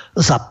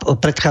za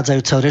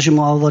predchádzajúceho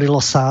režimu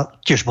hovorilo sa,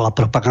 tiež bola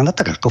propaganda,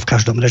 tak ako v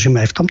každom režime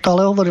aj v tomto,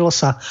 ale hovorilo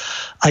sa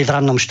aj v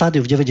rannom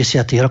štádiu v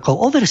 90. rokov,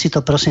 over si to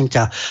prosím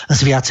ťa z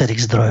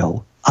viacerých zdrojov,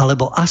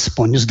 alebo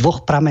aspoň z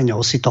dvoch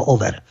prameňov si to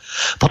over.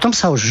 Potom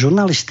sa už v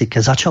žurnalistike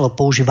začalo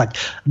používať,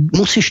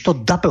 musíš to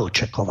double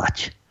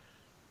checkovať.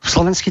 V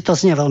slovensky to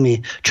znie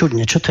veľmi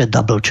čudne, čo to je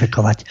double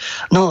checkovať?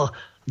 No,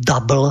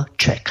 double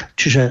check.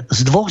 Čiže z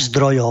dvoch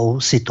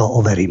zdrojov si to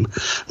overím.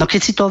 No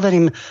keď si to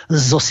overím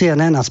zo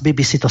CNN a z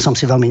BBC, to som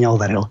si veľmi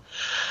neoveril.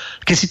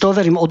 Keď si to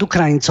overím od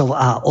Ukrajincov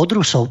a od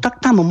Rusov,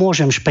 tak tam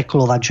môžem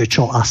špekulovať, že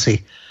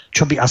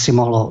čo by asi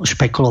mohlo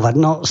špekulovať.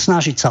 No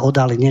snažiť sa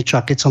odáliť niečo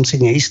a keď som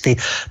si neistý,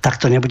 tak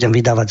to nebudem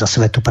vydávať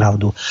za svetú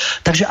pravdu.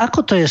 Takže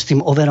ako to je s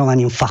tým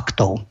overovaním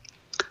faktov?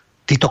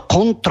 Títo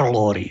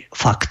kontrolóri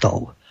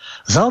faktov.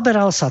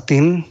 Zaoberal sa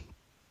tým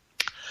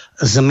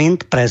z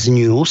Mint Press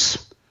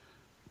News.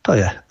 To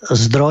je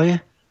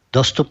zdroj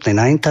dostupný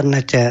na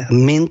internete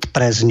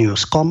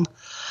mintpressnews.com.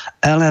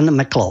 Alan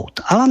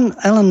McLeod.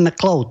 Alan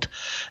McLeod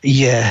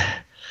je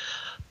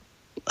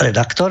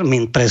redaktor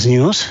Mint Press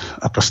News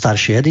ako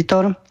starší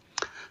editor.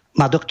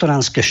 Má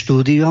doktorandské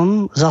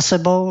štúdium za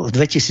sebou. V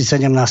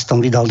 2017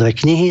 vydal 2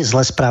 knihy.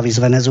 Zlé správy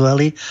z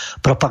Venezuely,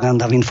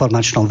 propaganda v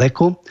informačnom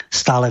veku.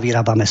 Stále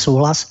vyrábame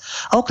súhlas.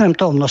 A okrem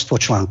toho množstvo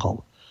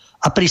článkov.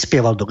 A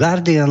prispieval do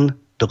Guardian,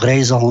 do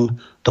Grey Zone,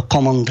 do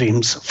Common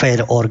Dreams,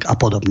 Fair.org a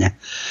podobne.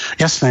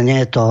 Jasné,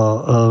 nie je to,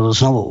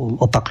 znovu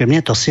opakujem,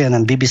 nie je to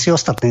CNN, BBC,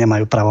 ostatní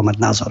nemajú právo mať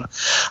názor.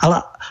 Ale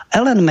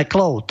Alan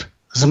McLeod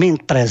z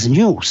Mint Press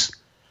News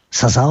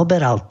sa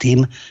zaoberal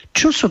tým,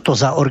 čo sú to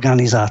za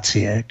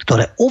organizácie,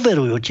 ktoré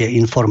overujú tie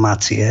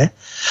informácie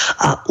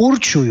a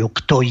určujú,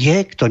 kto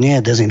je, kto nie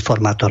je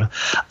dezinformátor.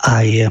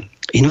 Aj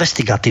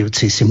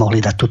investigatívci si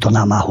mohli dať túto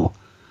námahu.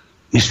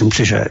 Myslím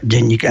si, že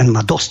denník N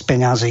má dosť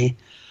peňazí,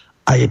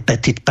 aj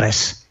Petit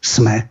Press,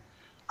 SME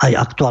aj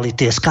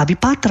Aktuality.sk, aby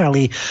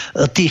pátrali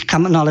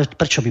no ale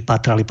prečo by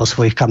pátrali po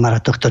svojich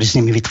kamarátoch, ktorí s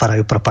nimi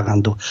vytvárajú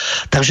propagandu.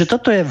 Takže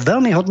toto je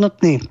veľmi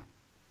hodnotný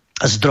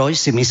zdroj,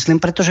 si myslím,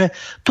 pretože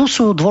tu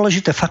sú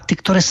dôležité fakty,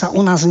 ktoré sa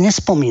u nás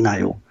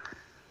nespomínajú.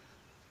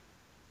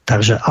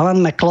 Takže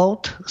Alan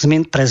McLeod z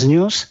Mint Press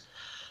News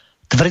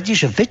tvrdí,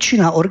 že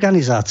väčšina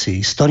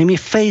organizácií, s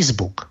ktorými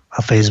Facebook, a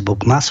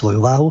Facebook má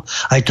svoju váhu,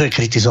 aj to je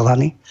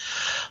kritizovaný,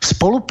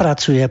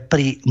 spolupracuje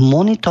pri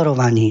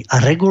monitorovaní a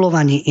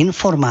regulovaní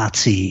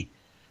informácií.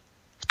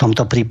 V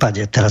tomto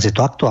prípade, teraz je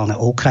to aktuálne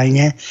o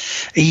Ukrajine,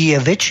 je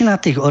väčšina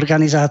tých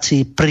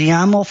organizácií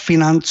priamo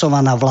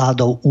financovaná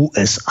vládou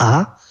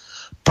USA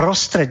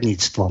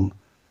prostredníctvom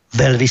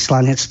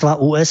veľvyslanectva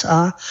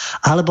USA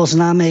alebo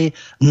známej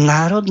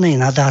Národnej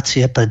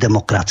nadácie pre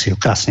demokraciu.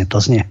 Krásne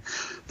to znie.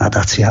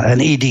 Nadácia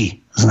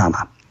NED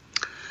známa.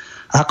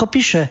 A ako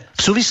píše,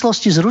 v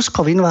súvislosti s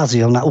ruskou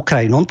inváziou na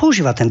Ukrajinu, on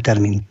používa ten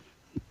termín.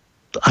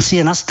 Asi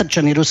je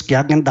nastrčený ruský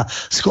agenda,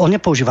 on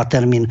nepoužíva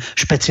termín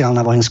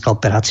špeciálna vojenská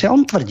operácia.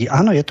 On tvrdí,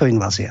 áno, je to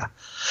invázia.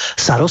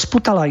 Sa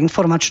rozputala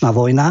informačná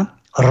vojna,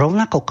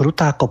 rovnako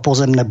krutá ako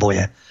pozemné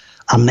boje.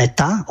 A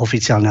Meta,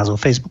 oficiálne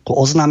názov Facebooku,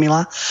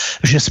 oznámila,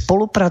 že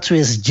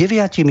spolupracuje s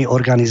 9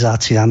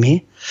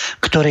 organizáciami,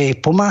 ktoré jej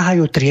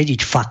pomáhajú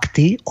triediť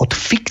fakty od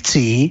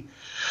fikcií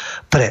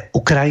pre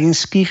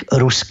ukrajinských,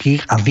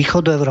 ruských a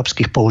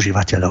východoevropských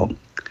používateľov.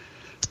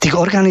 Tých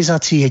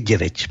organizácií je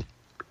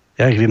 9.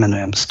 Ja ich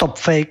vymenujem.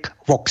 Stop Fake,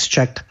 Vox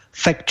Check,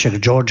 Fact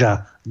Check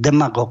Georgia,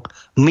 Demagog,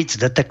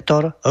 Myth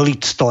Detector,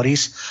 Lead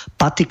Stories,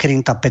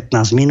 Patikrinta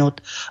 15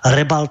 minút,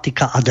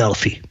 Rebaltika a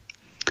Delphi.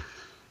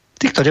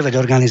 Týchto 9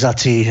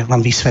 organizácií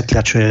vám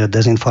vysvetlia, čo je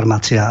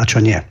dezinformácia a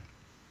čo nie.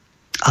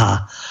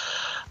 A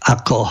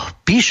ako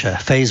píše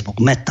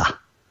Facebook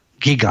Meta,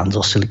 gigant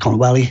zo Silicon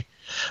Valley,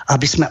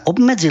 aby sme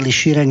obmedzili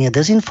šírenie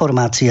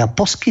dezinformácií a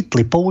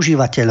poskytli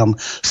používateľom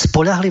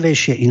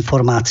spoľahlivejšie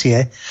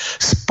informácie,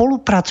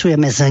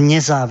 spolupracujeme s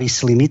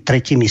nezávislými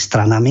tretími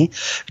stranami,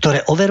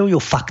 ktoré overujú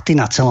fakty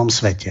na celom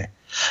svete.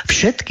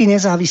 Všetky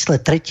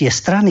nezávislé tretie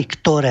strany,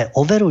 ktoré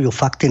overujú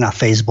fakty na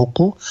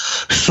Facebooku,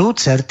 sú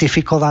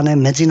certifikované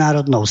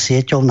medzinárodnou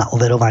sieťou na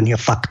overovanie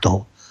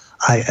faktov.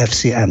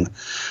 IFCN.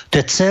 To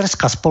je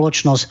dcérská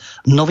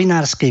spoločnosť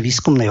novinárskej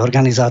výskumnej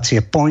organizácie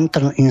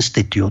Poynter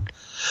Institute,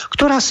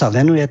 ktorá sa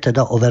venuje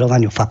teda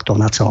overovaniu faktov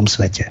na celom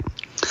svete.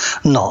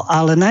 No,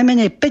 ale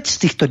najmenej 5 z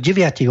týchto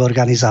 9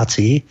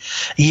 organizácií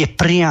je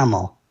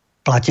priamo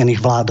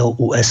platených vládou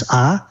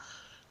USA,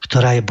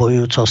 ktorá je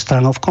bojujúcou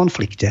stranou v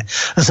konflikte.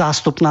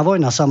 Zástupná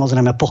vojna,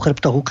 samozrejme, po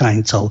chrbtoch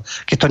Ukrajincov.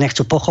 Keď to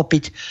nechcú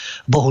pochopiť,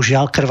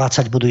 bohužiaľ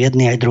krvácať budú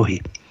jedni aj druhí.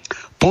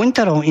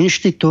 Poynterov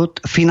inštitút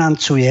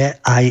financuje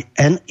aj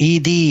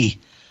NED,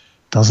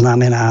 to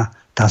znamená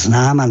tá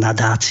známa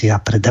nadácia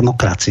pre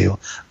demokraciu,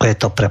 ako je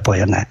to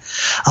prepojené.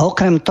 A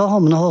okrem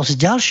toho mnoho z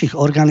ďalších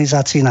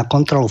organizácií na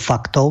kontrolu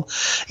faktov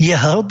je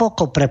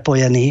hlboko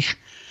prepojených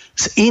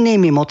s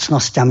inými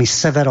mocnosťami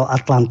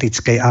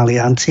Severoatlantickej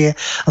aliancie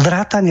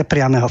vrátane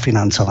priameho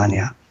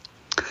financovania.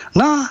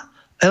 No a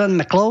Alan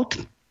McLeod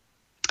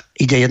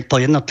ide po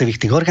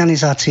jednotlivých tých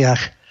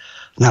organizáciách,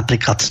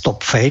 napríklad Stop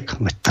Fake,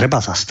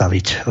 treba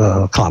zastaviť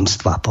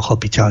klamstvá,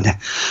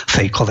 pochopiteľne,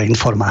 fejkové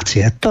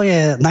informácie. To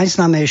je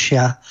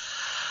najznámejšia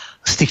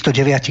z týchto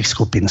 9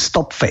 skupín.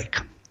 Stop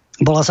Fake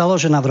bola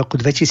založená v roku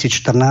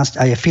 2014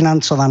 a je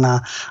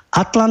financovaná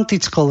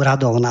Atlantickou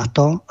radou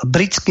NATO,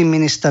 britským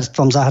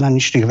ministerstvom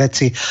zahraničných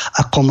vecí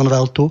a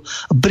Commonwealthu,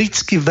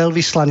 britským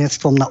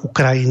veľvyslanectvom na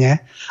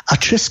Ukrajine a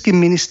českým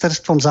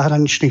ministerstvom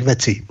zahraničných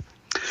vecí.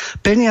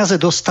 Peniaze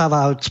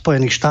dostáva od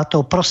Spojených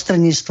štátov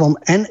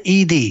prostredníctvom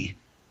NED,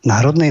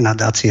 Národnej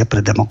nadácie pre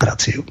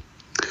demokraciu.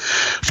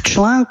 V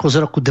článku z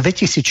roku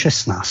 2016,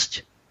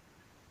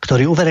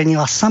 ktorý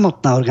uverejnila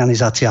samotná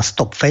organizácia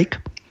Stop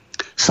Fake,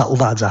 sa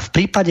uvádza, v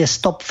prípade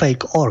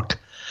stopfake.org,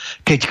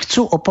 keď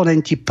chcú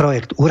oponenti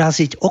projekt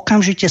uraziť,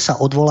 okamžite sa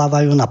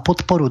odvolávajú na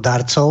podporu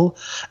darcov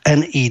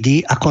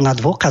NED ako na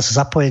dôkaz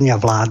zapojenia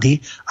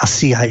vlády a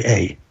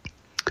CIA.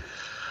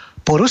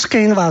 Po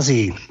ruskej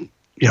invázii,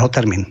 jeho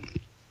termín,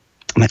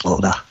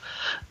 McLeoda,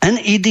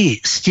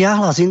 NED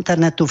stiahla z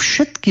internetu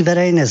všetky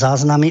verejné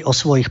záznamy o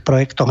svojich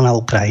projektoch na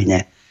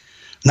Ukrajine.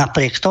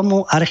 Napriek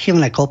tomu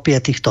archívne kópie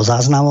týchto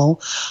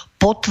záznamov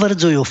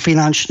potvrdzujú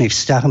finančný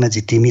vzťah medzi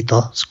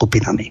týmito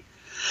skupinami.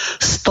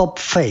 Stop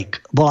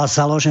Fake bola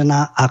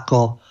založená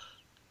ako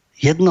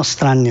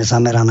jednostranne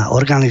zameraná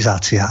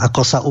organizácia,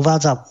 ako sa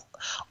uvádza v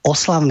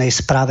oslavnej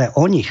správe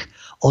o nich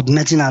od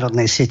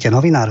medzinárodnej siete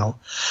novinárov.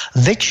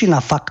 Väčšina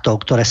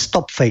faktov, ktoré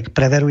Stop Fake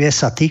preveruje,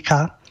 sa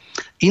týka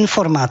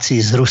informácií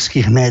z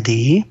ruských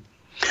médií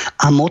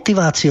a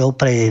motiváciou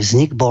pre jej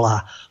vznik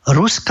bola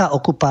ruská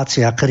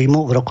okupácia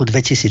Krymu v roku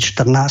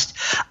 2014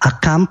 a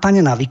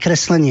kampaň na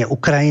vykreslenie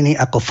Ukrajiny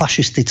ako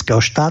fašistického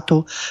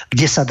štátu,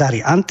 kde sa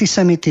darí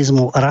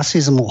antisemitizmu,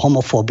 rasizmu,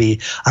 homofóbii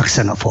a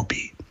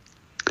xenofóbii.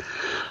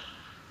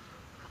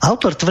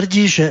 Autor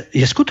tvrdí, že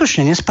je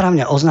skutočne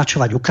nesprávne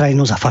označovať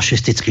Ukrajinu za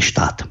fašistický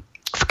štát.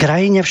 V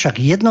krajine však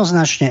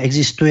jednoznačne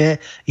existuje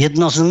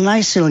jedno z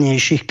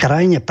najsilnejších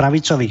krajine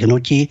pravicových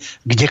hnutí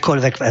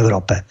kdekoľvek v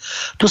Európe.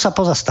 Tu sa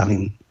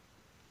pozastavím.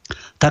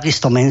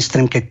 Takisto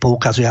mainstream, keď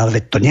poukazuje, ale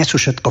veď to nie sú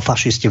všetko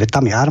fašisti, veď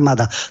tam je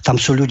armáda, tam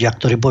sú ľudia,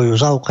 ktorí bojujú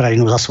za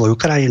Ukrajinu, za svoju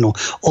krajinu,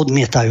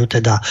 odmietajú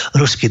teda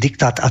ruský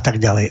diktát a tak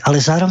ďalej. Ale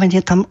zároveň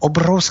je tam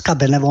obrovská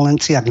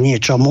benevolencia k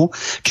niečomu,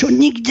 čo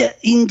nikde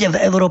inde v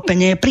Európe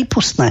nie je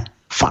prípustné.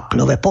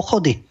 Fakľové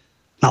pochody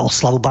na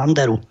oslavu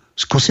Banderu.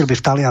 Skúsil by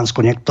v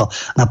Taliansku niekto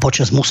na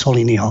počesť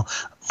Mussoliniho,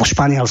 vo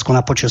Španielsku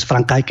na počesť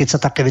Franka, aj keď sa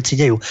také veci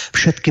dejú.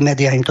 Všetky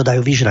médiá im to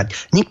dajú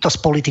vyžrať. Nikto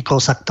z politikov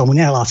sa k tomu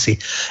nehlási.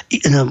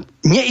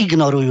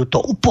 Neignorujú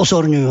to,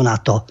 upozorňujú na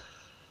to.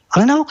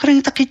 Ale na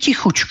Ukrajine také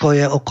tichučko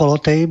je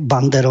okolo tej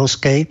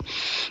banderovskej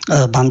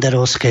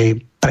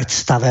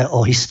predstave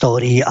o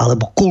histórii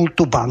alebo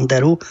kultu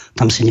Banderu.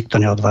 Tam si nikto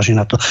neodváži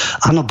na to.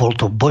 Áno, bol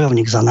to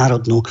bojovník za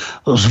národnú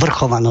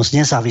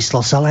zvrchovanosť,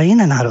 nezávislosť, ale aj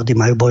iné národy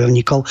majú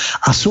bojovníkov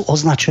a sú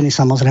označení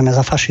samozrejme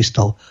za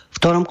fašistov.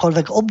 V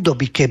ktoromkoľvek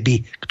období,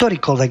 keby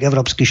ktorýkoľvek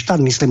európsky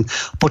štát, myslím,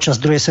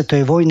 počas druhej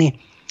svetovej vojny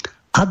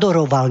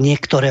adoroval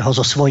niektorého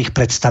zo svojich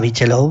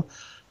predstaviteľov,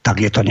 tak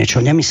je to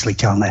niečo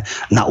nemysliteľné.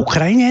 Na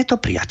Ukrajine je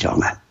to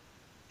priateľné.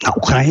 Na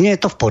Ukrajine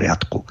je to v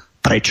poriadku.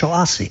 Prečo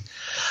asi?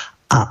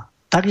 A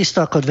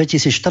takisto ako v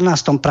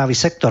 2014 pravý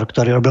sektor,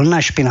 ktorý robil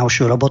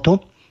najšpinavšiu robotu,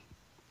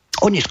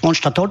 oni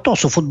skonštatovali, to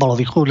sú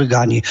futbaloví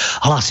chuligáni,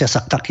 hlásia sa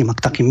k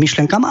takým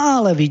myšlienkam,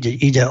 ale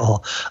ide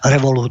o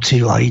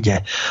revolúciu a ide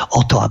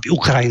o to, aby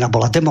Ukrajina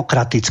bola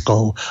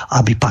demokratickou,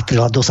 aby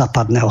patrila do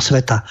západného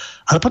sveta.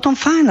 Ale potom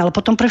fajn, ale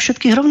potom pre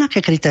všetkých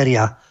rovnaké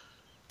kritériá.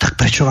 Tak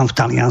prečo vám v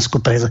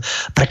Taliansku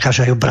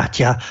prekážajú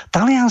bratia?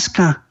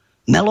 Talianska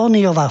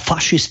Meloniová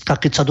fašistka,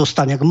 keď sa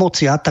dostane k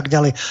moci a tak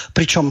ďalej.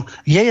 Pričom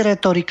jej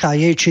retorika,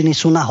 jej činy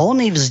sú na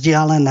hony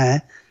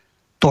vzdialené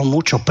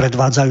tomu, čo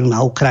predvádzajú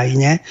na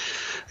Ukrajine.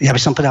 Ja by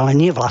som povedal,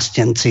 ale nie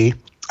vlastenci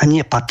a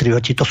nie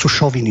patrioti, to sú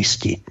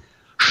šovinisti.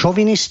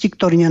 Šovinisti,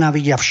 ktorí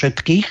nenávidia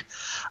všetkých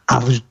a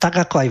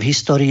tak ako aj v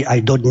histórii,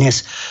 aj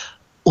dodnes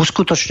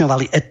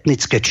uskutočňovali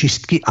etnické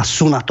čistky a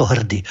sú na to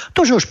hrdí.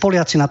 To, že už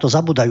Poliaci na to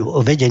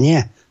zabúdajú,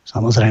 vedenie,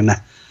 samozrejme.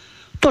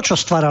 To, čo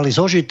stvárali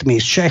so Židmi,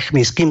 s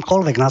Čechmi, s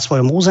kýmkoľvek na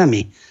svojom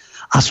území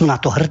a sú na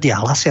to hrdí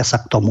a hlasia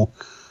sa k tomu.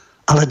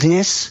 Ale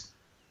dnes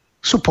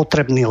sú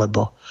potrební,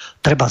 lebo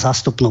treba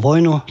zástupnú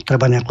vojnu,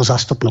 treba nejakú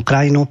zástupnú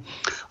krajinu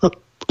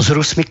s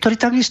Rusmi,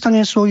 ktorí takisto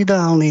nie sú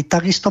ideálni,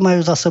 takisto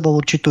majú za sebou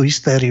určitú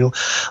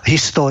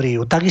históriu,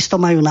 takisto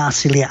majú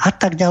násilie a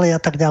tak ďalej a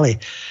tak ďalej.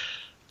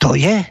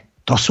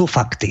 To sú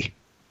fakty.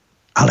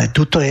 Ale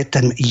tuto je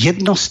ten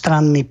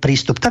jednostranný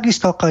prístup.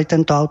 Takisto ako aj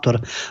tento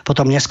autor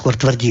potom neskôr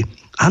tvrdí,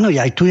 áno,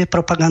 aj tu je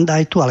propaganda,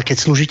 aj tu, ale keď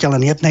slúžite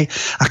len jednej,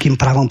 akým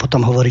právom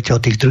potom hovoríte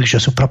o tých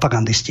druhých, že sú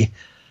propagandisti?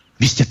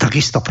 Vy ste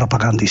takisto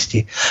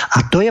propagandisti.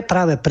 A to je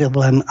práve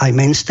problém aj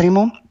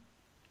mainstreamu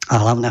a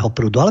hlavného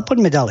prúdu. Ale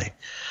poďme ďalej.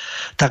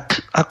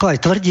 Tak ako aj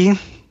tvrdí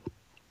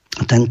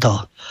tento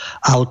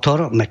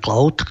autor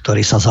McLeod,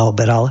 ktorý sa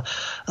zaoberal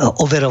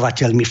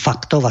overovateľmi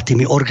faktov a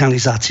tými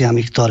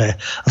organizáciami, ktoré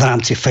v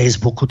rámci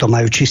Facebooku to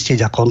majú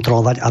čistiť a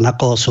kontrolovať a na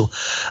koho sú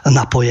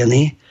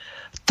napojení,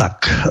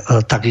 tak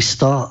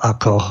takisto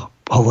ako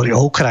hovorí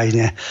o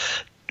Ukrajine,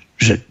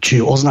 že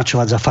či ju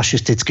označovať za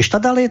fašistický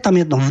štát, ale je tam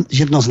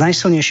jedno z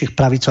najsilnejších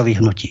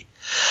pravicových hnutí.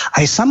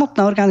 Aj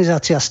samotná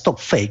organizácia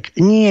Stop Fake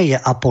nie je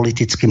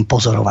apolitickým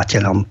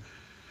pozorovateľom.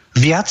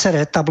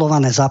 Viaceré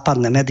etablované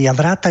západné médiá,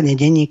 vrátane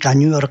denníka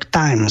New York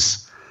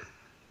Times,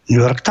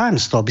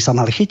 toho by sa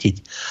mali chytiť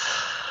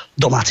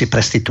domáci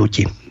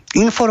prestitúti,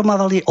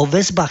 informovali o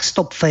väzbách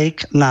Stop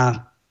Fake na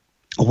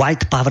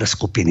White Power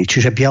skupiny,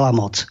 čiže Biela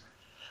moc.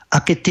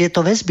 A keď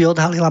tieto väzby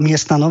odhalila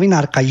miestna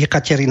novinárka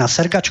Jekaterina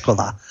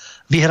Sergačková,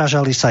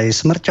 vyhražali sa jej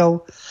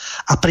smrťou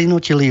a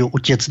prinútili ju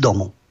utiec z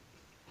domu.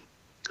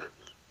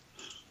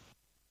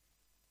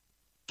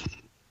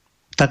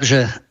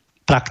 Takže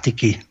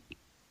praktiky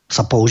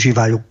sa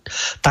používajú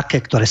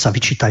také, ktoré sa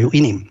vyčítajú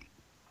iným.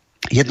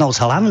 Jednou z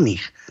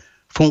hlavných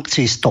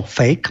funkcií Stop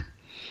Fake,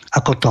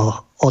 ako to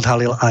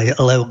odhalil aj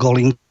Leo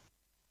Golinkin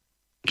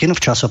v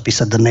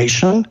časopise The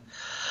Nation,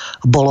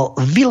 bolo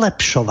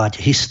vylepšovať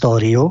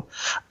históriu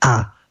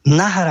a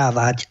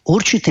nahrávať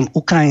určitým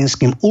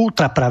ukrajinským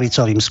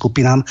ultrapravicovým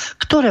skupinám,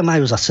 ktoré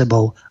majú za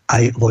sebou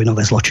aj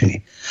vojnové zločiny.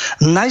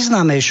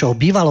 Najznámejšou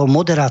bývalou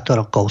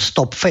moderátorkou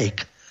Stop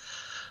Fake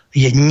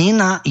je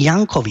Nina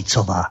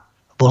Jankovicová.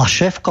 Bola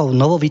šéfkou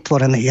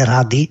novovytvorenej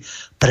rady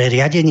pre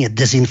riadenie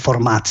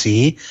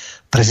dezinformácií.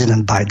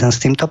 Prezident Biden s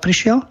týmto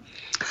prišiel,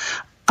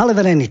 ale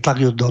verejný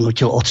tlak ju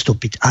donútil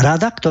odstúpiť. A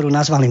rada, ktorú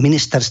nazvali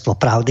Ministerstvo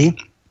pravdy,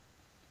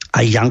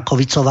 aj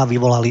Jankovicová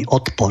vyvolali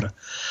odpor.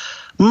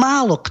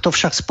 Málo kto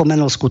však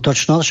spomenul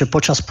skutočnosť, že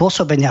počas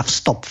pôsobenia v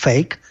Stop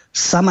Fake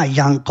sama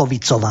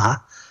Jankovicová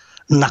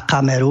na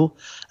kameru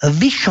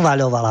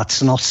vychvaľovala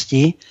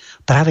cnosti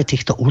práve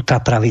týchto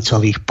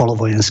ultrapravicových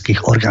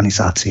polovojenských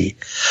organizácií.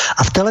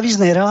 A v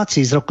televíznej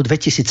relácii z roku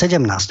 2017,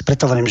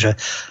 preto hovorím, že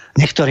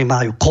niektorí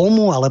majú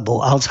kómu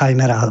alebo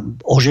Alzheimera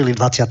ožili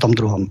v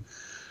 22.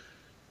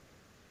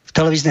 V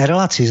televíznej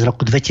relácii z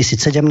roku 2017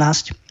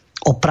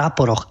 o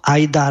práporoch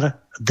Ajdar,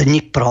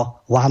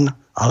 Dnipro 1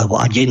 alebo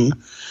Adin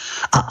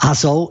a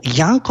Azov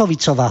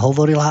Jankovicová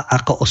hovorila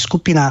ako o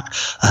skupinách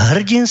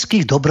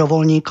hrdinských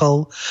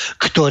dobrovoľníkov,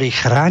 ktorí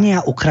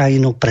chránia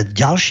Ukrajinu pred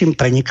ďalším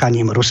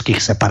prenikaním ruských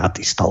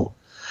separatistov.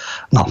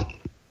 No,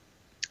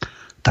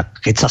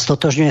 tak keď sa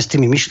stotožňuje s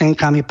tými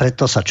myšlienkami,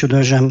 preto sa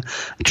čudujem,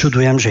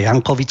 že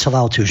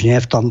Jankovicová, hoci už nie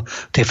je v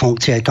tej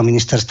funkcii aj to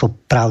ministerstvo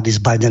pravdy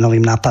s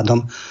Bidenovým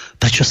nápadom,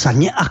 prečo sa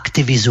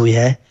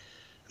neaktivizuje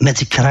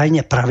medzi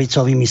krajne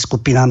pravicovými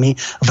skupinami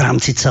v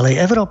rámci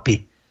celej Európy.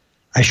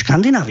 Aj v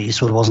Škandinávii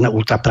sú rôzne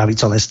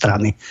ultrapravicové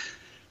strany,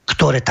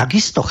 ktoré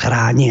takisto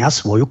chránia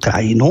svoju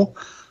krajinu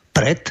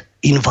pred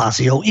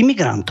inváziou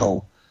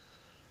imigrantov.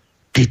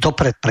 Títo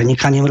pred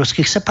prenikaním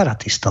ruských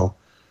separatistov.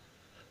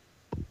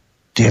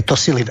 Tieto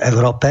sily v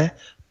Európe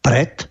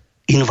pred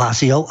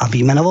inváziou a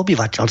výmenou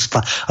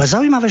obyvateľstva. Ale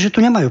zaujímavé, že tu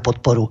nemajú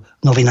podporu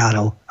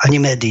novinárov, ani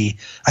médií.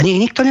 Ani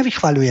ich nikto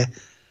nevychvaľuje.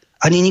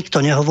 Ani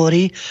nikto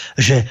nehovorí,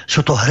 že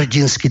sú to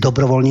hrdinskí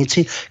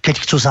dobrovoľníci, keď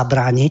chcú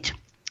zabrániť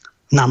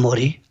na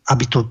mori,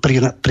 aby tu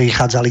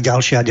prichádzali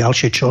ďalšie a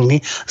ďalšie člny,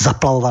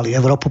 zaplavovali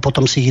Európu,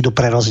 potom si ich idú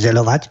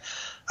prerozdeľovať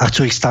a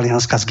chcú ich z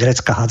Talianska, z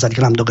Grécka hádzať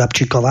k nám do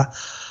Gabčíkova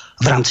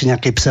v rámci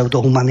nejakej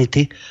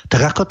pseudohumanity.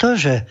 Tak ako to,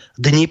 že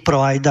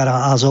Dnipro, Ajdar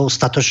a Azov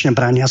statočne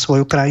bránia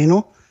svoju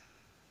krajinu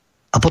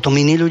a potom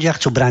iní ľudia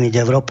chcú brániť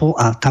Európu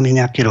a tam je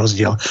nejaký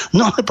rozdiel.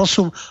 No lebo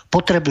sú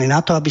potrební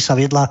na to, aby sa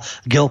viedla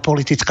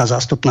geopolitická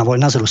zástupná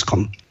vojna s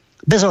Ruskom.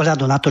 Bez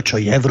ohľadu na to, čo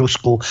je v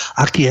Rusku,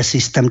 aký je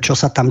systém, čo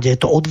sa tam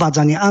deje, to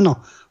odvádzanie. Áno,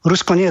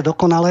 Rusko nie je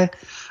dokonalé,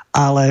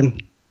 ale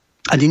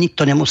ani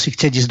nikto nemusí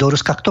chcieť ísť do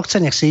Ruska. Kto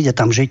chce, nech si ide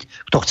tam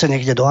žiť. Kto chce,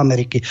 nech ide do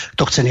Ameriky.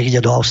 Kto chce, nech ide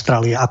do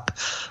Austrálie, ak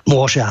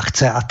môže a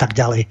chce a tak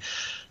ďalej.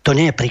 To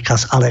nie je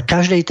príkaz, ale v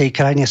každej tej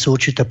krajine sú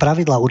určité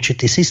pravidlá,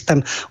 určitý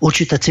systém,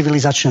 určité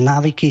civilizačné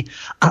návyky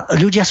a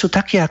ľudia sú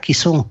takí, akí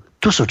sú.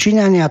 Tu sú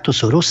Číňania, tu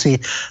sú Rusi,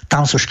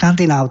 tam sú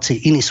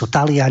Škandinávci, iní sú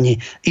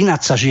Taliani,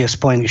 ináč sa žije v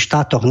Spojených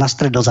štátoch, na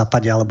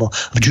stredozápade alebo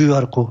v New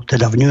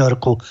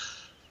Yorku.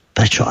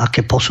 Prečo?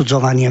 Aké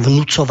posudzovanie,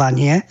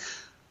 vnúcovanie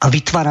a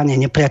vytváranie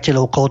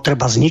nepriateľov, koho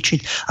treba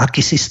zničiť,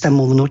 aký systém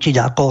mu vnútiť,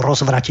 ako ho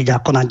rozvratiť,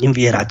 ako nad ním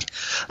vierať.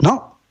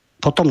 No,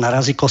 potom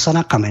narazí kosa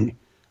na kameň.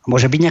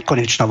 Môže byť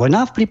nekonečná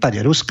vojna. V prípade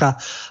Ruska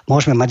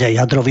môžeme mať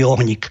aj jadrový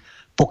ohník,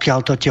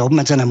 pokiaľ to tie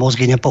obmedzené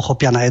mozgy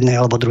nepochopia na jednej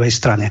alebo druhej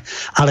strane.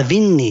 Ale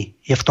vinný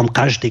je v tom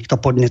každý, kto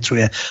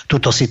podnecuje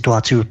túto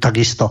situáciu,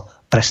 takisto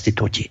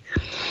prestitúti.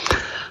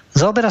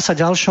 Zaoberá sa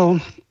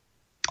ďalšou,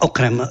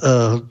 okrem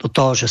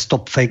toho, že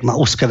Stop Fake má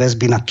úzke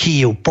väzby na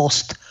Kyiv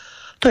Post,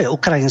 to je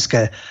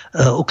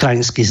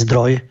ukrajinský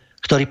zdroj,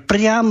 ktorý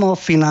priamo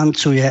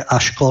financuje a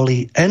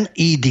školí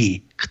NED.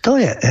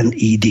 Kto je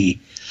NED?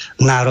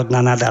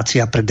 Národná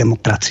nadácia pre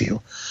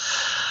demokraciu.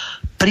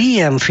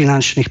 Príjem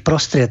finančných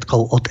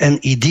prostriedkov od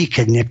NED,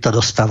 keď niekto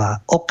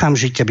dostáva,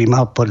 okamžite by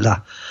mal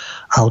podľa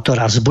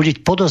autora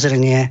vzbudiť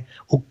podozrenie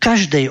u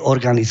každej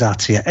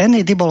organizácie.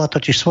 NED bola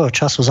totiž svojho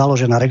času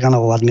založená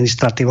Reaganovou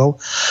administratívou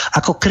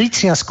ako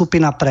krycia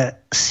skupina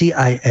pre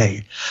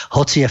CIA.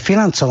 Hoci je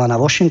financovaná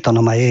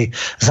Washingtonom a jej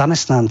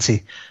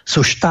zamestnanci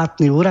sú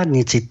štátni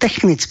úradníci,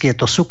 technicky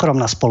je to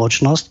súkromná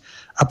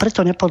spoločnosť a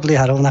preto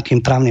nepodlieha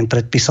rovnakým právnym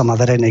predpisom a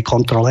verejnej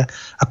kontrole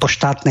ako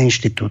štátne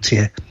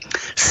inštitúcie.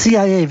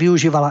 CIA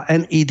využívala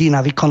NED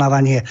na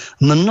vykonávanie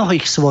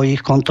mnohých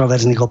svojich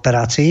kontroverzných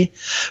operácií,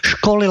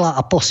 školila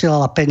a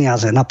posielala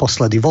peniaze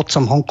naposledy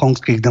vodcom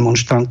hongkongských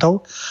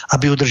demonstrantov,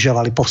 aby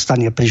udržiavali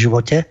povstanie pri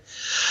živote,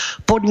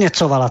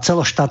 podnecovala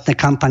celoštátne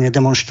kampane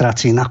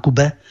demonštrácií na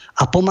Kube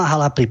a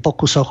pomáhala pri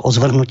pokusoch o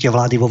zvrhnutie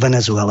vlády vo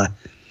Venezuele.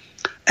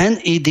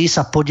 NED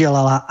sa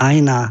podielala aj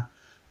na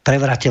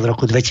prevrate v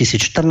roku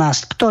 2014,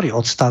 ktorý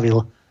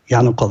odstavil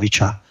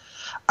Janukoviča.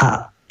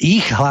 A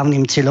ich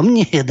hlavným cieľom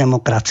nie je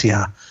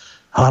demokracia.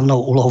 Hlavnou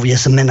úlohou je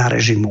zmena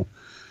režimu.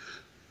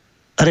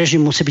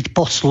 Režim musí byť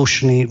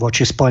poslušný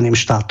voči Spojeným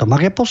štátom.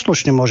 Ak je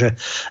poslušný, môže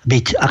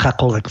byť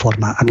akákoľvek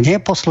forma. Ak nie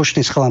je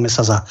poslušný, schováme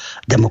sa za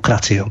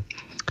demokraciu.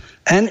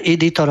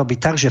 NED to robí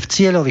tak, že v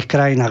cieľových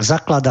krajinách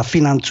zaklada,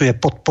 financuje,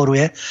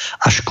 podporuje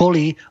a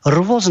školí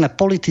rôzne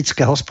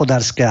politické,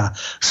 hospodárske a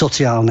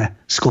sociálne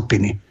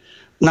skupiny.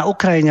 Na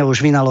Ukrajine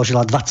už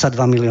vynaložila $22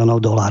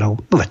 miliónov.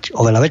 Veď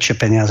oveľa väčšie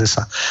peniaze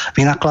sa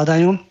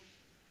vynakladajú,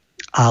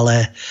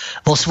 ale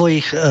vo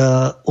svojich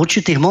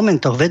určitých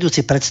momentoch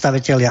vedúci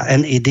predstavitelia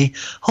NED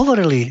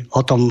hovorili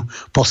o tom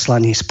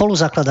poslaní.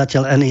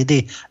 Spoluzakladateľ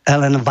NED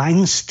Ellen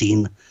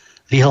Weinstein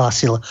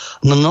vyhlásil,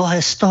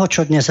 mnohé z toho,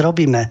 čo dnes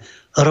robíme,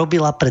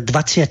 robila pred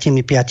 25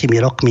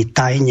 rokmi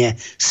tajne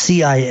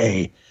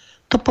CIA.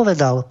 To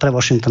povedal pre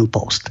Washington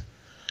Post.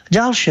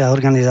 Ďalšia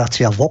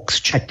organizácia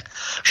VoxCheck.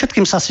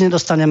 Všetkým sa asi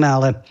nedostaneme,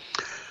 ale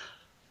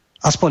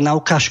aspoň na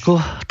ukážku,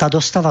 tá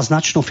dostáva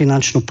značnú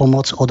finančnú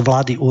pomoc od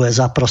vlády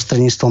USA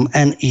prostredníctvom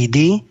NED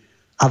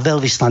a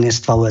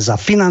veľvyslanectva USA.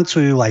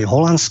 Financujú aj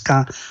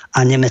holandská a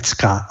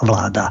nemecká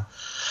vláda.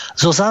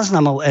 Zo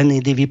záznamov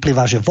NED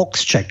vyplýva, že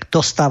VoxCheck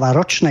dostáva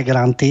ročné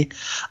granty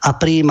a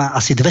prijíma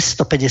asi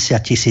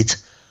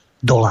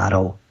 $250,000.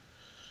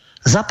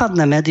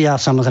 Západné médiá,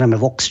 samozrejme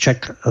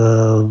Voxcheck,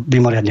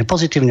 mimoriadne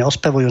pozitívne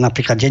ospevujú,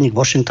 napríklad denník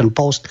Washington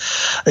Post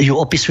ju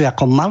opisuje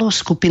ako malú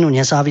skupinu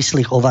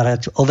nezávislých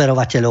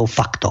overovateľov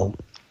faktov.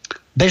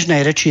 V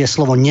bežnej reči je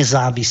slovo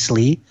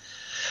nezávislý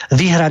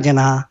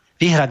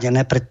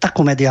vyhradené pre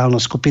takú mediálnu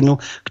skupinu,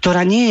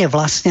 ktorá nie je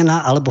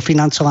vlastnená alebo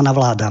financovaná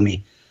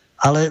vládami,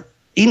 ale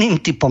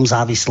iným typom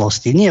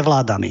závislosti, nie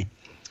vládami.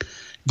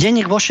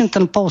 Denník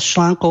Washington Post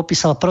článku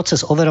opísal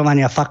proces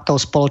overovania faktov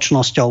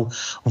spoločnosťou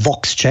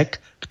Voxcheck,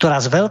 ktorá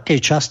z veľkej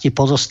časti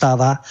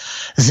pozostáva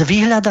z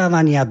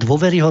vyhľadávania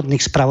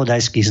dôveryhodných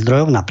spravodajských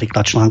zdrojov,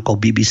 napríklad článkov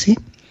BBC,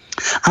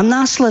 a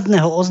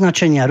následného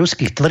označenia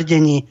ruských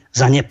tvrdení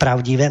za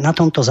nepravdivé na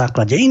tomto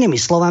základe. Inými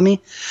slovami,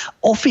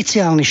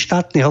 oficiálny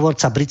štátny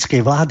hovorca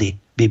britskej vlády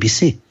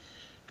BBC,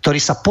 ktorý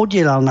sa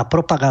podieľal na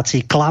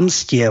propagácii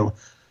klamstiev,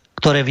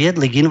 ktoré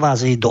viedli k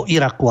invázii do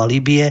Iraku a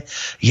Líbie,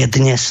 je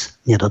dnes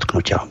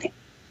nedotknuteľný.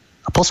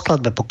 A po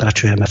skladbe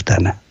pokračujeme v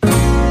téme.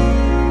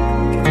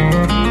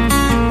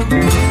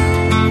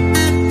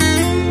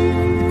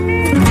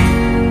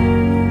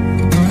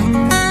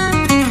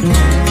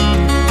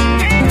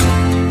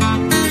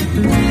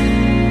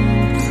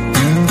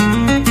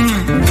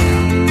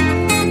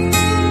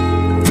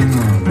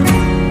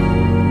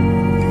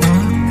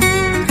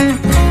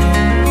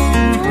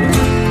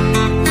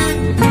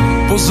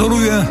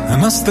 Pozoruje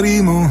na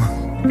streamu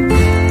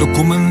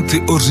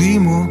dokumenty o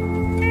Římu,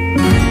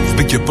 v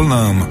bytě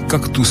plnám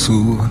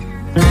kaktusů,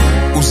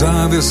 u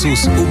závěsu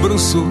z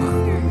ubrusu,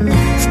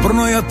 v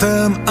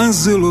pronajatém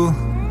azylu,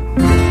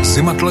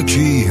 zima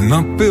tlačí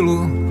na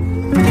pilu,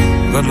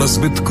 vedle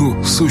zbytku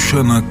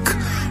sušenek,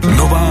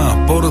 nová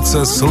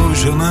porce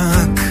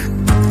složenek.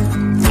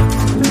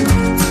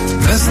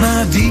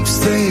 Nezná Deep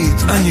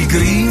State ani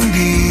Green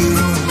Deal,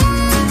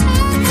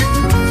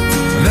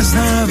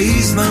 nezná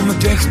význam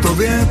těchto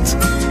vět.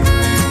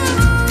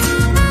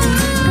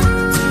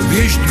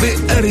 Věštby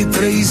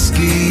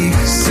eritrejských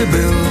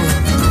Sibyl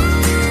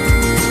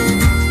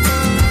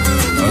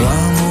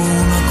lámou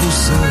na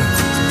kuse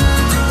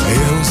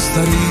jeho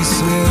starý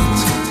svět.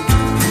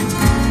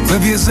 Ve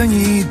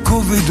vězení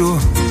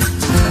covidu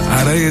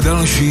hraje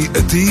další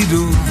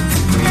etídu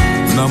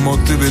na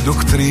motivy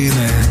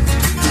doktríny,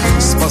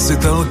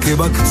 spasitelky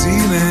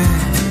vakcíny,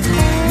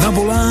 na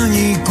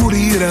volání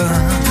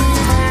kurýra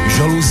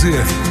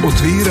žaluzie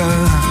otvírá,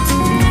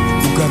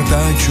 u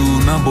kartáčů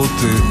na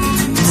boty,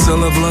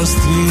 celé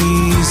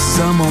vlastní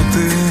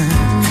samoty.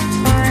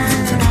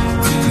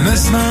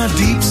 Nezná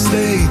Deep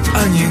State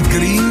ani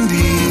Green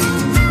Deal,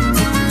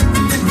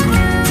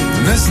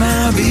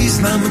 nezná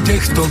význam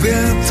těchto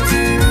vět.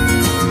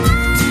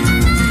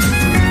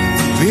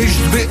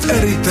 Věštby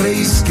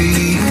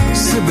eritrejských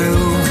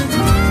Sibyl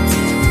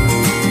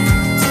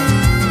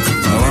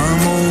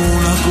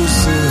lámou na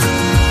kusy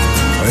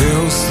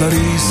jeho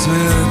starý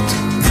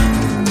svět.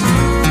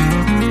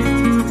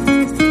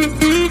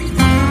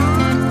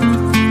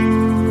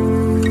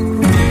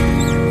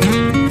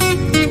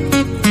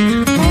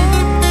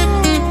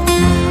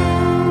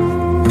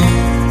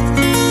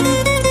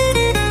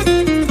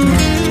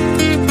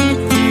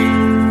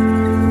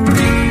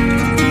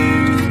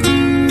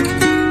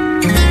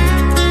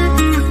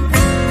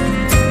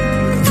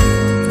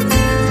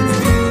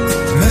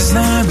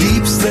 Nezná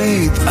Deep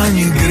State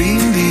ani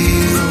Green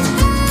Deal,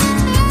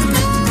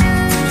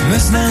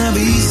 nezná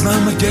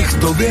význam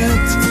těchto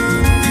vět.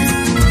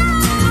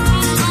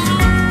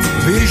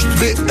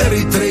 Věštby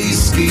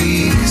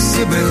eritrejských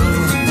Sibyl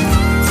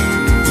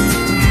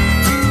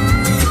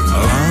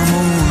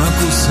lámou na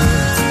kuse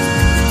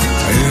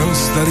jeho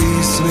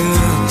starý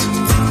svět.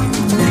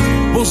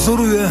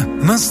 Pozoruje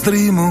na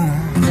streamu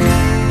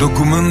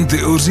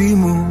dokumenty o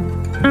Římu,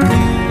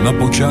 na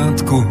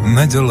počátku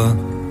neděle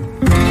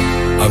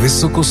a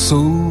vysoko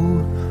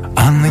jsou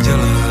a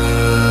neděle.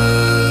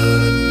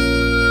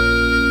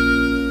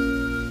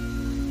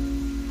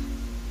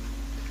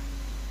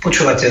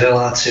 Počúvate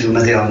reláciu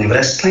Mediálny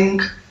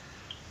Wrestling.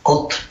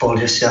 Od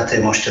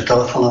 9:30 môžete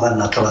telefonovať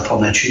na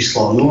telefónne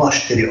číslo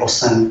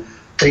 048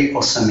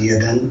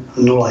 381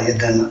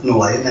 0101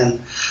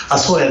 a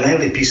svoje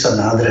maily písať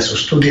na adresu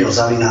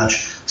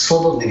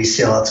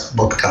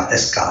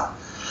studio@slobodnyvysielac.sk.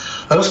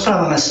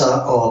 Rozprávame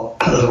sa o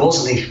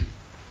rôznych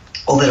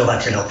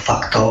overovateľov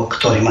faktov,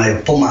 ktorí majú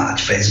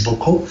pomáhať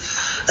Facebooku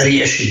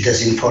riešiť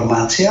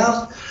dezinformácie.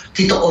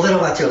 Títo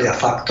overovatelia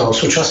faktov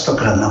sú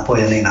častokrát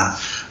napojení na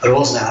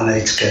rôzne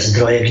americké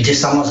zdroje, kde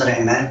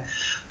samozrejme,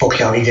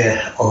 pokiaľ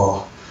ide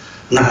o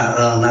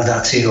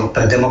nadáciu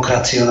pre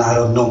demokraciu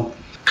národnú,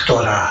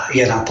 ktorá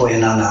je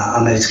napojená na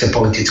americké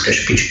politické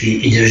špičky,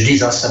 ide vždy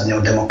zásadne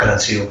o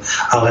demokraciu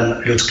a len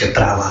ľudské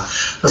práva.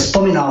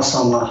 Spomínal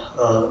som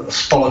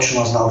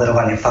spoločnosť na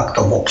overovanie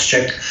faktov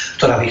Voxcheck,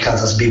 ktorá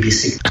vychádza z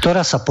BBC,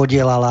 ktorá sa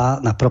podielala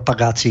na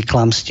propagácii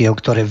klamstiev,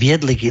 ktoré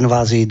viedli k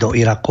invázii do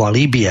Iraku a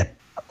Líbie.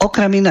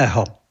 Okrem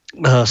iného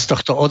z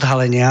tohto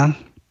odhalenia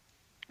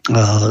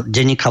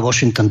denníka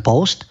Washington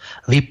Post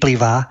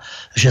vyplýva,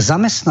 že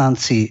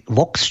zamestnanci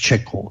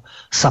Voxchecku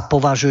sa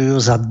považujú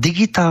za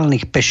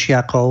digitálnych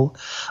pešiakov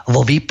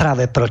vo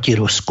výprave proti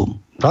Rusku.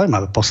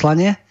 Zaujímavé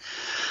poslanie.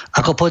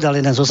 Ako povedal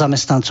jeden zo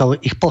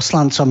zamestnancov, ich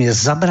poslancom je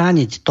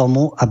zabrániť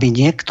tomu, aby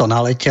niekto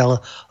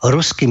naletel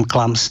ruským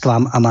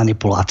klamstvám a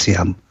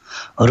manipuláciám.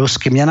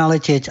 Ruským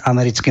nenaletieť,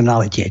 americkým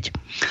naletieť.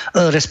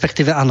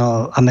 Respektíve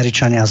áno,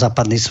 Američania a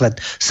západný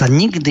svet sa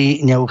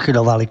nikdy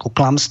neuchyľovali ku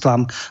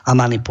klamstvám a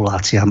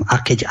manipuláciám.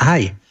 A keď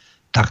aj,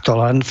 tak to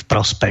len v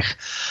prospech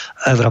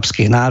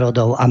európskych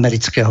národov,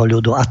 amerického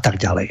ľudu a tak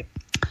ďalej.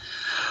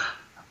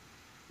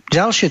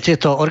 Ďalšie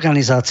tieto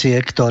organizácie,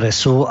 ktoré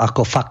sú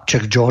ako Fact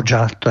Check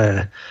Georgia, to je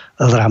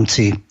v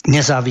rámci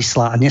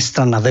nezávislá a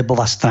nestranná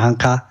webová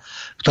stránka,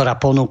 ktorá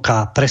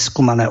ponúka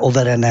preskúmané,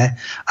 overené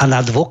a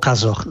na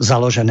dôkazoch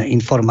založené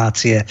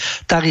informácie,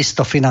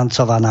 takisto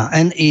financovaná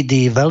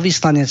NED,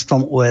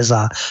 veľvyslanectvom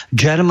USA,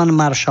 German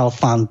Marshall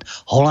Fund,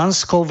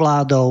 holandskou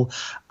vládou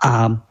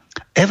a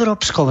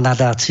Európskou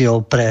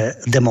nadáciou pre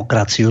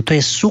demokraciu. To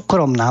je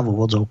súkromná v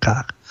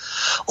úvodzovkách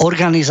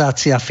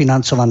organizácia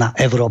financovaná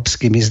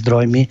európskymi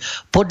zdrojmi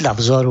podľa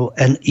vzoru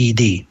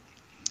NED.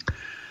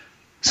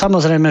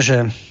 Samozrejme,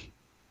 že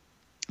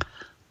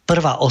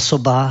prvá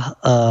osoba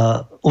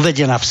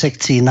uvedená v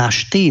sekcii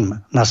Náš tím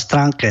na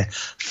stránke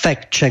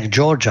Fact Check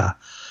Georgia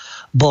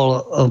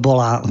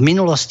bola v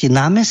minulosti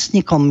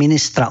námestníkom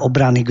ministra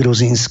obrany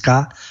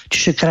Gruzínska,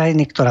 čiže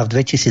krajiny, ktorá v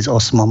 2008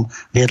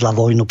 viedla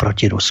vojnu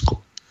proti Rusku.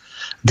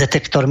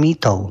 Detektor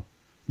mýtov,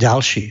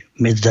 ďalší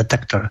myth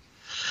detector,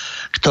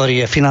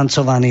 ktorý je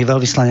financovaný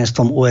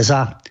veľvyslanectvom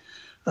USA.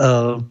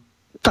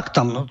 Tak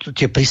tam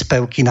tie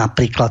príspevky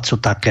napríklad sú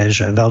také,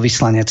 že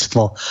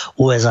veľvyslanectvo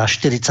USA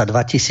 42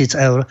 000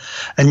 eur,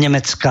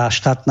 nemecká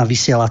štátna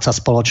vysielacia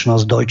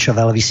spoločnosť Deutsche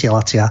Welle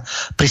vysielacia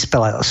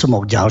prispela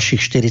sumou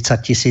ďalších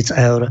 40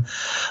 000 eur.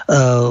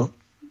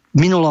 V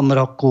minulom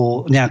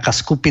roku nejaká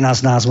skupina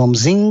s názvom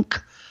Zink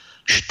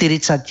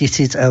 40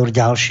 000 eur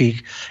ďalších.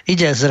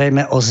 Ide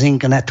zrejme o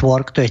Zing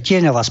Network, to je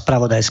tieňová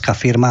spravodajská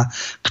firma,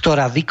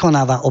 ktorá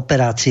vykonáva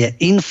operácie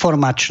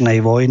informačnej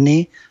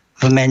vojny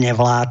v mene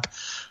vlád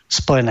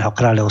Spojeného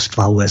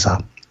kráľovstva USA.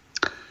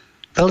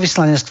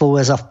 Veľvyslanectvo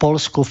USA v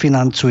Poľsku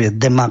financuje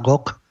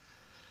Demagog,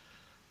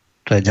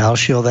 to je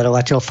ďalší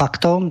overovateľ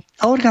faktov,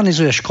 a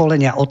organizuje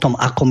školenia o tom,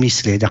 ako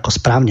myslieť, ako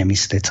správne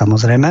myslieť,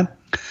 samozrejme.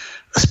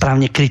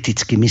 Správne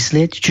kriticky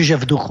myslieť, čiže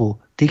v duchu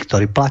tých,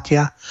 ktorí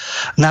platia.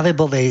 Na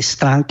webovej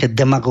stránke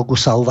Demagogu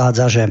sa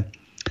uvádza, že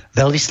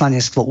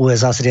veľvyslanectvo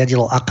USA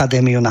zriadilo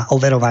akadémiu na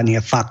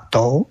overovanie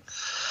faktov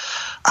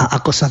a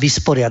ako sa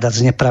vysporiadať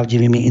s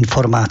nepravdivými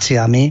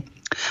informáciami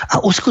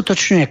a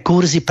uskutočňuje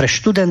kurzy pre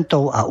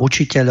študentov a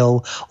učiteľov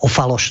o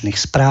falošných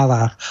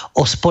správach,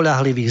 o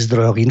spoľahlivých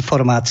zdrojoch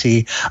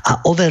informácií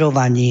a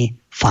overovaní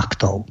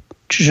faktov.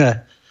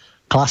 Čiže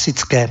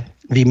klasické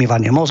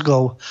vymývanie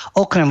mozgov.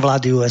 Okrem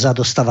vlády USA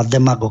dostáva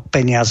Demagog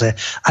peniaze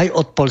aj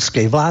od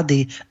poľskej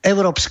vlády,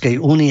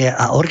 Európskej únie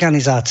a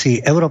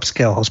organizácií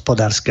Európskeho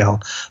hospodárskeho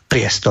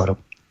priestoru.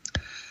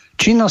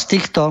 Činnosť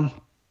týchto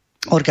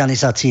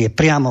organizácií je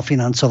priamo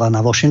financovaná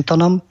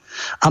Washingtonom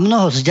a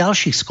mnoho z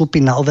ďalších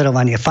skupín na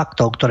overovanie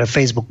faktov, ktoré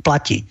Facebook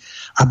platí,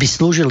 aby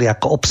slúžili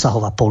ako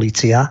obsahová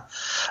polícia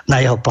na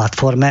jeho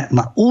platforme,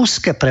 má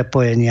úzke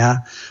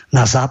prepojenia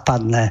na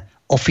západné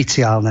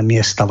oficiálne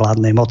miesta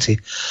vládnej moci.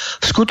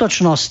 V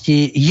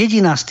skutočnosti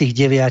jediná z tých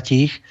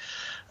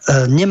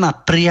 9 nemá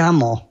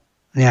priamo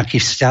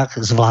nejaký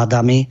vzťah s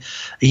vládami,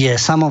 je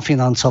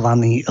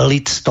samofinancovaný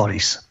Lead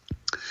Stories.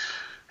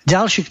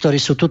 Ďalší, ktorí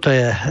sú tuto,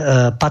 je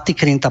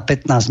Patikrinta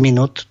 15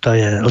 minút, to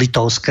je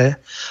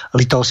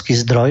litovský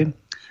zdroj,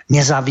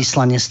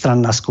 nezávislá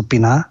nestranná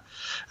skupina,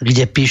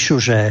 kde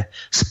píšu, že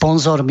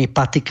sponzormi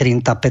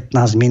Patikrinta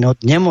 15 minút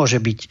nemôže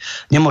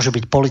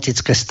byť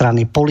politické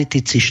strany,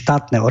 politici,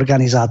 štátne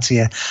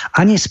organizácie,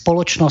 ani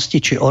spoločnosti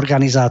či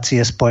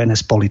organizácie spojené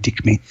s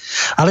politikmi.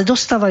 Ale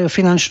dostávajú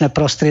finančné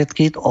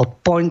prostriedky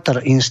od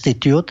Pointer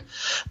Institute.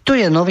 To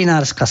je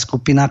novinárska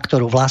skupina,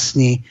 ktorú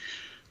vlastní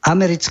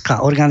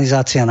americká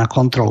organizácia na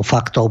kontrolu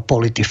faktov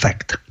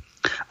PolitiFact.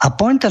 A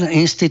Pointer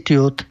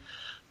Institute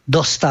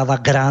dostáva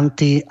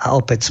granty a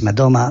opäť sme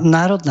doma,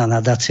 Národná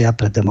nadácia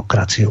pre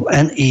demokraciu,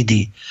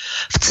 NED,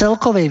 v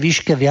celkovej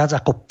výške viac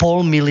ako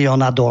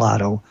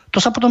 $500,000. To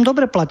sa potom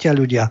dobre platia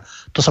ľudia,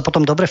 to sa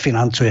potom dobre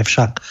financuje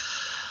však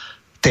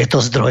tieto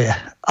zdroje.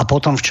 A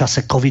potom v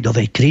čase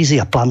covidovej krízy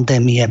a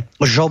pandémie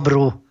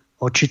žobru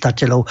od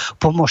čitateľov,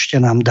 pomôžte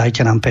nám,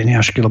 dajte nám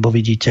peniažky, lebo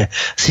vidíte,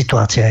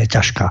 situácia je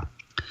ťažká.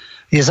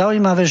 Je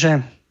zaujímavé, že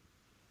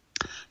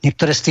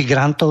niektoré z tých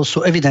grantov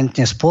sú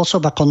evidentne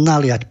spôsob, ako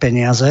naliať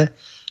peniaze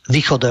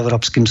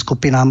východoeurópskym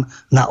skupinám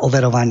na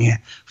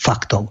overovanie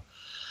faktov.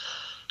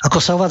 Ako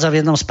sa uvádza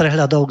v jednom z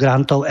prehľadov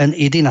grantov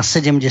NED na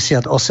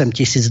 $78,000,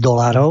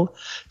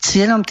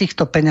 cieľom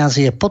týchto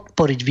peňazí je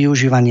podporiť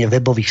využívanie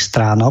webových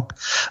stránok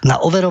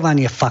na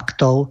overovanie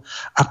faktov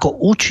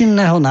ako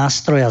účinného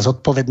nástroja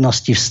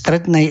zodpovednosti v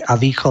strednej a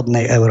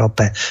východnej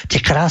Európe. Tie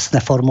krásne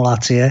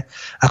formulácie,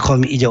 ako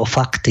im ide o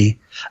fakty,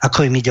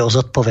 ako im ide o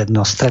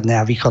zodpovednosť v strednej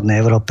a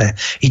východnej Európe.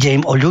 Ide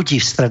im o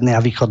ľudí v strednej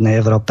a východnej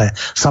Európe.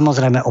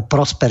 Samozrejme o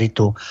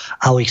prosperitu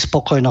a o ich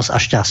spokojnosť a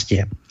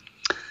šťastie.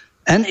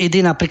 NED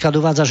napríklad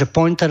uvádza, že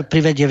Pointer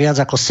privedie viac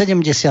ako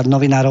 70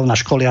 novinárov na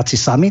školiaci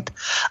summit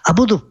a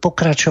budú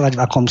pokračovať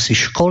v akomsi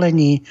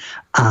školení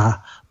a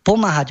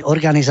pomáhať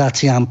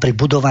organizáciám pri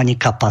budovaní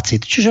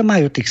kapacít. Čiže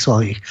majú tých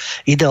svojich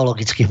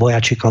ideologických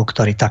vojačikov,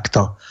 ktorí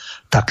takto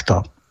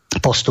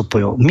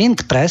postupujú.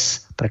 Mint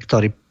Press, pre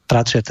ktorý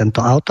pracuje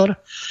tento autor,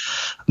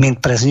 Mint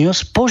Press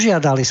News,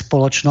 požiadali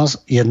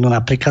spoločnosť, jednu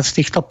napríklad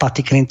z týchto,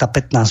 Patikrinta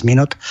 15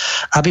 minút,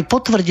 aby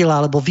potvrdila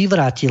alebo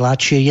vyvrátila,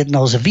 či je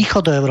jednou z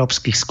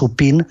východoeurópskych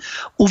skupín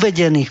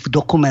uvedených v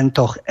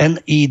dokumentoch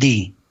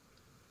NED.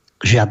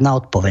 Žiadna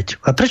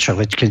odpoveď. A prečo?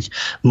 Veď keď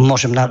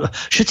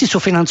všetci sú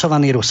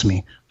financovaní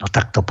Rusmi. No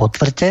tak to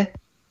potvrďte,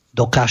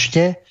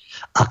 dokážte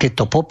a keď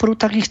to poprú,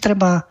 tak ich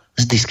treba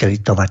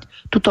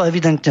zdiskreditovať. Tuto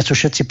evidentne sú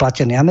všetci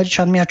platení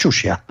Američanmi a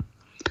čušia.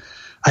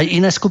 Aj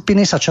iné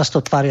skupiny sa často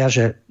tvária,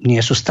 že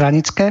nie sú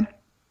stranické,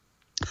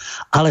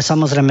 ale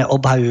samozrejme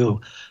obhajujú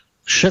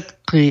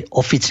všetky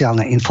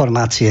oficiálne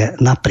informácie,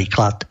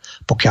 napríklad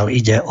pokiaľ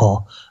ide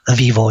o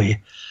vývoj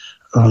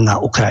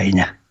na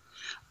Ukrajine.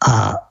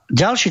 A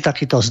ďalší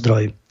takýto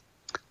zdroj,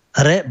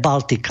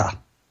 ReBaltica.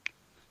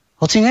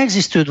 Hoci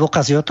neexistujú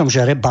dôkazy o tom,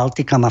 že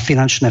ReBaltica má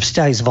finančné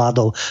vzťahy s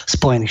vládou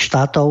Spojených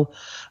štátov,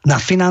 na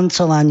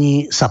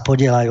financovaní sa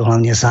podieľajú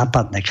hlavne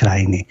západné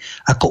krajiny.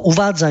 Ako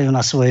uvádzajú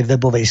na svojej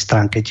webovej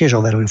stránke, tiež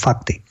overujú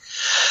fakty.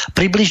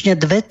 Približne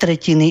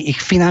 2/3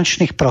 ich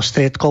finančných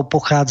prostriedkov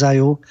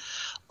pochádzajú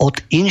od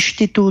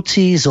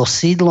inštitúcií so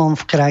sídlom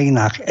v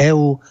krajinách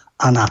EÚ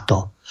a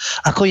NATO.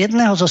 Ako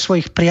jedného zo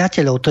svojich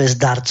priateľov, to je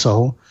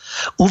darcov,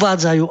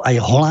 uvádzajú aj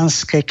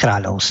Holandské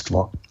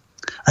kráľovstvo.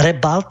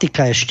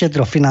 ReBaltica je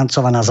štedro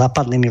financovaná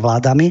západnými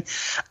vládami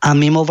a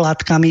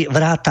mimovládkami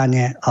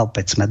vrátane, a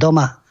opäť sme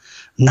doma,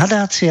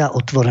 nadácia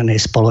otvorenej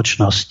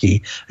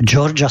spoločnosti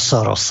Georgea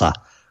Sorosa,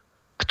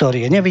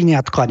 ktorý je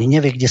neviniatko, ani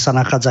nevie, kde sa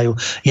nachádzajú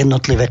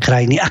jednotlivé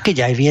krajiny. A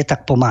keď aj vie,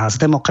 tak pomáha s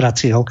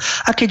demokraciou.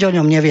 A keď o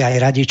ňom nevie aj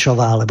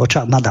Radičová, alebo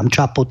Madame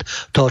Čaput,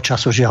 toho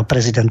času žiaľ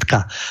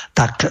prezidentka,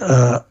 tak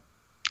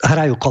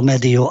hrajú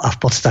komédiu a v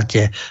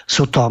podstate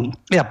sú to,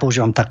 ja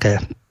používam také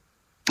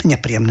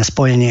nepríjemné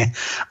spojenie,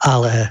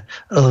 ale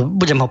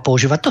budem ho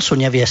používať. To sú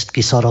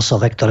neviestky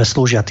Sorosové, ktoré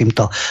slúžia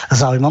týmto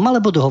záujmom,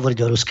 ale budú hovoriť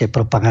o ruskej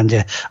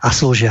propagande a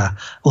slúžia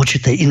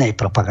určitej inej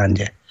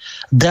propagande.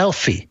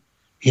 Delphi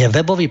je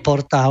webový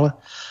portál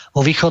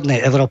vo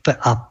východnej Európe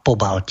a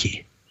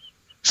Pobaltí.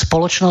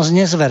 Spoločnosť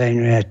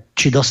nezverejňuje,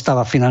 či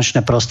dostáva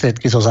finančné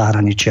prostriedky zo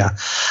zahraničia,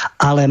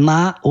 ale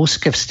má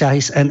úzke vzťahy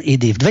s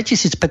NED. V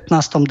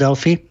 2015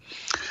 Delphi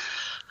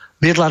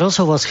viedla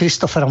rozhovor s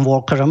Christopherom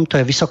Walkerom, to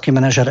je vysoký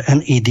manažer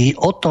NED,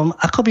 o tom,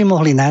 ako by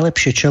mohli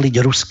najlepšie čeliť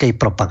ruskej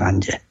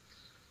propagande.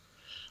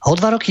 A o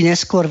 2 roky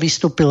neskôr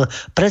vystúpil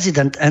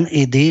prezident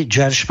NED,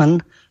 Gershman,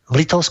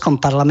 v litovskom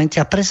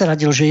parlamente a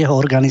prezradil, že jeho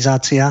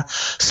organizácia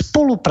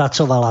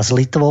spolupracovala s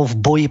Litvou v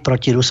boji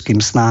proti ruským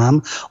snahám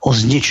o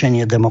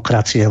zničenie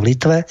demokracie v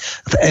Litve,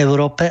 v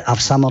Európe a v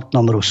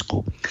samotnom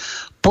Rusku.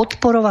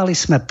 Podporovali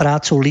sme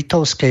prácu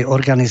litovskej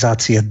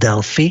organizácie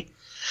Delphi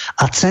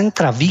a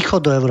Centra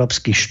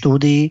východoeurópskych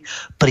štúdií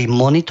pri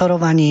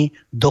monitorovaní,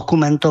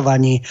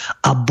 dokumentovaní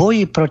a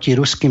boji proti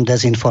ruským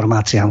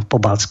dezinformáciám v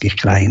pobaltských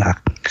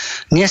krajinách.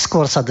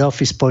 Neskôr sa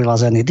Delphi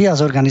spojila s NED a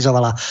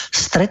zorganizovala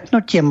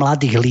stretnutie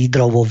mladých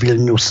lídrov vo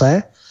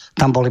Vilniuse.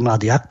 Tam boli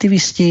mladí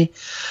aktivisti,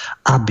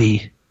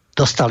 aby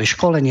dostali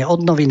školenie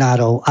od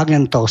novinárov,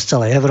 agentov z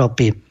celej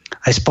Európy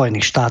aj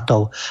Spojených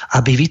štátov,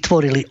 aby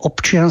vytvorili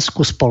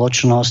občiansku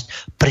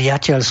spoločnosť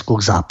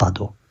priateľskú k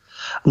západu.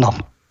 No,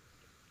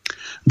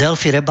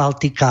 Delphi,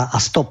 ReBaltica a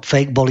Stop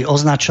Fake boli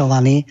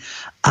označovaní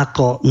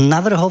ako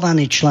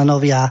navrhovaní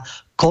členovia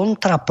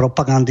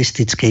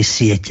kontrapropagandistickej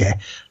siete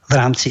v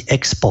rámci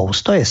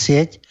Expose. To je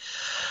sieť,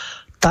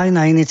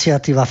 tajná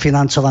iniciatíva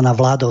financovaná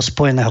vládou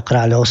Spojeného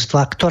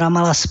kráľovstva, ktorá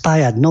mala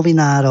spájať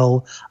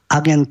novinárov,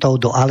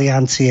 agentov do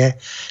aliancie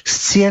s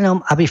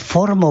cieľom, aby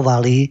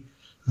formovali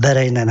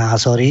verejné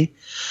názory,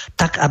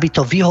 tak aby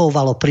to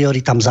vyhovovalo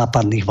prioritám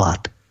západných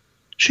vlád.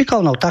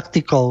 Šikovnou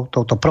taktikou,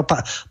 touto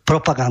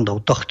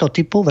propagandou tohto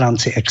typu v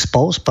rámci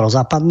Expose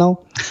prozápadnou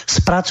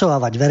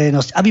spracovávať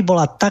verejnosť, aby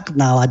bola tak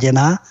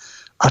naladená,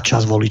 a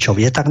časť voličov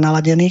je tak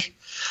naladených,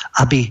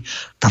 aby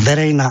tá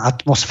verejná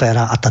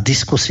atmosféra a tá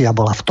diskusia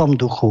bola v tom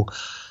duchu,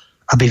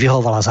 aby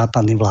vyhovovala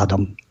západným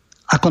vládom.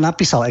 Ako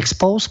napísal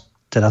Expose,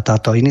 teda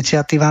táto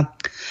iniciatíva,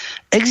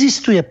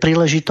 existuje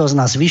príležitosť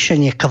na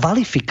zvýšenie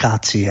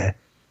kvalifikácie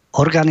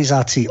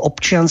organizácií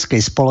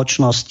občianskej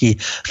spoločnosti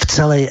v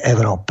celej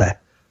Európe.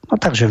 No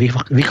takže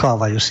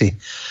vychovávajú si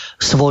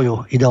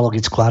svoju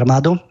ideologickú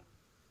armádu.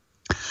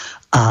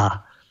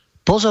 A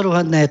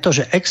pozoruhodné je to,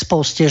 že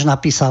Expose tiež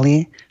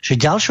napísali, že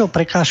ďalšou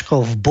prekážkou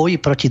v boji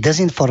proti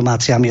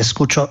dezinformáciám je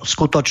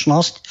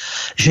skutočnosť,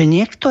 že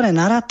niektoré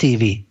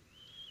naratívy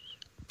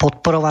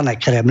podporované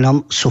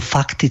Kremľom sú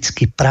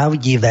fakticky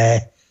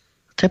pravdivé.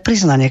 To je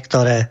priznanie,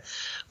 ktoré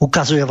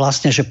ukazuje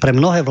vlastne, že pre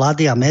mnohé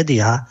vlády a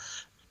médiá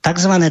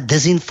tzv.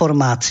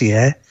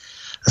 Dezinformácie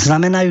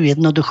znamenajú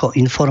jednoducho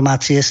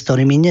informácie, s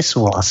ktorými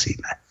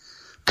nesúhlasíme.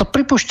 To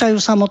pripúšťajú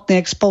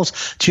samotný Expose,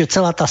 čiže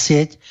celá tá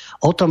sieť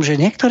o tom, že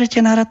niektoré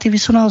tie narratívy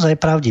sú naozaj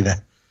pravdivé.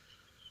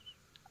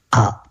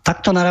 A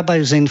takto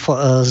narábajú s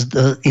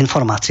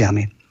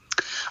informáciami.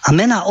 A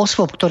mená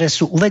osôb, ktoré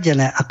sú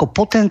uvedené ako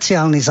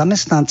potenciálni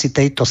zamestnanci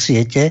tejto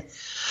siete,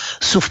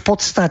 sú v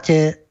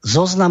podstate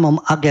zoznamom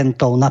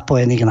agentov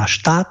napojených na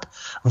štát,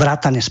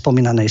 vrátane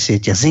spomínanej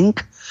siete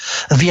Zink,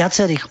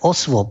 viacerých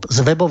osôb z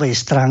webovej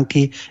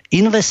stránky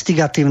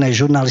investigatívnej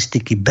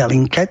žurnalistiky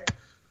Bellingcat,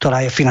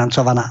 ktorá je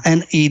financovaná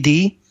NED,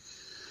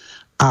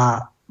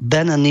 a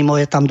Ben Nimo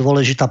je tam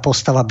dôležitá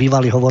postava,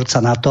 bývalý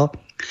hovorca NATO,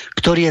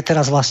 ktorý je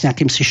teraz vlastne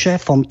akýmsi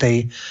šéfom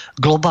tej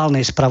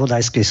globálnej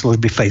spravodajskej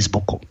služby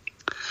Facebooku.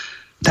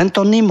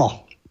 Tento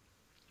Nimo,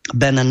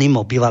 Ben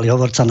Nimo, bývalý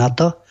hovorca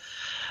NATO,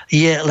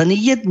 je len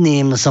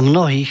jedným z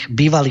mnohých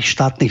bývalých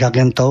štátnych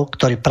agentov,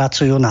 ktorí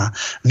pracujú na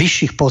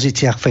vyšších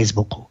pozíciách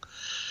Facebooku.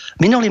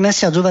 Minulý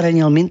mesiac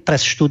uverejnil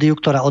Minpress štúdiu,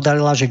 ktorá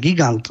odhalila, že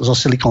gigant zo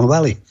Silicon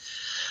Valley,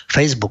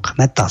 Facebook,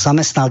 Meta,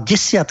 zamestnal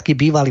desiatky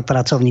bývalých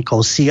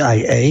pracovníkov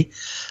CIA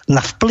na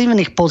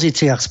vplyvných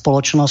pozíciách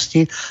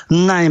spoločnosti,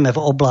 najmä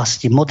v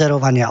oblasti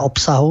moderovania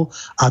obsahu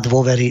a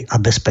dôvery a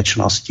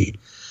bezpečnosti.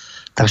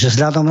 Takže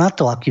vzhľadom na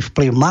to, aký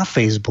vplyv má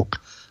Facebook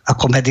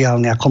ako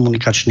mediálny a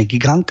komunikačný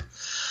gigant,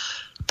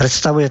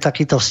 predstavuje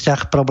takýto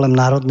vzťah problém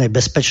národnej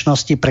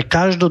bezpečnosti pre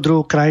každú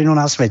druhú krajinu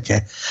na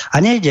svete.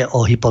 A nejde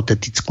o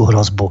hypotetickú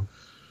hrozbu.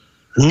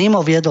 Nimo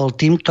viedol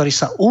tým, ktorý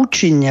sa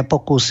účinne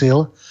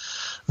pokúsil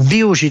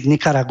využiť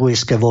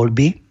nikaragujské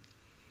voľby,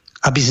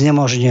 aby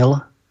znemožnil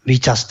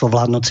víťazstvo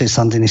vládnocej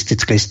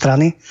sandinistickej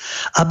strany,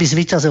 aby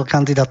zvíťazil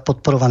kandidát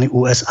podporovaný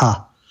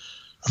USA.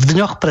 V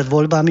dňoch pred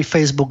voľbami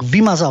Facebook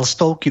vymazal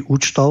stovky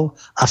účtov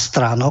a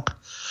stránok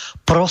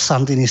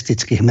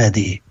prosandinistických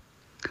médií.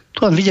 Tu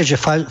len vidieť,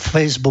 že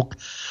Facebook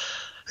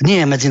nie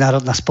je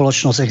medzinárodná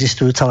spoločnosť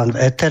existujúca len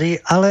v éteri,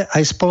 ale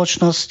aj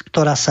spoločnosť,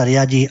 ktorá sa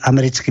riadi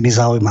americkými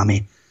záujmami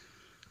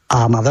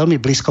a má veľmi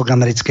blízko k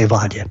americkej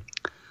vláde.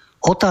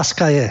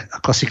 Otázka je,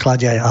 ako si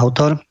kladie aj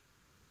autor,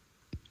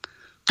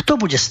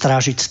 kto bude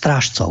strážiť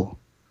strážcov?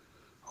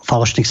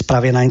 Falošných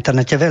správ je na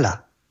internete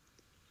veľa.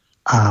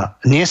 A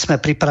nie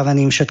sme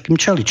pripravení im všetkým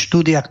čeliť.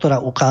 Štúdia,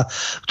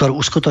 ktorú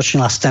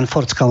uskutočnila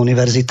Stanfordská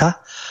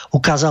univerzita,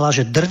 ukázala,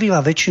 že drvivá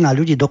väčšina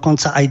ľudí,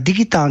 dokonca aj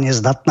digitálne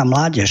zdatná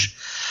mládež,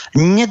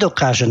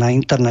 nedokáže na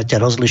internete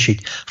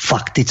rozlišiť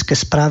faktické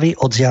správy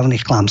od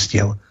zjavných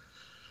klamstiev.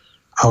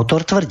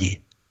 Autor tvrdí,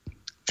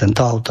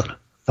 tento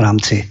autor v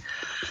rámci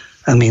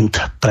Mint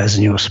Press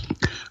News.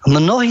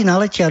 Mnohí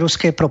naletia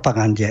ruskej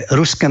propagande.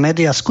 Ruské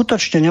médiá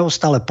skutočne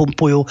neustále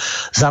pumpujú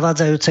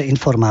zavádzajúce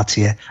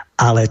informácie,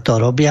 ale to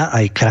robia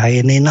aj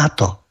krajiny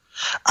NATO.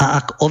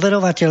 A ak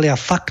overovatelia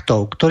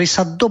faktov, ktorí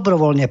sa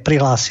dobrovoľne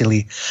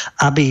prihlásili,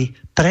 aby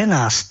pre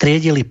nás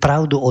triedili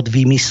pravdu od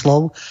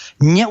výmyslov,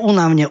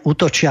 neúnavne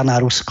útočia na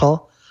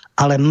Rusko,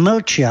 ale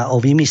mlčia o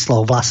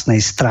výmysloch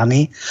vlastnej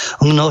strany,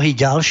 mnohí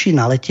ďalší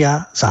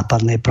naletia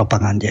západnej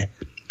propagande.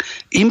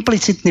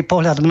 Implicitný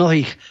pohľad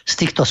mnohých z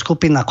týchto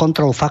skupín na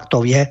kontrolu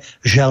faktov je,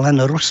 že len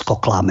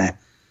Rusko klame.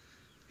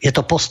 Je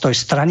to postoj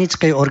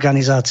stranickej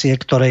organizácie,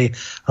 ktorej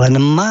len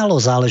málo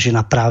záleží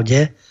na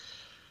pravde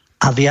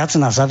a viac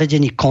na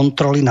zavedení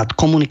kontroly nad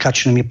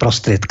komunikačnými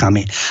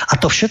prostriedkami. A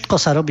to všetko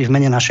sa robí v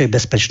mene našej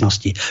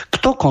bezpečnosti.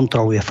 Kto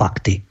kontroluje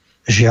fakty?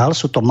 Žiaľ,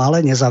 sú to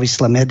malé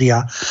nezávislé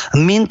médiá.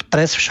 Mint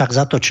Press však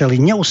za to čelí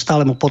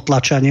neustálemu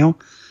potlačaniu.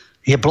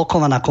 Je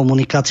blokovaná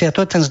komunikácia. To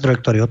je ten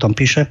zdroj, ktorý o tom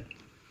píše.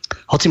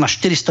 Hoci má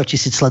 400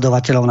 000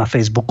 sledovateľov na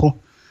Facebooku,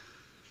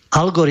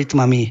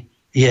 algoritmami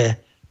je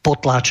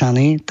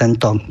potláčaný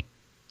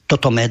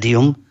toto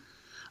médium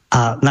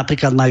a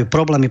napríklad majú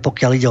problémy,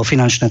 pokiaľ ide o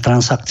finančné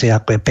transakcie,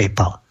 ako je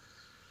PayPal.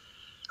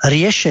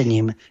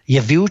 Riešením je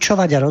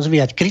vyučovať a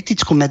rozvíjať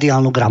kritickú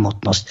mediálnu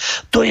gramotnosť.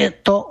 To je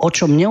to, o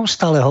čom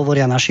neustále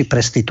hovoria naši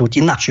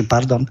prestitúti, na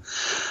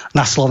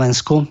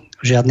Slovensku,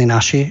 žiadni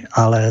naši,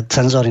 ale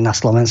cenzori na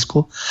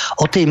Slovensku,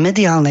 o tej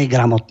mediálnej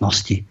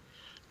gramotnosti.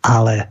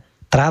 Ale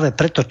práve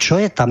preto, čo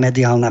je tá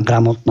mediálna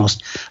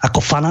gramotnosť, ako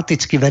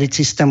fanaticky veriť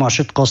systému a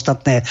všetko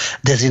ostatné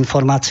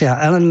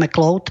dezinformácia. Alan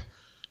McLeod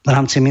v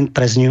rámci Mint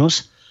Press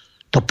News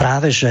to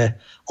práve, že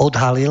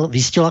odhalil,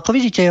 vystil. Ako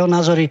vidíte, jeho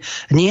názory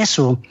nie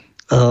sú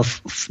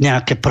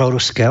nejaké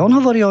proruské. On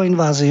hovorí o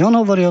invázii, on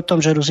hovorí o tom,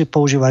 že Rusi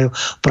používajú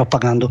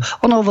propagandu.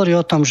 On hovorí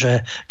o tom,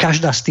 že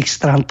každá z tých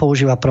strán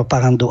používa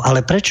propagandu.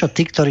 Ale prečo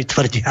tí, ktorí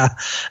tvrdia,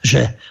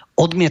 že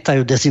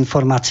odmietajú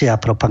dezinformácie a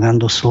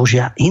propagandu,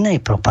 slúžia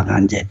inej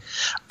propagande?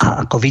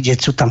 A ako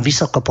vidieť, sú tam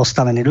vysoko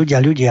postavení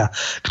ľudia,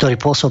 ktorí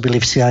pôsobili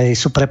v CIA,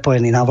 sú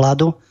prepojení na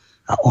vládu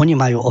a oni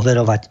majú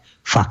overovať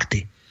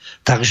fakty.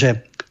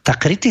 Takže tá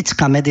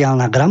kritická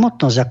mediálna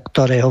gramotnosť, o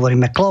ktorej hovorí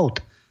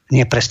McLeod,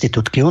 nie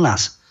prestitútky u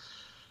nás,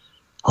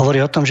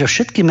 hovorí o tom, že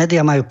všetky médiá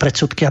majú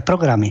predsudky a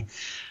programy.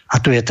 A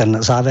tu je ten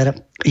záver.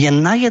 Je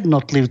na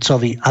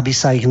jednotlivcovi, aby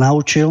sa ich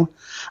naučil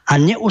a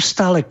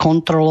neustále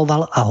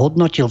kontroloval a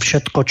hodnotil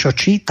všetko, čo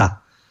číta.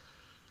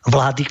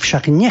 Vlády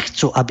však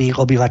nechcú, aby ich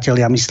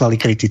obyvatelia mysleli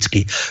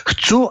kriticky.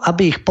 Chcú,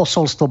 aby ich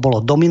posolstvo bolo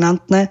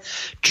dominantné,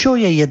 čo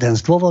je jeden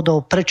z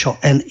dôvodov, prečo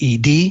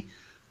NED,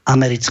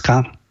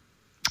 americká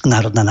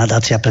Národná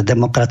nadácia pre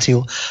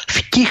demokraciu, v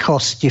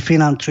tichosti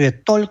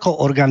financuje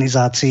toľko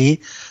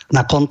organizácií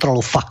na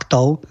kontrolu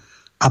faktov,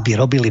 aby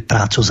robili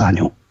prácu za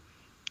ňu.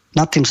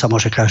 Nad tým sa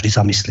môže každý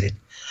zamyslieť.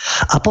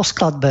 A po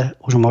skladbe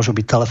už môžu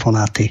byť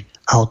telefonáty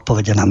a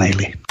odpovede na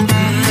maily.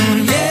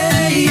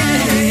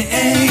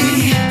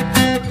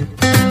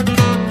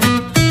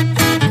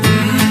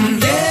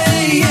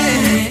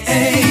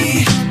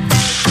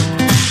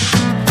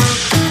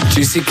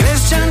 Či si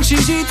kresťan,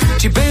 či žid,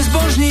 či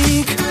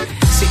bezbožník,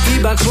 si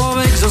iba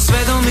človek so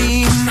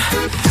svedomím.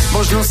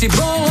 Možno si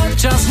bol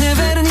občas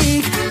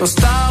neverník, no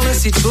stále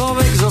si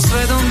človek so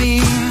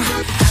svedomím.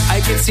 Aj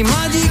keď si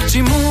mladík,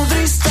 či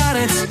múdry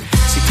starec,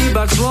 si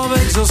iba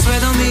človek so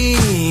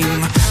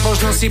svedomím.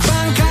 Možno si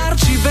bankár,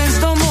 či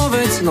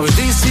bezdomovec, no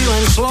vždy si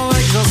len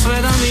človek so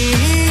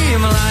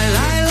svedomím. Laj,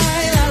 laj,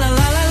 laj, la, la,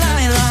 la, la,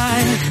 laj,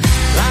 laj,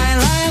 laj,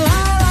 laj, laj,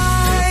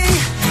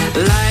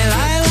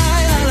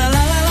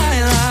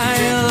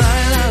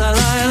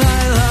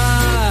 laj,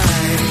 laj.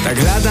 Tak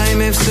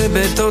hľadajme v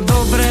sebe to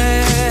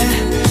dobré,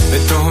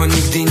 veď toho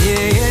nikdy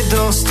nie je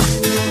dosť.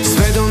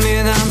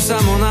 Svedomie nám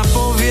samo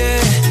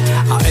napovie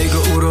a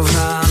ego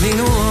urovná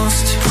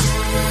minulosť.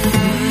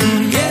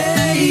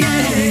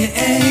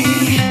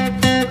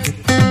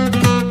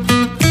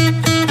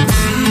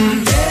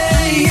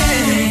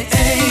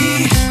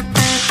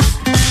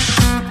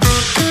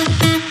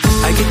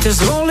 Aj keď ťa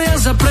zvolia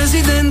za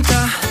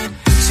prezidenta,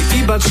 si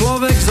iba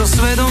človek so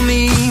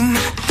svedomím.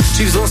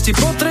 Či v zlosti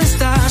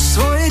potrestáš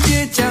svoje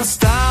dieťa,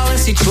 stále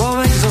si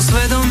človek so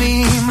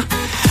svedomím.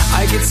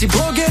 Aj keď si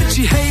bloger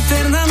či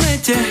hejter na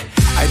nete,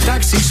 aj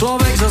tak si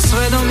človek so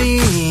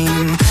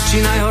svedomím.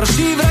 Či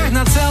najhorší vrah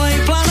na celej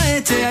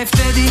planéte, aj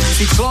vtedy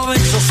si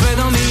človek so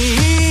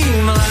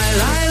svedomím. Laj,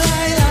 laj,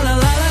 laj, la, la,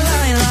 la, la,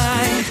 laj,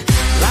 laj,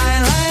 laj, laj,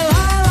 laj,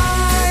 laj, laj.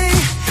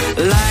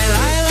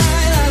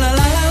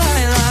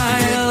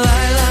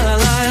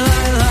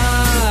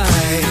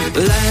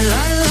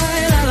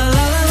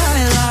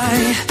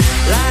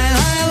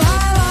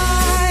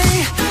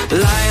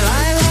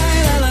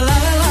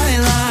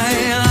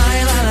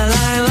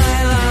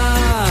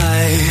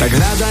 Tak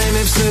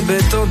hľadajme v sebe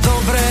to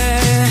dobré,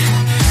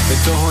 veď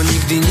toho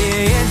nikdy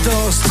nie je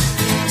dosť.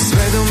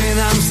 Svedomie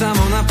nám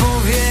samo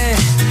napovie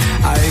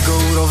a ego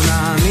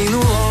urovná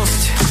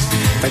minulosť.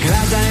 Tak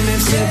hľadajme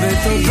v sebe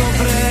to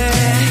dobré,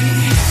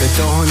 veď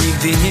toho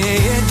nikdy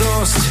nie je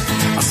dosť.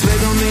 A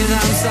svedomie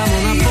nám samo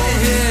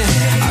napovie,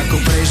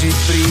 ako prežiť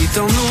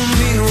prítomnú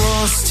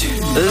minulosť.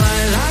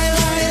 Laj, laj,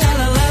 laj,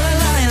 la, la, la,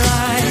 laj, laj,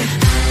 laj,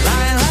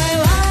 laj, laj,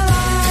 laj,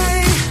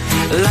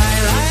 laj.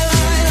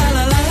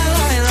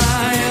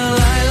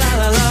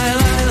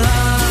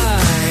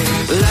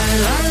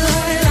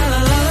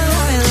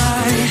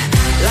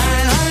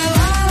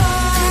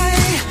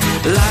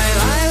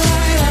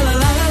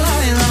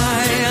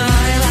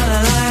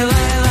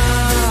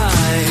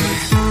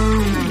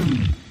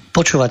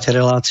 Počúvate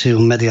reláciu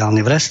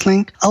Mediálny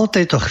Wrestling a od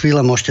tejto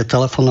chvíle môžete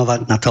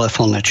telefonovať na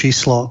telefónne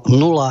číslo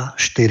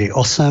 048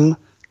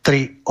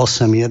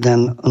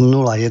 381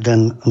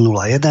 0101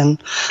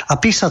 a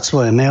písať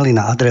svoje maily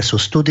na adresu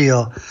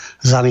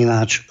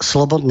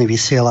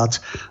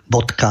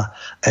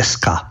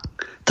studio@slobodnyvysielac.sk.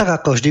 Tak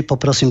ako vždy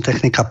poprosím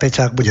technika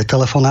Peťa, ak bude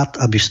telefonát,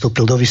 aby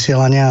vstúpil do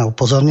vysielania a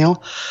upozornil.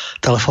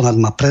 Telefonát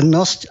má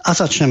prednosť a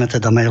začneme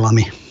teda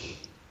mailami.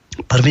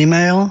 Prvý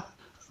mail.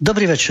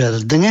 Dobrý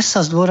večer. Dnes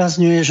sa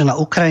zdôrazňuje, že na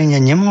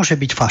Ukrajine nemôže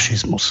byť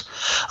fašizmus,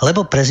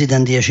 lebo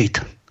prezident je Žid.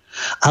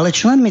 Ale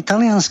členmi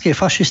talianskej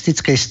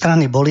fašistickej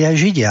strany boli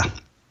aj Židia.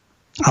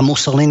 A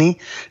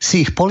Mussolini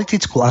si ich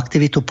politickú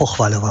aktivitu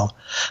pochvaľoval.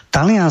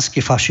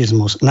 Taliansky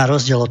fašizmus, na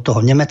rozdiel od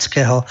toho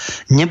nemeckého,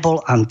 nebol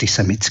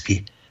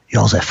antisemický.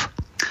 Jozef.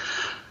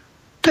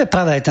 To je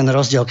práve aj ten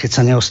rozdiel, keď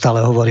sa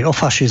neustále hovorí o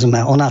fašizme,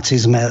 o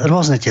nacizme,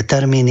 rôzne tie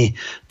termíny.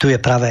 Tu je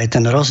práve aj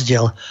ten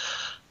rozdiel.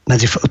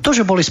 To,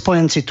 že boli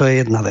spojenci, to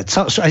je jedna vec.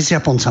 Aj s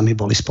Japoncami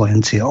boli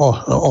spojenci.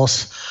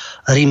 Os,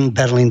 Rím,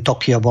 Berlín,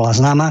 Tokio bola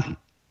známa.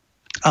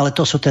 Ale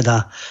to sú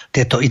teda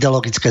tieto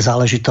ideologické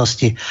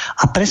záležitosti.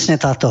 A presne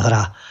táto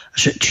hra,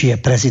 že či je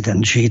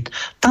prezident Žid,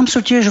 tam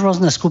sú tiež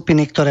rôzne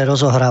skupiny, ktoré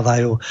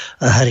rozohrávajú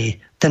hry.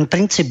 Ten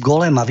princíp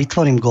golema,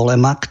 vytvorím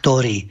golema,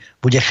 ktorý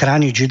bude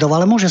chrániť Židov,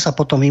 ale môže sa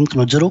potom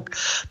vymknúť z rúk.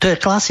 To je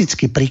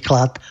klasický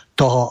príklad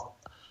toho,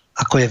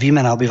 ako je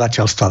výmena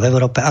obyvateľstva v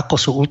Európe, ako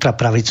sú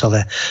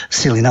ultrapravicové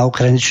sily na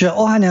Ukrajine. Čiže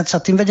oháňať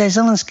sa tým, veď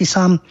aj Zelenský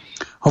sám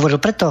hovoril,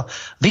 preto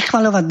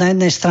vychvaľovať na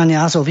jednej strane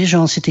Azov, vie,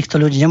 že on si týchto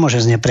ľudí nemôže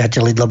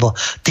znepriateliť, lebo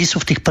tí sú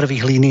v tých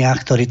prvých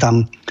líniách, ktorí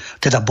tam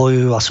teda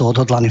bojujú a sú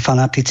odhodlaní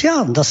fanatici,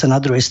 a zase na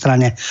druhej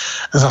strane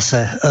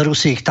zase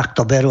Rusi ich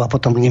takto berú a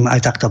potom k ním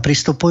aj takto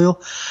pristupujú.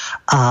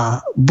 A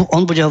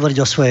on bude hovoriť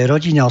o svojej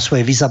rodine, o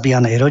svojej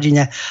vyzabíjanej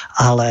rodine,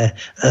 ale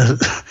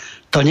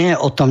to nie je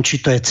o tom, či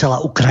to je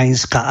celá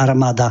ukrajinská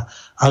armáda,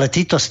 ale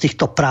títo z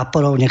týchto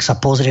práporov nech sa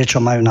pozrie, čo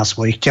majú na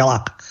svojich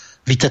telách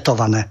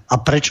vytetované a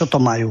prečo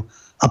to majú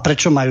a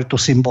prečo majú tú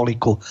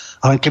symboliku.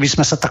 Ale keby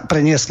sme sa tak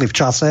preniesli v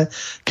čase,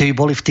 keby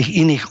boli v tých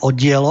iných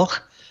oddieloch,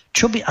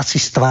 čo by asi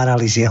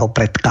stvárali s jeho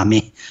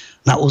predkami?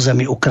 na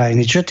území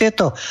Ukrajiny. Čiže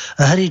tieto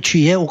hry,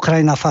 či je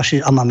Ukrajina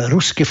fašizmus, a máme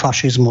ruský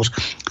fašizmus,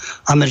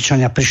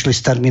 Američania prišli s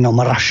termínom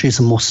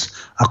rašizmus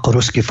ako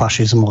ruský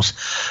fašizmus,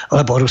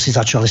 lebo Rusi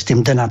začali s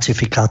tým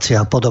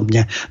denacifikácia a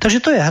podobne. Takže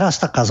to je hra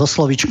taká so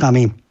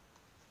slovičkami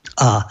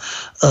a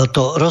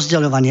to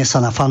rozdeľovanie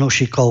sa na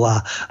fanúšikov a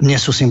mne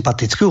sú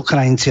sympatickí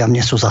Ukrajinci a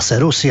mne sú zase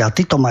Rusi a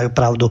títo majú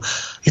pravdu.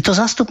 Je to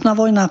zástupná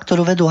vojna,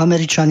 ktorú vedú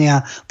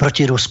Američania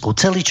proti Rusku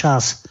celý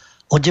čas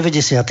od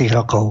 90.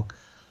 rokov.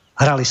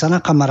 Hrali sa na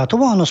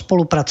kamarátov, áno,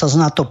 spolupráca s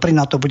NATO, pri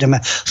NATO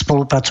budeme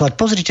spolupracovať.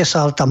 Pozrite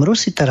sa, ale tam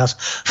Rusi teraz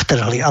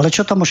vtrhli. Ale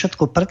čo tomu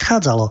všetko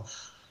predchádzalo?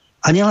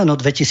 A nielen od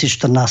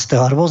 2014.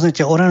 a rôzne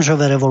tie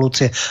oranžové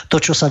revolúcie,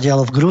 to, čo sa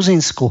dialo v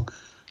Gruzínsku.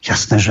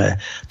 Jasné, že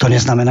to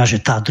neznamená,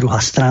 že tá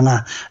druhá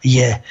strana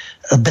je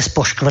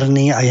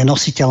bezpoškvrný a je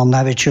nositeľom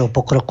najväčšieho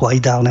pokroku a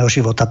ideálneho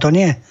života. To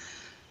nie.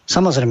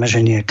 Samozrejme,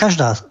 že nie.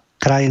 Každá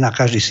krajina,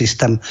 každý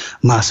systém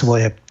má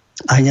svoje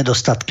aj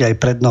nedostatky, aj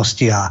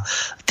prednosti a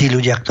tí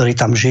ľudia, ktorí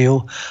tam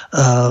žijú,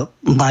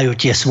 majú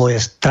tie svoje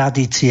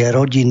tradície,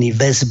 rodiny,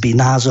 väzby,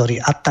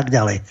 názory a tak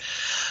ďalej.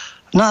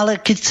 No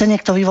ale keď chce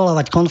niekto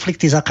vyvolávať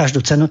konflikty za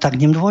každú cenu, tak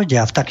ním dôjde.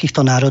 A v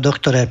takýchto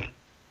národoch, ktoré,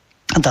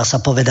 dá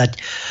sa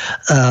povedať,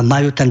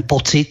 majú ten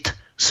pocit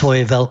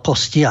svojej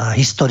veľkosti a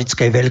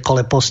historickej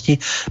veľkoleposti,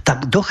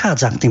 tak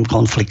dochádza k tým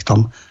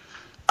konfliktom.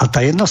 A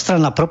tá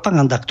jednostranná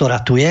propaganda,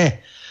 ktorá tu je,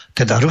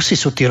 teda Rusi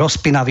sú tí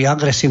rozpinaví,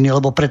 agresívni,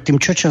 lebo predtým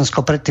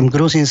Čečensko, predtým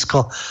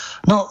Gruzínsko.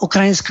 No,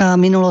 ukrajinská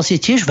minulosť je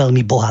tiež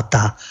veľmi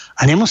bohatá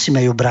a nemusíme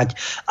ju brať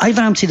aj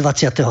v rámci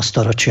 20.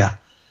 storočia.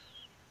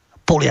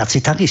 Poliaci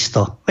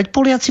takisto. Veď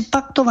Poliaci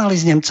paktovali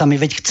s Nemcami,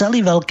 veď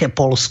chceli veľké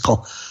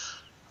Poľsko.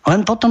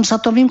 Len potom sa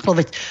to vymklo,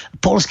 veď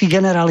poľskí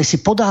generáli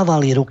si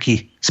podávali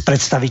ruky s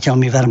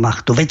predstaviteľmi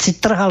Wehrmachtu, veď si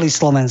trhali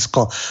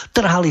Slovensko,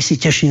 trhali si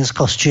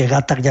Tešinsko z Čiech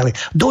a tak ďalej.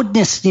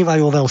 Dodnes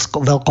snívajú o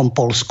veľkom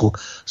Poľsku.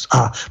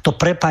 A to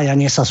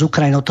prepájanie sa s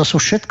Ukrajinou, to sú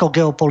všetko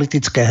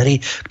geopolitické hry,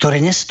 ktoré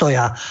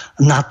nestoja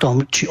na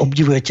tom, či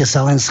obdivujete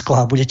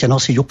Zelensko a budete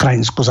nosiť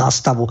ukrajinskú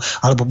zástavu,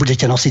 alebo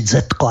budete nosiť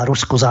Zetko a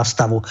ruskú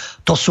zástavu.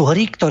 To sú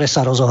hry, ktoré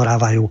sa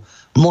rozohrávajú.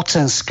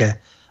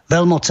 Mocenské,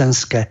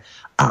 veľmocenské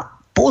a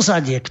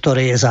pozadie,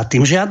 ktoré je za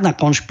tým. Žiadna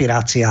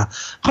konšpirácia.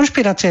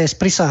 Konšpirácia je z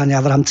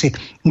prisahania v rámci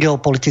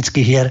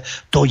geopolitických hier.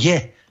 To je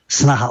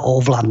snaha o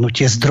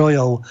ovládnutie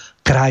zdrojov,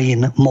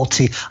 krajín,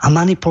 moci a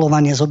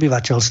manipulovanie s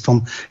obyvateľstvom.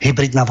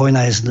 Hybridná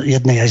vojna je z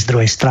jednej aj z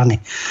druhej strany.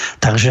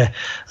 Takže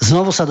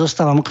znovu sa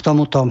dostávam k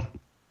tomuto.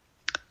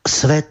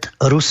 Svet,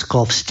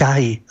 Rusko,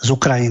 vzťahy s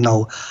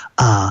Ukrajinou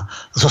a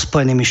so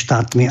Spojenými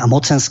štátmi a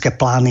mocenské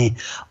plány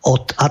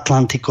od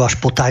Atlantiku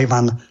až po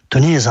Tajvan, to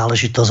nie je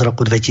záležitosť z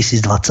roku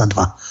 2022.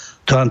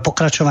 To je len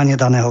pokračovanie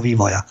daného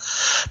vývoja.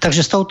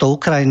 Takže s touto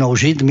Ukrajinou,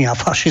 Židmi a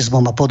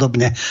fašizmom a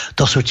podobne,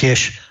 to sú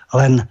tiež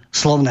len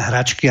slovné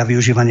hračky a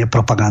využívanie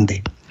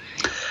propagandy.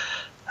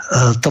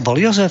 To bol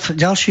Jozef,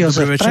 ďalší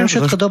Jozef. Prajem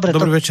všetko dobre.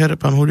 Dobrý večer,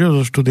 pán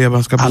Huďo, zo štúdia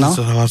Banská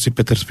Bystrica sa hlási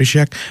Peter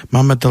Spišiak.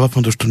 Máme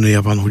telefon do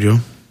štúdia, pán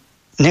Huďo.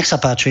 Nech sa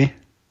páči.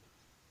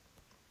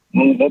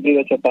 Dobrý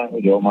večer, pán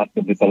Huďo, máte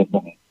pri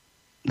telefóne.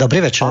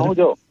 Dobrý večer. Pán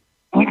Huďo,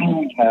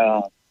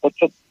 to,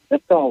 čo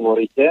dneska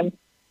hovoríte,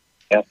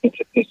 ja s tým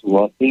všetkým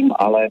súhlasím,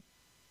 ale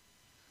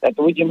ja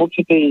tu vidím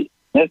určitý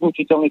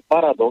nezlučiteľný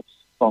paradox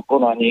v tom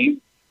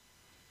konaní,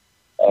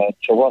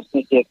 čo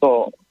vlastne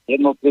tieto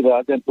jednotlivé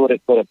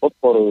agentúry, ktoré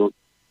podporujú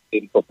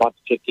týmto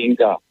fact-checking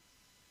a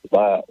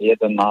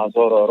jeden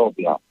názor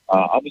robia.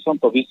 A aby som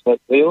to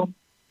vysvetlil,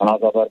 a na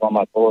záver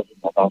vám aj položím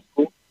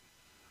otázku,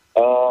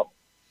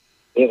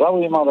 je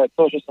zaujímavé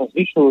to, že sa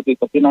zvyšujú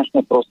tieto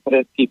finančné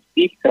prostriedky v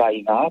tých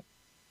krajinách,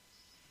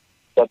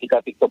 čo sa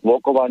týka týchto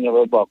blokovania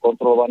a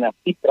kontrolovania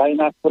v tých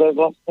krajinách, ktoré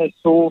vlastne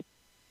sú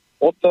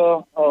pod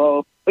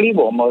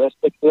vplyvom,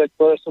 respektíve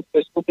ktoré sú v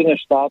tej skupine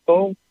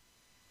štátov,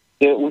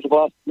 kde už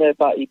vlastne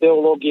tá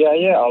ideológia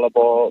je,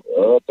 alebo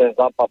ten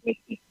západný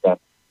systém.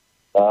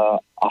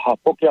 A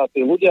pokiaľ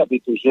tí ľudia by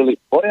tu žili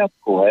v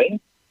poriadku,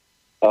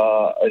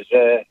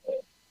 že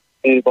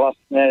by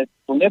vlastne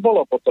tu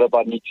nebolo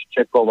potreba nič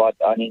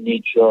čekovať, ani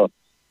nič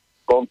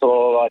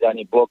kontrolovať,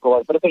 ani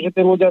blokovať, pretože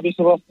tí ľudia by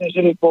si vlastne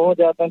žili v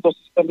pohode a tento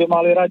systém by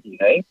mali radi,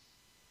 hej?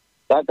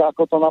 Tak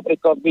ako to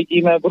napríklad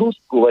vidíme v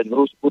Rusku, veď v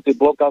Rusku tie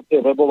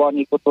blokácie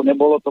webovaní, to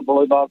nebolo, to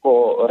bolo iba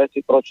ako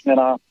recipročne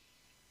na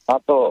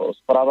to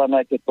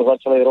spravené, keď to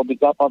začali robiť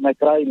západné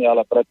krajiny,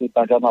 ale predtým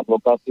tam žiadna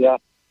blokácia,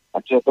 a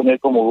či to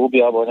niekomu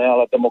ľúbi alebo nie,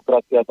 ale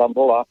demokracia tam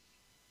bola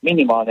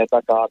minimálne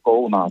taká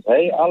ako u nás,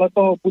 hej? Ale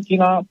toho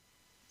Putina,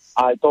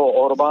 aj toho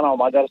Orbána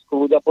v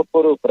Maďarsku ľudia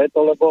podporujú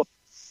preto, lebo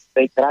v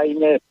tej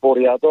krajine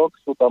poriadok,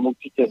 sú tam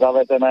určite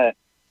zavedené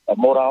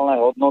morálne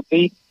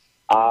hodnoty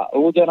a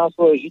ľudia na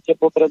svoje žitie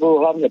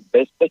potrebujú hlavne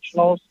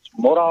bezpečnosť,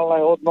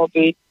 morálne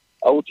hodnoty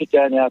a určite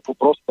aj nejakú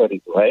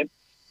prosperitu. Hej?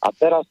 A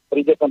teraz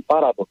príde ten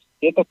paradox.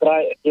 Tieto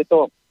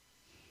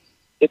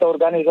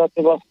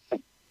organizácie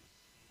vlastne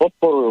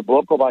podporujú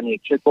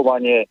blokovanie,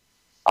 čekovanie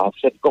a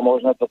všetko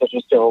možné, toto, čo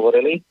ste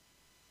hovorili,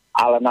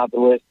 ale na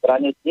druhej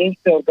strane tie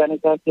isté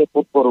organizácie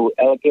podporujú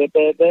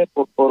LGBT,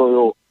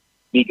 podporujú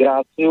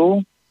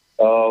migráciu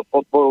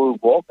podporujú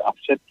dvoch a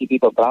všetky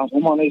títo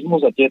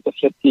transhumanizmus a tieto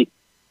všetky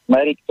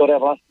smery, ktoré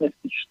vlastne v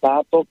tých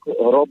štátoch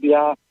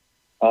robia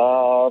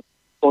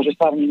to, že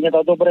sa v nich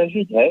nedá dobre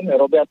žiť. Hej?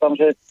 Robia tam,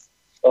 že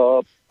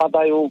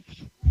padajú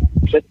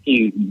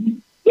všetky,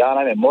 ja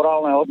neviem,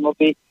 morálne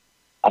hodnoty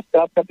a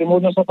skrátka tým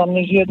ľuďom sa tam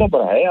nežije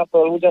dobre. Hej? A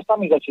to ľudia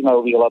sami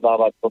začínajú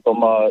vyhľadávať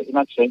potom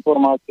inakšie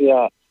informácie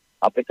a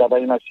napríklad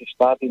aj inakšie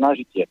štáty na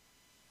žitie.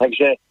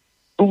 Takže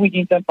tu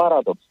vidím ten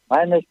paradox.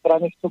 Na jednej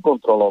strane chcú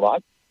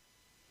kontrolovať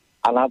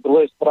a na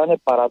druhej strane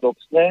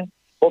paradoxne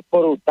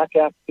podporujú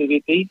také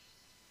aktivity,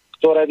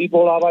 ktoré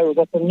vyvolávajú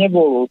zase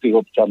nevôľu tých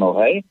občanov,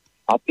 hej?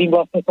 A tým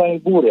vlastne sa im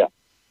búria.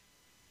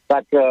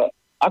 Tak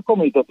ako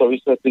mi toto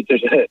vysvetlíte,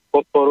 že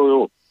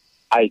podporujú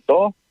aj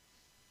to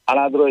a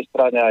na druhej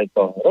strane aj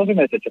to?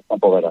 Rozumiete, čo chcem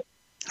povedať?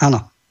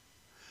 Áno.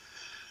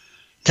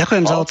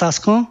 Ďakujem za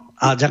otázku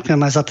a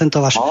ďakujem aj za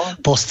tento váš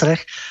postreh.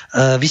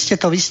 Vy ste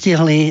to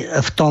vystihli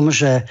v tom,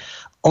 že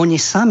oni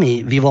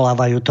sami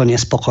vyvolávajú to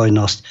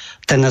nespokojnosť.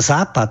 Ten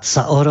západ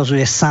sa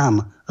ohrozuje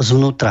sám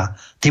zvnútra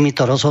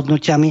týmito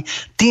rozhodnutiami,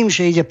 tým,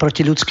 že ide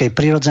proti ľudskej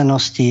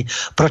prirodzenosti,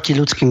 proti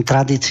ľudským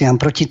tradíciám,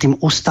 proti tým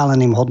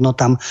ustáleným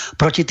hodnotám,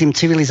 proti tým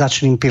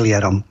civilizačným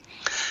pilierom.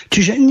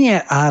 Čiže nie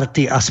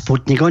Arty a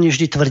Sputnik, oni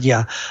vždy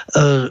tvrdia,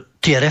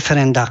 tie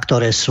referendá,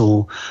 ktoré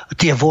sú,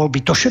 tie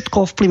voľby, to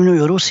všetko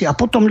ovplyvňujú Rusi a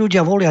potom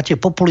ľudia volia tie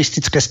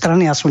populistické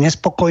strany a sú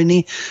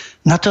nespokojní.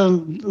 Na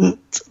to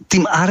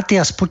tým Arty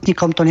a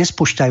Sputnikom to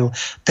nespúšťajú.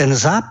 Ten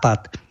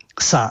západ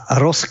sa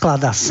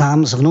rozklada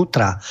sám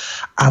zvnútra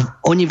a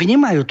oni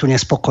vnímajú tú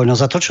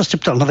nespokojnosť a to, čo ste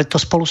pýtali, no veď to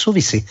spolu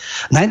súvisí.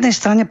 Na jednej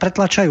strane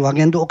pretlačajú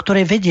agendu, o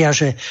ktorej vedia,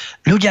 že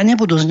ľudia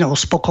nebudú z ňou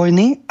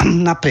spokojní,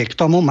 napriek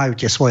tomu majú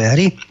tie svoje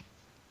hry,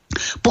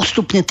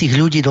 postupne tých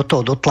ľudí do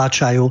toho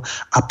dotlačajú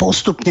a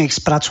postupne ich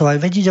spracovajú.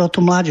 Veď ide o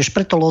tú mládež,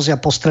 preto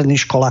lozia po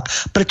stredných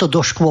školách, preto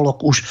do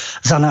škôlok už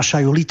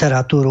zanášajú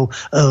literatúru,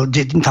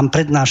 kde tam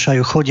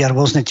prednášajú, chodia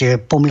rôzne tie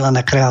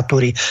pomilené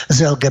kreatúry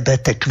z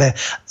LGBTQ,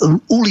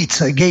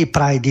 ulice, gay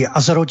pride a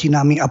s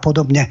rodinami a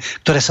podobne,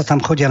 ktoré sa tam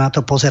chodia na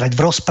to pozerať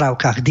v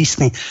rozprávkach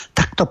Disney.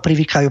 Takto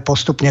privykajú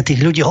postupne tých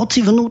ľudí,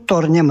 hoci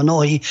vnútorne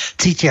mnohí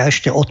cítia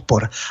ešte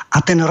odpor. A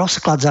ten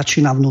rozklad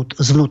začína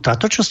zvnútra.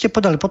 To, čo ste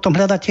povedali, potom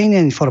hľadáte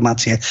iné informácie.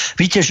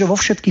 Víte, že vo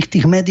všetkých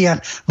tých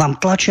médiách vám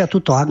tlačia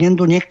túto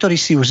agendu, niektorí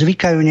si už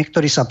zvykajú,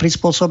 niektorí sa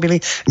prispôsobili,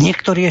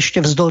 niektorí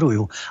ešte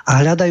vzdorujú a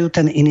hľadajú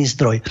ten iný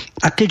zdroj.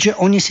 A keďže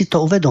oni si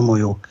to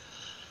uvedomujú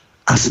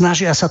a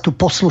snažia sa tú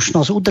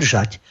poslušnosť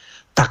udržať,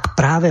 tak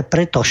práve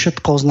preto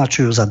všetko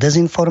označujú za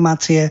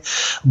dezinformácie,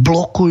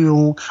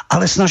 blokujú,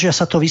 ale snažia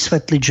sa to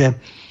vysvetliť, že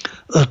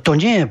to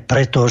nie je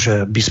preto,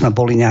 že by sme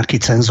boli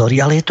nejakí cenzori,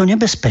 ale je to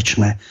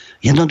nebezpečné.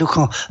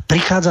 Jednoducho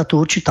prichádza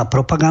tu určitá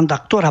propaganda,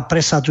 ktorá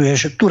presadzuje,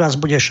 že tu raz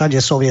bude všade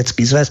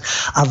Sovietsky zväz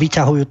a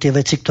vyťahujú tie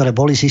veci, ktoré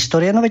boli z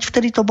histórie. No veď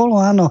vtedy to bolo,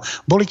 áno,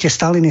 boli tie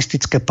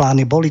stalinistické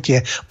plány, boli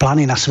tie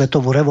plány na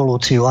svetovú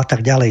revolúciu a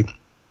tak ďalej.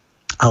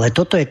 Ale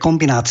toto je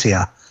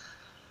kombinácia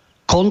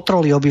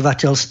kontroly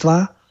obyvateľstva,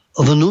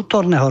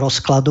 vnútorného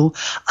rozkladu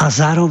a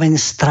zároveň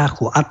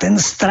strachu. A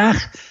ten strach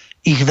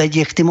ich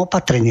vedie k tým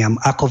opatreniam.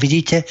 Ako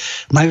vidíte,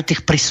 majú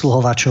tých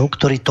prisluhovačov,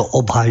 ktorí to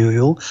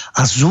obhajujú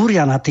a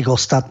zúria na tých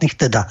ostatných,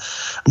 teda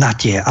na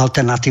tie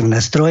alternatívne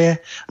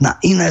zdroje,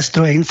 na iné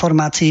zdroje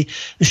informácií,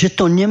 že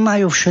to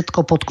nemajú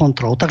všetko pod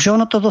kontrolou. Takže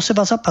ono to do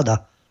seba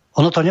zapadá.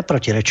 Ono to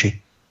neprotirečí.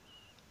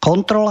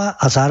 Kontrola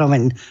a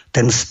zároveň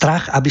ten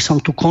strach, aby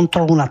som tú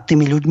kontrolu nad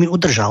tými ľuďmi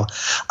udržal.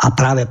 A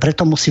práve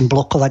preto musím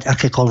blokovať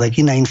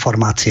akékoľvek iné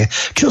informácie.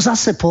 Čo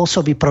zase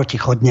pôsobí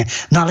protichodne.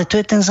 No ale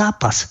to je ten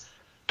zápas.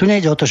 Tu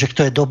nejde o to, že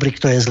kto je dobrý,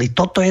 kto je zlý.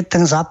 Toto je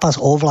ten zápas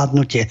o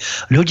ovládnutie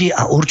ľudí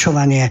a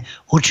určovanie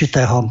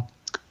určitého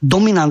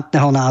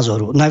dominantného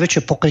názoru.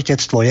 Najväčšie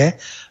pokrytectvo je,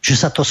 že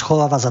sa to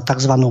schováva za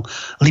tzv.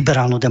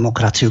 Liberálnu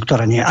demokraciu,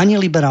 ktorá nie je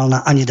ani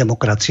liberálna, ani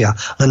demokracia,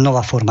 len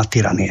nová forma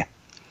tyranie.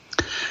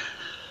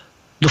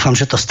 Dúfam,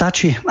 že to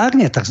stačí. Ak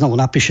nie, tak znovu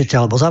napíšete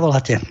alebo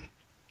zavoláte.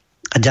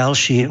 A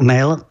ďalší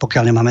mail,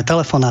 pokiaľ nemáme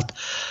telefonát.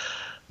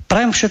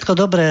 Prajem všetko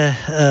dobré.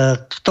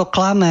 Kto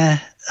klame,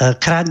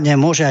 kradne,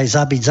 môže aj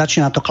zabiť,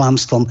 začína to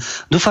klamstvom.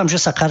 Dúfam, že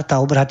sa karta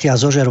obratí a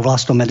zožerú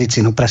vlastnú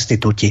medicínu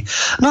prostitúti.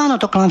 No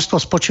áno, to klamstvo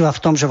spočíva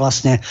v tom, že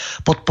vlastne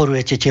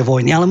podporujete tie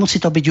vojny, ale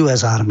musí to byť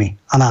US Army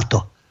a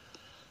NATO.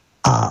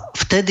 A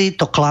vtedy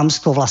to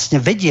klamstvo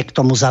vlastne vedie k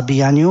tomu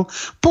zabíjaniu.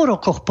 Po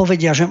rokoch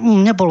povedia, že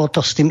nebolo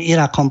to s tým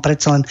Irakom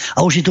predsa len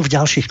a už idú v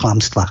ďalších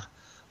klamstvách.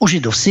 Už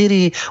idú v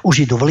Sýrii,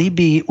 už idú v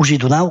Líbii, už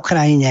idú na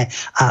Ukrajine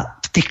a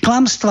v tých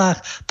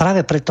klamstvách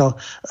práve preto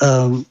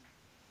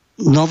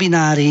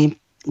novinári,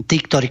 tí,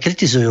 ktorí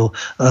kritizujú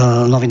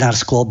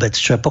novinárskú obec,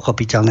 čo je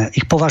pochopiteľné,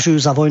 ich považujú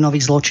za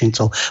vojnových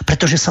zločincov,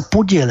 pretože sa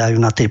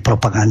podieľajú na tej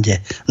propagande,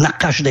 na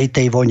každej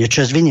tej vojne,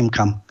 čo je s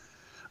výnimkami.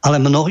 Ale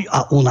mnohí,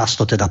 a u nás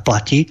to teda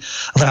platí,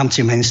 v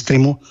rámci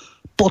mainstreamu,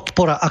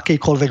 podpora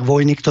akejkoľvek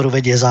vojny, ktorú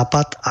vedie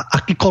Západ a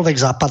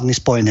akýkoľvek západný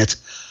spojenec.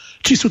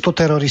 Či sú to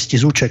teroristi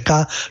z UČK,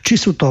 či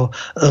sú to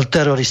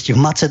teroristi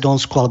v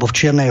Macedónsku alebo v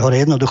Čiernej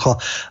hore. Jednoducho,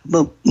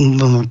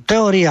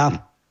 teória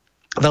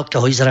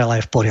Veľkého Izraela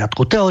je v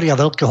poriadku. Teória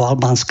Veľkého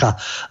Albánska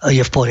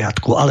je v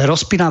poriadku. Ale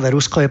rozpínavé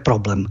Rusko je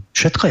problém.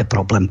 Všetko je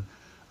problém.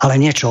 Ale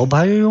niečo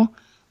obhajujú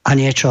a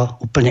niečo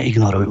úplne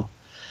ignorujú.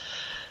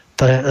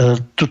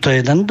 Tuto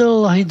je jeden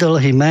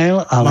dlhý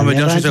mail, ale máme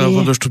nevadí. ďalší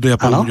telefón do štúdia,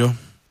 pán Huďo.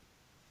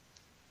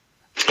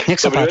 Nech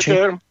sa páči.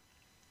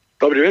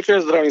 Dobrý večer,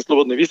 zdravím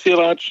Slobodný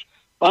vysielač.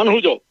 Pán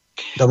Huďo.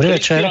 Dobrý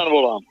večer.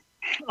 Volám.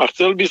 A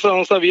chcel by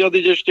som sa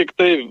vyjadriť ešte k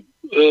tej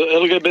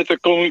LGBT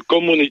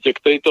komunite,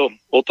 k tejto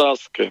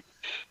otázke.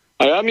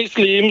 A ja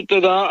myslím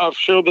teda, a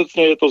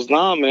všeobecne je to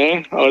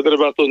známe, ale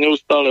treba to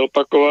neustále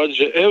opakovať,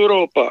 že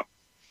Európa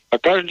a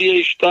každý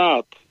jej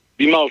štát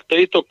by mal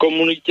tejto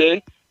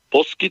komunite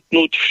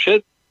poskytnúť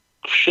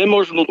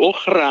všemožnú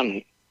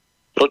ochranu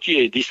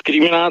proti jej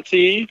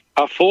diskriminácii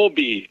a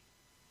fóbii.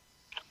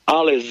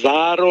 Ale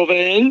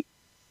zároveň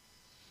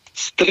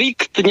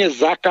striktne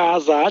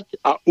zakázať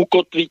a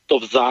ukotviť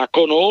to v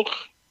zákonoch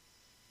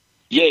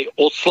jej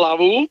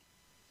oslavu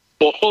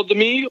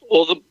pochodmi,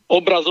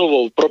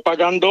 obrazovou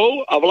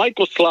propagandou a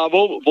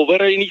vlajkoslávou vo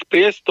verejných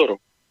priestoroch.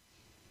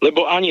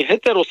 Lebo ani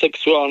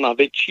heterosexuálna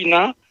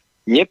väčšina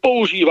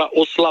nepoužíva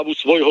oslavu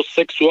svojho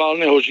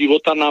sexuálneho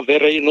života na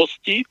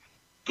verejnosti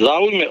v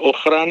záujme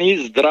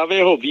ochrany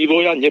zdravého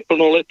vývoja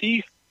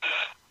neplnoletých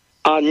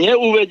a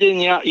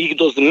neuvedenia ich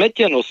do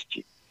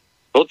zmetenosti.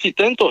 Hoci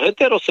tento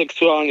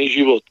heterosexuálny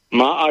život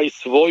má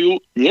aj svoju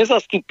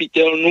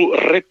nezastupiteľnú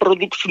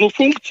reprodukčnú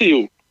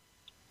funkciu.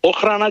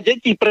 Ochrana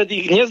detí pred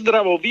ich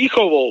nezdravou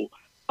výchovou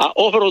a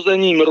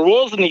ohrozením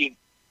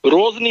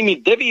rôznymi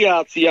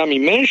deviáciami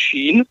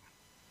menšín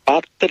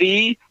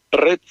patrí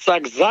predsa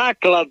k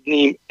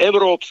základným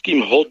európskym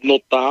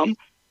hodnotám,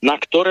 na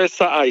ktoré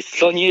sa aj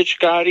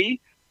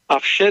slniečkári a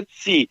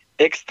všetci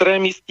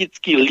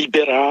extrémistickí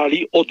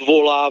liberáli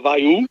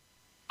odvolávajú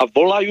a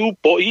volajú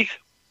po ich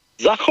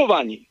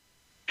zachovaní.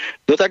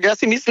 No tak ja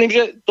si myslím,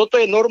 že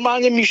toto je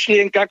normálne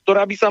myšlienka,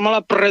 ktorá by sa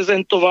mala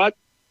prezentovať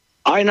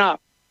aj na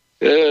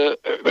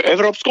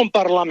Európskom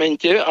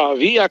parlamente a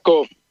vy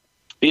ako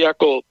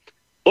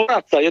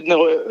poradca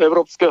jedného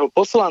európskeho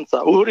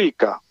poslanca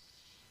Uhríka,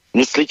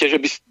 myslíte, že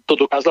by to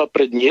dokázal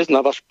predniesť na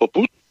váš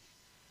popud?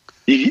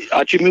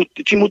 A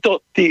či mu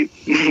to tí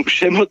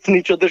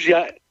všemocní, čo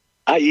držia,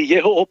 aj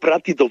jeho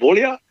opraty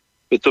dovolia?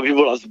 To by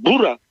bola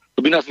zbúra.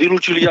 To by nás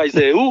vylúčili aj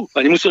z EÚ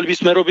a nemuseli by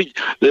sme robiť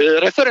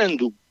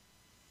referendum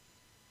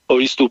o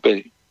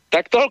vystúpení.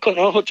 Tak toľko,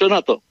 no, čo na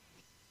to?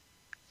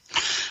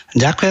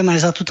 Ďakujem aj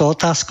za túto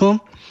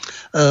otázku.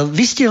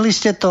 Vystihli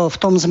ste to v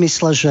tom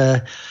zmysle, že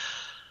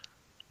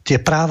tie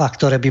práva,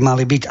 ktoré by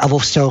mali byť a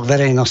vo vzťahu k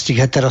verejnosti,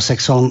 k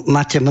heterosexuálom,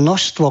 máte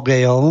množstvo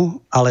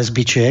gejov a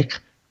lesbičiek,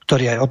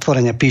 ktorí aj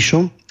otvorene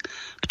píšu,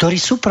 ktorí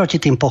sú proti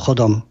tým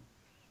pochodom,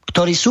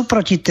 ktorí sú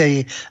proti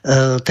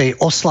tej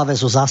oslave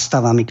so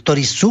zástavami,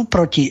 ktorí sú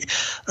proti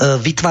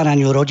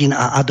vytváraniu rodín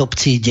a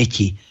adopcii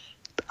detí.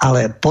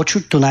 Ale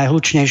počuť tú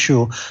najhlučnejšiu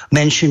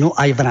menšinu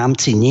aj v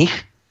rámci nich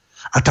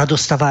a tá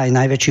dostáva aj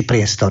najväčší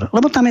priestor.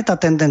 Lebo tam je tá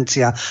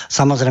tendencia,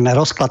 samozrejme,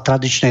 rozklad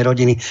tradičnej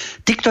rodiny.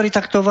 Tí, ktorí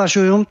takto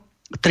uvažujú,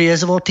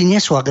 triezvo, tí nie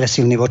sú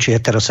agresívni voči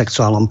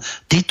heterosexuálom.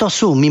 Títo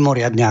sú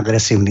mimoriadne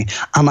agresívni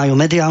a majú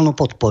mediálnu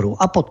podporu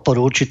a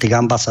podporu určitých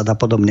ambasád a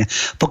podobne.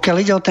 Pokiaľ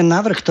ide o ten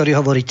návrh, ktorý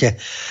hovoríte,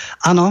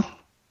 áno,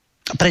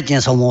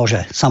 predniesť ho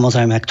môže,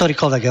 samozrejme,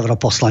 ktorýkoľvek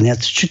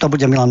europoslanec, či to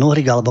bude Milan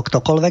Uhrík alebo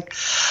ktokoľvek,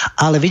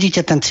 ale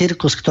vidíte ten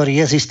cirkus,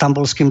 ktorý je s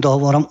Istanbulským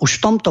dohovorom, už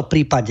v tomto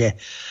prípade,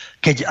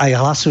 keď aj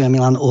hlasuje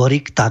Milan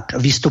Uhrík, tak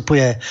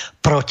vystupuje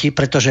proti,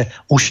 pretože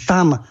už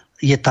tam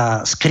je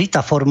tá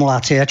skrytá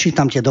formulácia, ja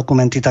čítam tie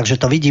dokumenty, takže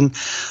to vidím.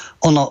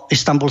 Ono,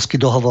 Istanbulský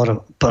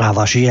dohovor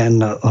práva žien,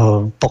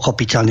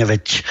 pochopiteľne,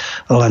 veď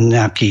len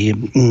nejaký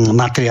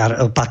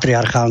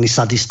patriarchálny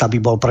sadista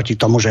by bol proti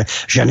tomu, že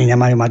ženy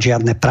nemajú mať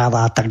žiadne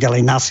práva a tak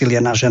ďalej,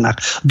 násilie na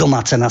ženách,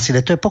 domáce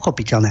násilie, to je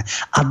pochopiteľné.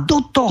 A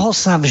do toho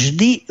sa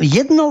vždy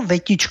jednou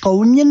vetičkou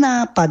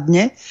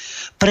nenápadne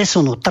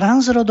presunú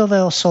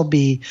transrodové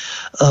osoby,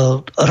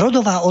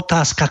 rodová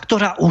otázka,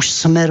 ktorá už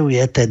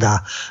smeruje teda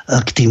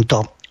k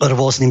týmto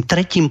rôznym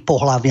tretím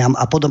pohlaviam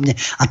a podobne.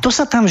 A to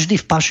sa tam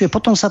vždy vpašuje,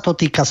 potom sa to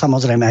týka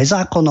samozrejme aj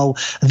zákonov,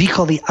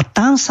 výchovy a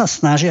tam sa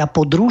snažia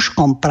pod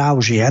rúškom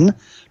práv žien,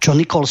 čo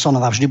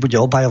Nicholsonová vždy bude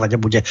obhajovať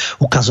a bude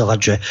ukazovať,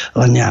 že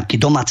len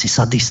nejaký domáci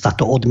sadista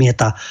to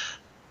odmieta.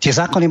 Tie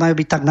zákony majú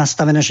byť tak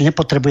nastavené, že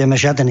nepotrebujeme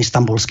žiaden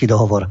Istanbulský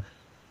dohovor.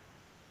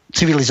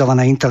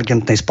 Civilizovanej,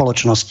 inteligentnej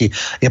spoločnosti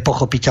je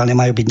pochopiteľne,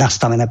 majú byť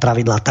nastavené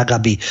pravidlá tak,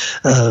 aby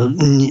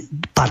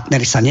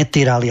partneri sa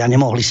netýrali a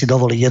nemohli si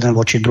dovoliť jeden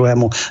voči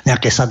druhému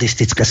nejaké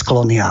sadistické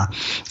sklony a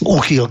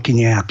úchýlky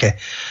nejaké.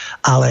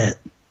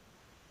 Ale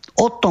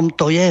o tom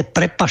to je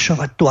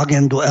prepašovať tú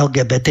agendu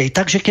LGBT.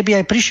 Takže keby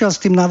aj prišiel s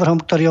tým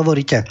návrhom, ktorý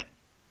hovoríte,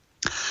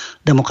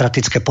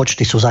 demokratické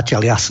počty sú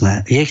zatiaľ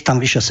jasné. Je ich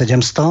tam vyše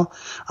 700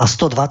 a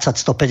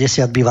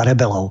 120-150 býva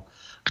rebelov,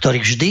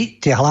 ktorých vždy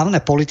tie hlavné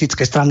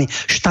politické strany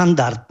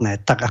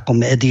štandardné, tak ako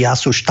médiá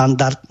sú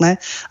štandardné,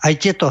 aj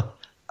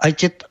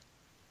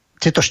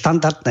tieto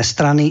štandardné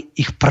strany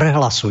ich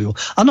prehlasujú.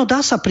 Áno,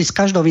 dá sa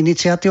prísť každou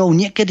iniciatívou,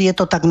 niekedy je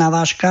to tak na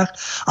vážkach,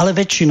 ale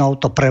väčšinou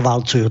to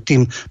prevalcujú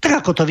tým, tak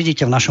ako to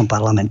vidíte v našom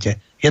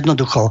parlamente.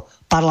 Jednoducho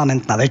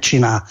parlamentná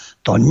väčšina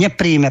to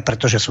nepríjme,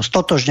 pretože sú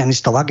stotožnení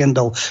s tou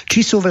agendou, či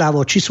sú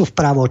vľavo, či sú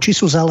vpravo, či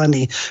sú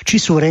zelení, či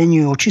sú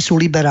renew, či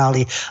sú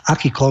liberáli,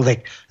 akýkoľvek.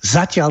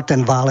 Zatiaľ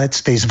ten válec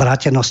tej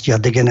zvrátenosti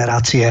a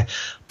degenerácie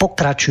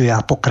pokračuje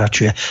a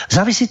pokračuje.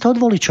 Závisí to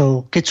od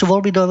voličov. Keď sú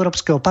voľby do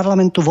Európskeho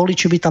parlamentu,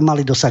 voliči by tam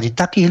mali dosadiť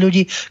takých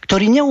ľudí,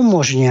 ktorí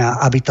neumožnia,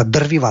 aby tá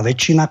drvivá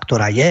väčšina,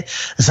 ktorá je,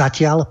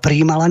 zatiaľ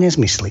prijímala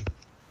nezmysly.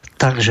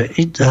 Takže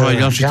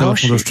ďalší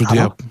telefón do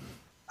štúdia.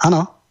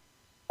 Áno.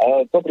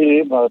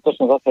 Dobrý, to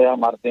som zase ja,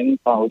 Martin,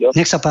 pán Huďo.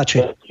 Nech sa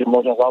páči.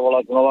 Môžem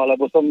zavolať znova,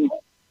 lebo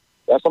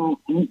ja som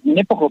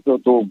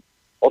nepochopil tú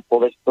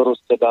odpoveď, ktorú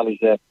ste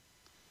dali, že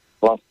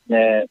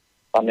vlastne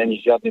tam není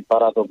žiadny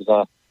paradox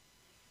a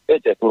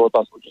viete, tú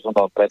otázku, čo som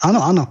dal predtým.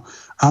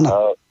 Áno.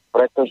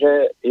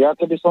 Pretože ja,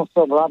 keby som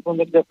chcel vládnuť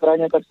niekde v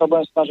krajine, tak sa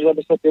budem snažiť,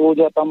 aby sa tí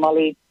ľudia tam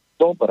mali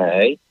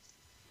dobre.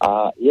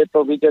 A je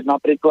to vidieť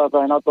napríklad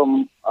aj na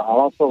tom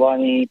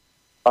hlasovaní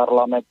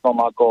parlamentnom,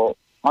 ako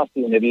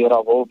masívne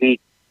vyhral voľby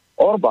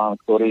Orbán,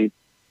 ktorý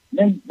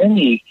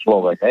není ich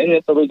človek. Hej.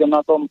 Je to vidieť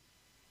na tom,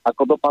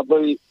 ako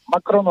dopadli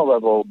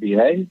Macronové voľby,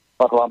 hej, v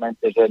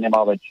parlamente, že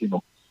nemá väčšinu.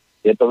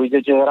 Je to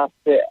vidieť, že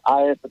rastie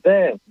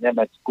AfD v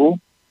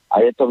Nemecku a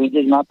je to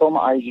vidieť na tom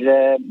aj, že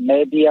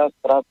médiá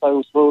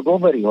strácajú svoju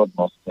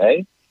dôveryhodnosť.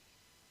 Hej.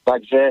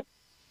 Takže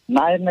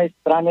na jednej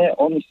strane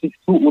oni si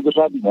chcú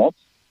udržať moc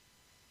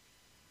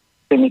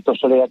týmito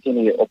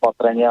všelijakými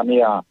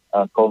opatreniami a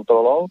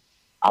kontrolou,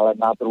 ale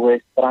na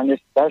druhej strane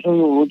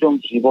sťažujú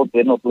ľuďom život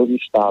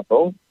jednotlivých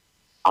štátov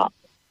a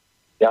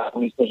ja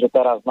myslím, že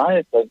teraz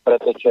najeseň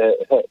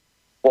preteče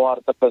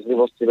pohár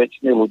trpezlivosti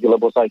väčšiny ľudí,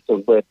 lebo sa ich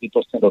to bude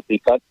bytostne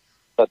dotýkať,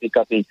 sa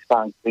týka tých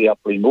sankcií a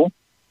plynu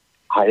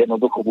a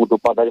jednoducho budú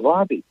padať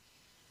vlády.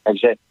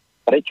 Takže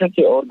prečo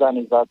tie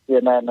organizácie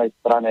na jednej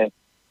strane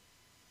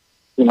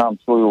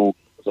financujú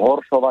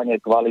zhoršovanie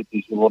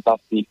kvality života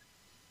v tých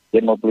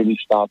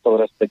jednotlivých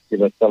štátov,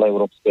 respektíve celej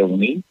Európskej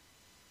únii,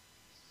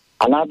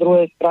 a na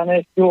druhej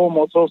strane s silou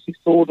mocou si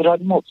chcú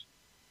udržať moc.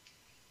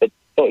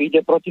 To ide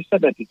proti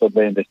sebe, títo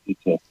dve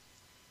investície.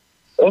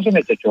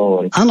 Rozumiete, čo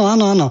hovorím?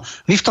 Áno.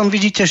 Vy v tom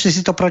vidíte, že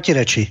si to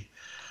protirečí.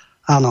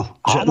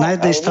 Áno, že na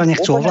jednej strane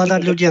chcú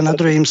ovládať ľudia, na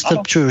druhej im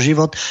strpčujú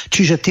život,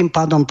 čiže tým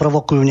pádom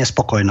provokujú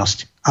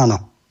nespokojnosť.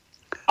 Áno.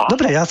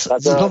 Dobre, ja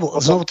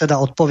znovu teda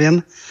odpoviem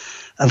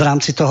v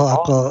rámci toho,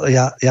 ako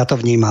ja to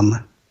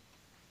vnímam.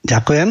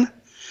 Ďakujem.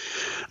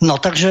 No,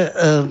 takže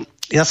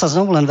ja sa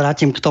znovu len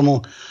vrátim k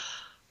tomu,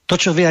 to,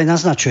 čo vy aj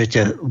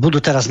naznačujete,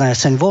 budú teraz na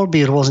jeseň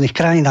voľby v rôznych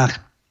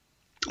krajinách,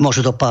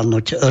 môžu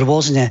dopadnúť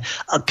rôzne.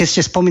 A keď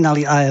ste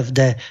spomínali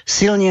AfD,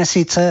 silne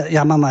síce,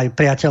 ja mám aj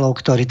priateľov,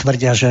 ktorí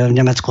tvrdia, že v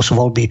Nemecku sú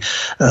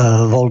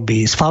voľby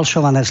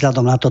sfalšované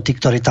vzhľadom na to, tí,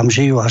 ktorí tam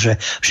žijú a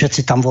že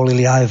všetci tam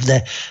volili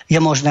AfD.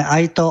 Je možné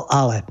aj to,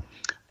 ale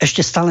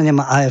ešte stále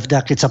nemá AfD,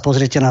 a keď sa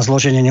pozriete na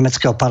zloženie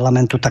nemeckého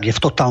parlamentu, tak je v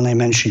totálnej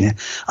menšine.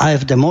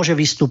 AfD môže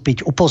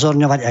vystúpiť,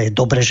 upozorňovať a je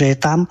dobre, že je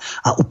tam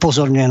a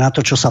upozorňuje na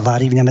to, čo sa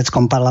vári v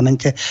nemeckom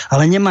parlamente,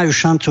 ale nemajú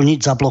šancu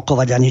nič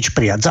zablokovať a nič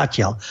prijať.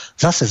 Zatiaľ.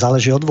 Zase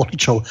záleží od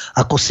voličov,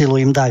 ako silu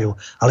im dajú.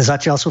 Ale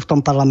zatiaľ sú v tom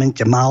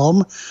parlamente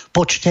malom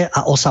počte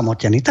a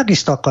osamotení.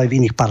 Takisto ako aj v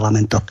iných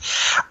parlamentoch.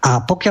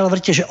 A pokiaľ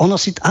hovoríte, že ono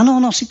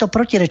si to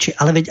protirečí,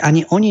 ale veď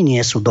ani oni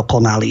nie sú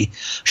dokonalí,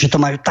 že to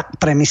majú tak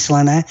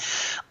premyslené.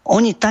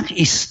 Oni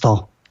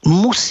takisto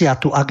musia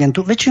tú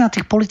agendu, väčšina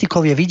tých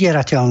politikov je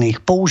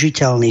vydierateľných,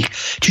 použiteľných,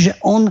 čiže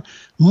on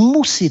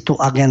musí tú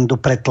agendu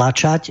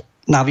pretlačať,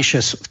 navyše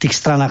v tých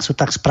stranách sú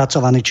tak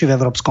spracovaní, či v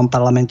Európskom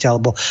parlamente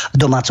alebo v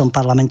domácom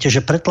parlamente,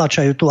 že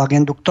pretlačajú tú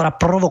agendu, ktorá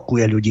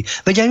provokuje ľudí.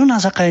 Veď aj u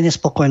nás, aká je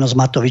nespokojnosť s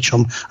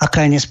Matovičom,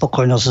 aká je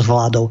nespokojnosť s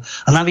vládou.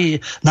 A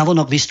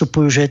navonok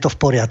vystupujú, že je to v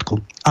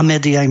poriadku. A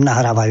médiá im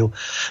nahrávajú.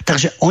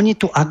 Takže oni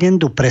tú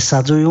agendu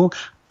presadzujú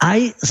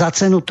aj za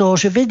cenu toho,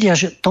 že vedia,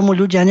 že tomu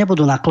ľudia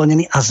nebudú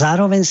naklonení a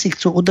zároveň si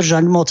chcú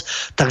udržať moc.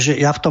 Takže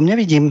ja v tom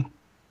nevidím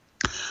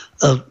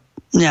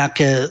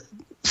nejaké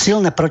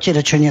silné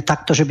protirečenie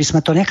takto, že by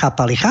sme to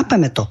nechápali.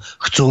 Chápeme to.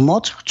 Chcú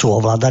moc, chcú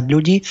ovládať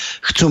ľudí,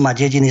 chcú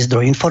mať jediný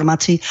zdroj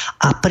informácií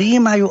a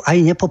prijímajú aj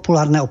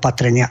nepopulárne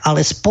opatrenia.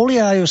 Ale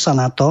spoliehajú sa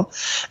na to,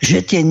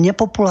 že tie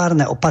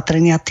nepopulárne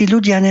opatrenia tí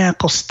ľudia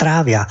nejako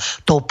strávia.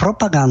 Tou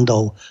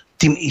propagandou,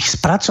 tým ich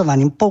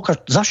spracovaním,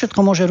 za všetko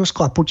môže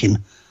Rusko a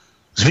Putin.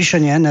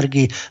 Zvýšenie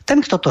energií,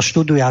 ten, kto to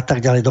študuje a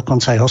tak ďalej,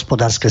 dokonca aj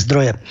hospodárske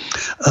zdroje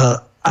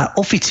a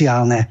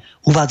oficiálne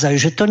uvádzajú,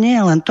 že to nie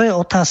je len, to je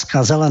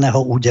otázka zeleného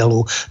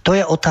údelu, to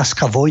je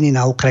otázka vojny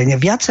na Ukrajine,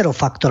 viacero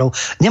faktorov,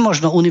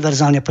 nemožno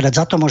univerzálne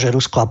povedať, za to môže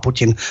Rusko a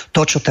Putin,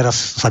 to, čo teraz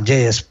sa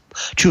deje,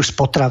 či už s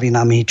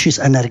potravinami, či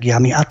s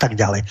energiami a tak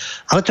ďalej.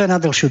 Ale to je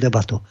na dlhšiu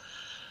debatu.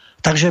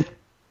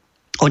 Takže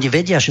oni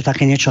vedia, že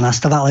také niečo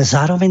nastáva, ale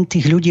zároveň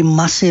tých ľudí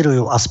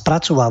masírujú a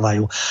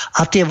spracovávajú.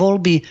 A tie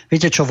voľby,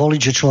 viete čo,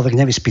 voliť, že človek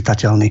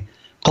nevyspytateľný.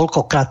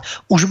 Koľkokrát,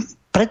 už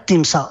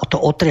Predtým sa to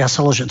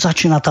otriasalo, že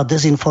začína tá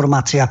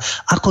dezinformácia,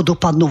 ako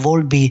dopadnú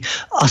voľby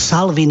a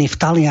Salvini v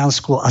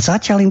Taliansku a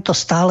zatiaľ im to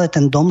stále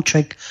ten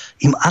domček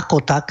im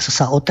ako tak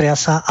sa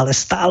otriasa, ale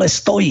stále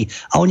stojí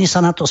a oni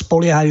sa na to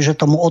spoliehajú, že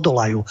tomu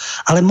odolajú.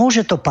 Ale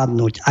môže to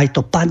padnúť, aj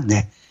to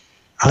padne.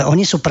 Ale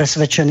oni sú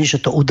presvedčení, že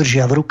to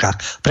udržia v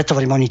rukách. Preto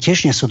hovorím, oni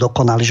tiež nie sú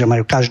dokonali, že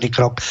majú každý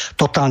krok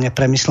totálne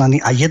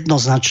premyslený a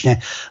jednoznačne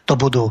to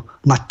budú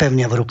mať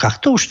pevne v rukách.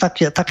 To už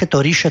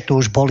takéto ríše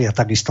tu už boli a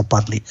takisto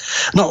padli.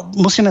 No,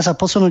 musíme sa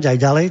posunúť aj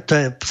ďalej, to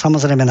je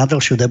samozrejme na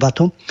dlhšiu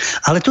debatu.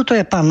 Ale tuto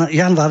je pán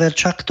Jan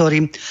Vaverčak,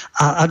 ktorý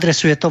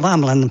adresuje to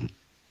vám, len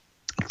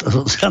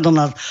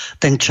vzhľadom na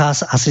ten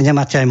čas asi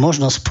nemáte aj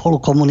možnosť spolu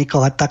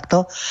komunikovať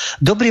takto.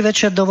 Dobrý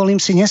večer, dovolím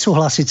si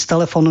nesúhlasiť s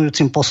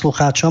telefonujúcim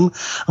poslucháčom,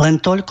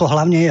 len toľko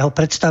hlavne jeho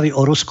predstavy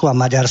o Rusku a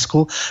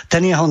Maďarsku.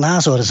 Ten jeho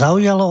názor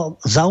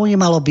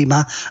zaujímalo by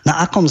ma,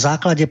 na akom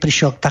základe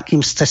prišiel k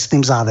takým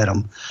scestným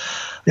záverom.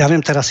 Ja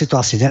viem, teraz si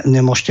to asi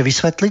nemôžete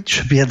vysvetliť,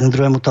 že by jeden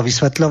druhému to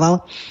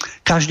vysvetľoval.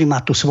 Každý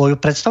má tu svoju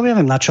predstavu. Ja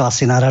viem, na čo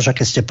asi naráža,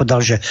 keď ste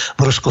povedali, že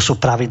v Rusku sú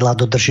pravidlá,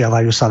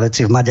 dodržiavajú sa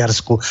veci v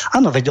Maďarsku.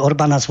 Áno, veď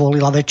Orbána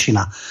zvolila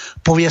väčšina.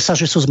 Povie sa,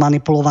 že sú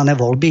zmanipulované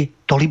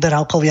voľby, to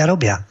liberálkovia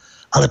robia.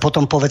 Ale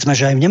potom povedzme,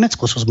 že aj v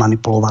Nemecku sú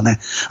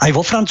zmanipulované. Aj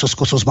vo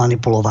Francúzsku sú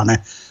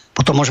zmanipulované.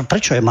 Potom môžem,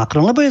 prečo je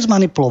Macron? Lebo je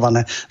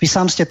zmanipulované. Vy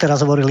sám ste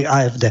teraz hovorili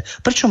AfD.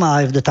 Prečo má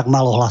AfD tak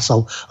málo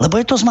hlasov? Lebo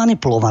je to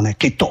zmanipulované,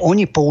 keď to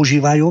oni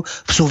používajú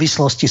v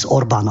súvislosti s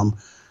Orbánom.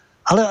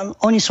 Ale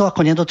oni sú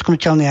ako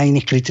nedotknuteľní a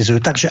iných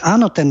kritizujú. Takže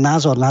áno, ten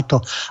názor na to,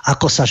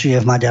 ako sa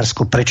žije v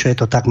Maďarsku, prečo je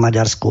to tak v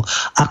Maďarsku,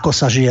 ako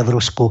sa žije v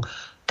Rusku.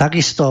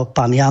 Takisto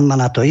pán Jan má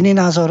na to iný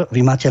názor,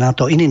 vy máte na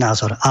to iný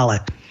názor.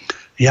 Ale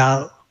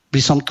ja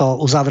by som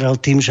to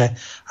uzavrel tým, že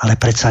ale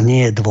predsa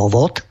nie je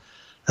dôvod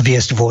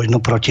viesť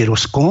vojnu proti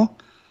Rusku,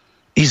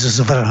 ísť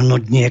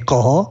zvrhnúť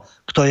niekoho,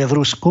 kto je v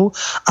Rusku,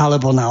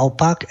 alebo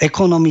naopak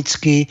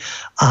ekonomicky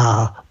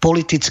a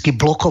politicky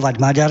blokovať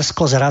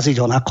Maďarsko,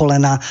 zraziť ho na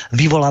kolena,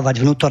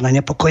 vyvolávať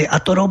vnútorné nepokoje. A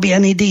to robí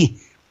NID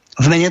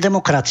v mene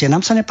demokracie.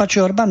 Nám sa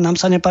nepáči Orbán, nám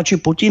sa nepáči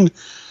Putin.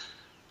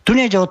 Tu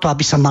nejde o to,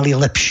 aby sa mali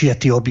lepšie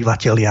tí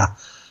obyvatelia.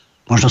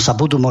 Možno sa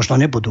budú, možno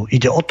nebudú.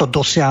 Ide o to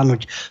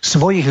dosiahnuť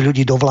svojich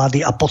ľudí do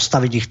vlády a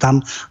postaviť ich tam,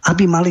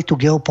 aby mali tú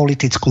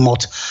geopolitickú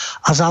moc.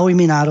 A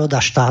záujmy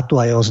národa, štátu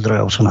a jeho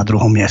zdrojov sú na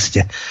druhom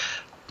mieste.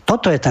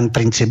 Toto je ten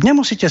princíp.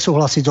 Nemusíte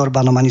súhlasiť s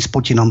Orbánom ani s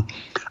Putinom,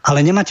 ale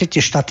nemáte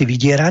tie štáty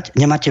vydierať,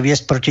 nemáte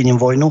viesť proti nim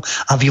vojnu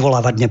a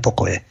vyvolávať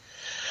nepokoje.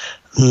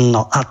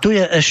 No a tu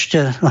je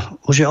ešte,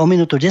 už je o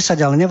minútu 10,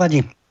 ale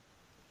nevadí.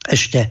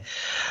 Ešte.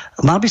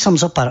 Mal by som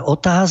zo pár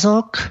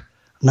otázok.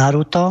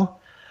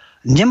 Naruto.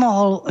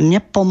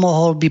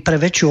 Nepomohol by pre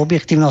väčšiu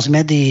objektívnosť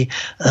médií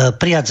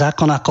prijať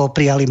zákon, ako ho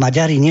prijali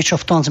Maďari? Niečo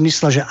v tom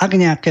zmysle, že ak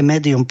nejaké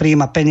médium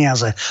prijíma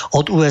peniaze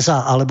od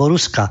USA alebo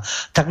Ruska,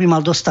 tak by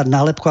mal dostať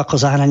nálepku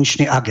ako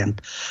zahraničný agent.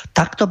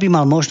 Takto by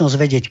mal možnosť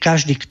vedieť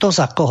každý, kto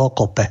za koho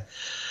kope.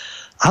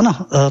 Áno,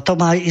 to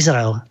má aj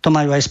Izrael, to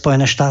majú aj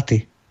Spojené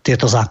štáty.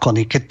 Tieto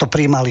zákony. Keď to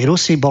prijímali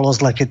Rusi, bolo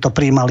zle, keď to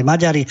prijímali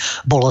Maďari,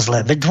 bolo zle.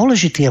 Veď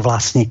dôležitý je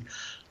vlastník.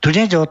 Tu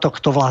nejde o to,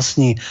 kto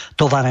vlastní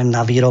továren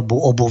na výrobu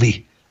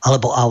obuvy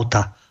alebo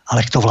auta,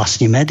 ale kto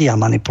vlastní médiá,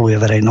 manipuluje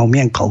verejnou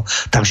mienkou.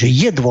 Takže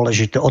je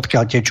dôležité,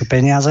 odkiaľ tečú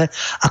peniaze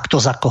a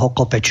kto za koho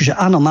kope. Čiže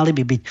áno, mali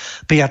by byť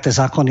prijaté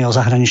zákony o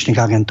zahraničných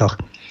agentoch.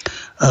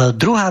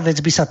 Druhá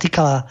vec by sa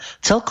týkala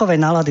celkovej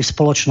nálady v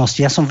spoločnosti.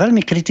 Ja som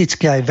veľmi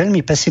kritický aj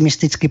veľmi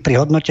pesimistický pri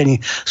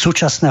hodnotení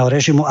súčasného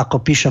režimu,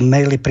 ako píšem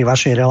maily pri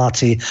vašej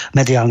relácii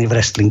Mediálny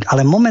Wrestling.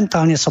 Ale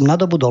momentálne som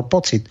nadobudol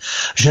pocit,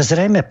 že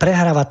zrejme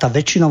prehráva tá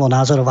väčšinovo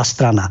názorová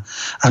strana.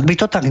 Ak by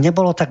to tak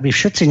nebolo, tak by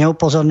všetci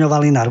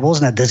neupozorňovali na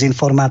rôzne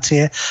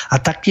dezinformácie a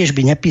taktiež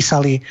by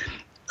nepísali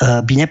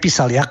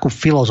Jakub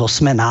Filo zo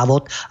SME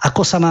návod,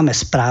 ako sa máme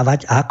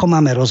správať a ako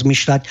máme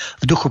rozmýšľať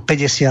v duchu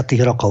 50.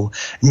 rokov.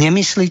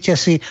 Nemyslíte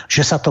si,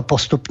 že sa to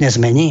postupne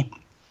zmení?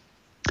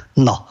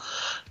 No,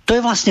 to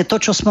je vlastne to,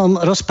 čo som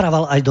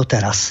rozprával aj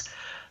doteraz.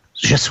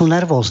 Že sú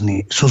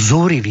nervózni, sú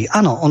zúriví.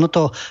 Áno, ono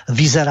to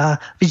vyzerá,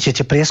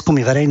 vidíte, tie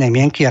prieskumy verejnej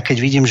mienky, a keď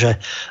vidím, že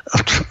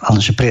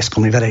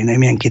prieskumy verejnej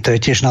mienky, to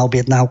je tiež na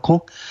objednávku,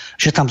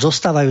 že tam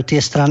zostávajú tie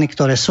strany,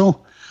 ktoré sú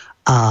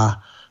a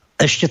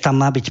ešte tam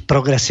má byť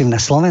progresívne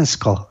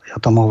Slovensko. Ja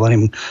tomu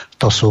hovorím,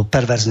 to sú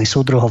perverzní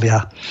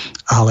súdruhovia,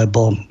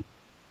 alebo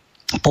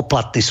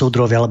poplatní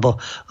súdruhovia, lebo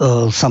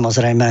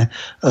samozrejme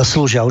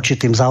slúžia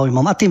určitým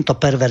záujmom. A týmto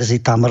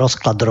perverzitám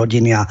rozklad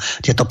rodiny a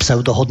tieto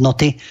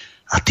pseudohodnoty.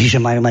 A tí,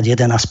 že majú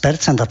mať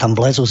 11% a tam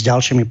vlezú s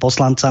ďalšími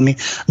poslancami,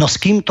 no s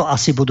kým to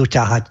asi budú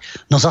ťahať?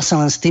 No zase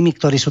len s tými,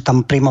 ktorí sú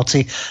tam pri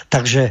moci.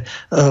 Takže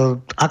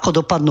ako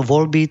dopadnú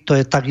voľby, to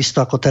je takisto,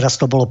 ako teraz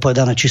to bolo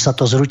povedané, či sa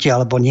to zrúti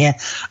alebo nie.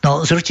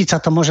 No zrútiť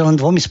sa to môže len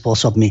dvomi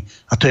spôsobmi.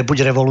 A to je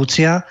buď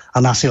revolúcia a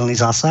násilný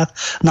zásah.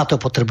 Na to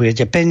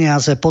potrebujete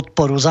peniaze,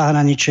 podporu,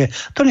 zahraničie.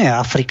 To nie je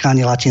Afrika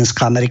ani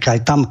Latinská Amerika.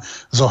 Aj tam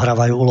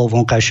zohrávajú úlohu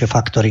vonkajšie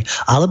faktory.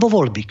 Alebo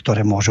voľby,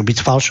 ktoré môžu byť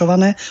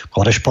sfalšované,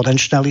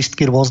 korešpondenčné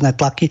lístky, rôzne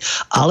tlaky,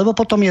 alebo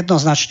potom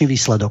jednoznačný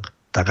výsledok.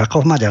 Tak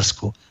ako v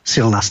Maďarsku.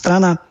 Silná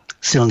strana,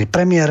 silný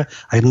premiér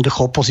a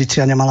jednoducho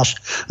opozícia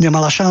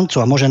nemala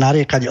šancu a môže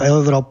nariekať o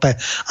Európe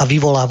a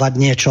vyvolávať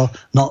niečo.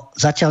 No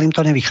zatiaľ im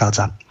to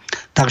nevychádza.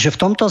 Takže v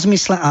tomto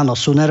zmysle áno,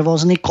 sú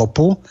nervózni,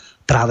 kopu,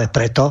 práve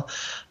preto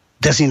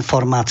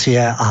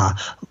dezinformácie a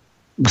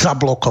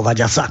zablokovať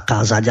a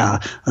zakázať a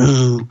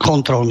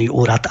kontrolný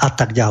úrad a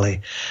tak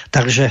ďalej.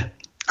 Takže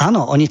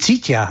áno, oni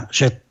cítia,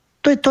 že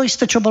to je to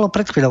isté, čo bolo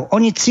pred chvíľou.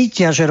 Oni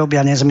cítia, že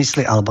robia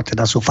nezmysly, alebo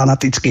teda sú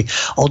fanaticky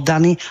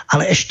oddaní,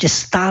 ale ešte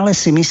stále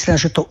si myslia,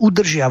 že to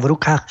udržia v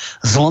rukách,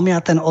 zlomia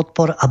ten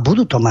odpor a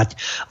budú to mať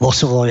vo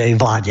svojej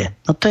vláde.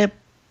 No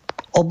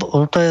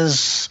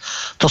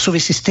to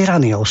súvisí s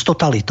tyraniou, s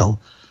totalitou.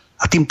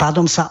 A tým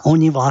pádom sa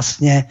oni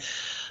vlastne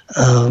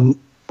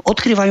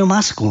odkrývajú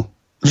masku.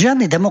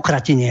 Žiadni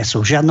demokrati nie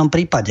sú, v žiadnom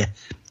prípade.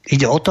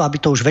 Ide o to, aby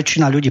to už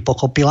väčšina ľudí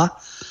pochopila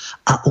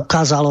a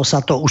ukázalo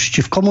sa to už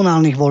či v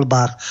komunálnych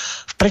voľbách,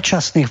 v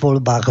predčasných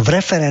voľbách, v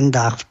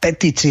referendách, v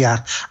petíciách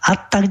a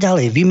tak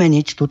ďalej.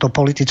 Vymeniť túto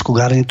politickú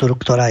garnitúru,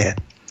 ktorá je.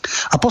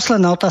 A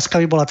posledná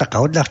otázka by bola taká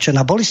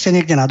odľahčená. Boli ste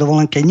niekde na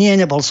dovolenke? Nie,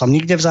 nebol som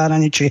nikde v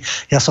zahraničí.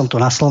 Ja som tu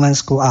na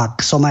Slovensku a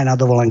ak som aj na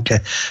dovolenke,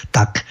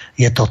 tak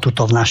je to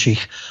tuto v našich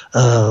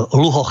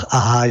luhoch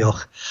a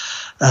hájoch.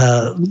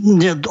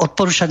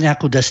 Odporúčať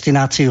nejakú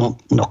destináciu,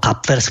 no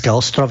Kapverské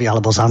ostrovy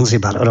alebo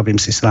Zanzibar, robím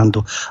si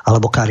srandu,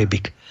 alebo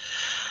Karibik.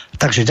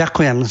 Takže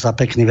ďakujem za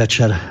pekný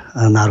večer,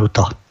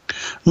 Naruto.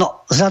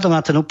 No, vzhľadom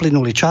na ten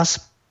uplynulý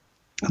čas,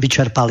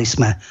 vyčerpali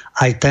sme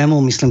aj tému,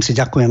 myslím si,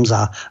 ďakujem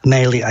za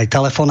maily aj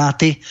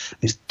telefonáty.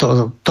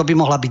 To by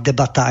mohla byť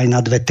debata aj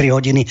na 2-3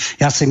 hodiny.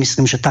 Ja si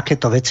myslím, že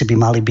takéto veci by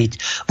mali byť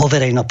vo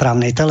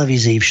verejnoprávnej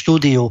televízii, v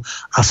štúdiu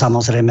a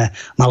samozrejme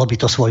malo by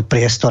to svoj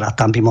priestor a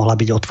tam by mohla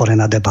byť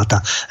otvorená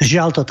debata.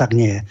 Žiaľ to tak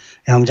nie je.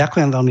 Ja vám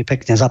ďakujem veľmi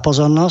pekne za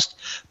pozornosť,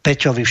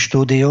 Peťovi v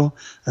štúdiu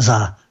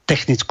za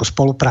technickú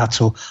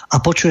spoluprácu a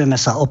počujeme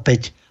sa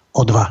opäť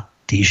o 2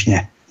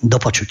 týždne. Do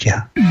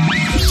počutia.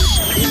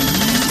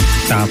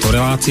 Táto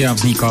relácia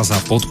vznikla za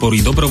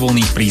podpory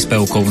dobrovoľných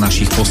príspevkov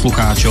našich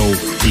poslucháčov.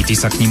 I ty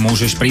sa k nim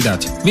môžeš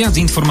pridať. Viac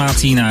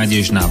informácií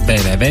nájdeš na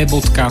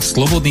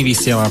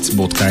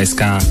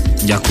www.slobodnyvysielac.sk.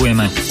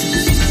 Ďakujeme.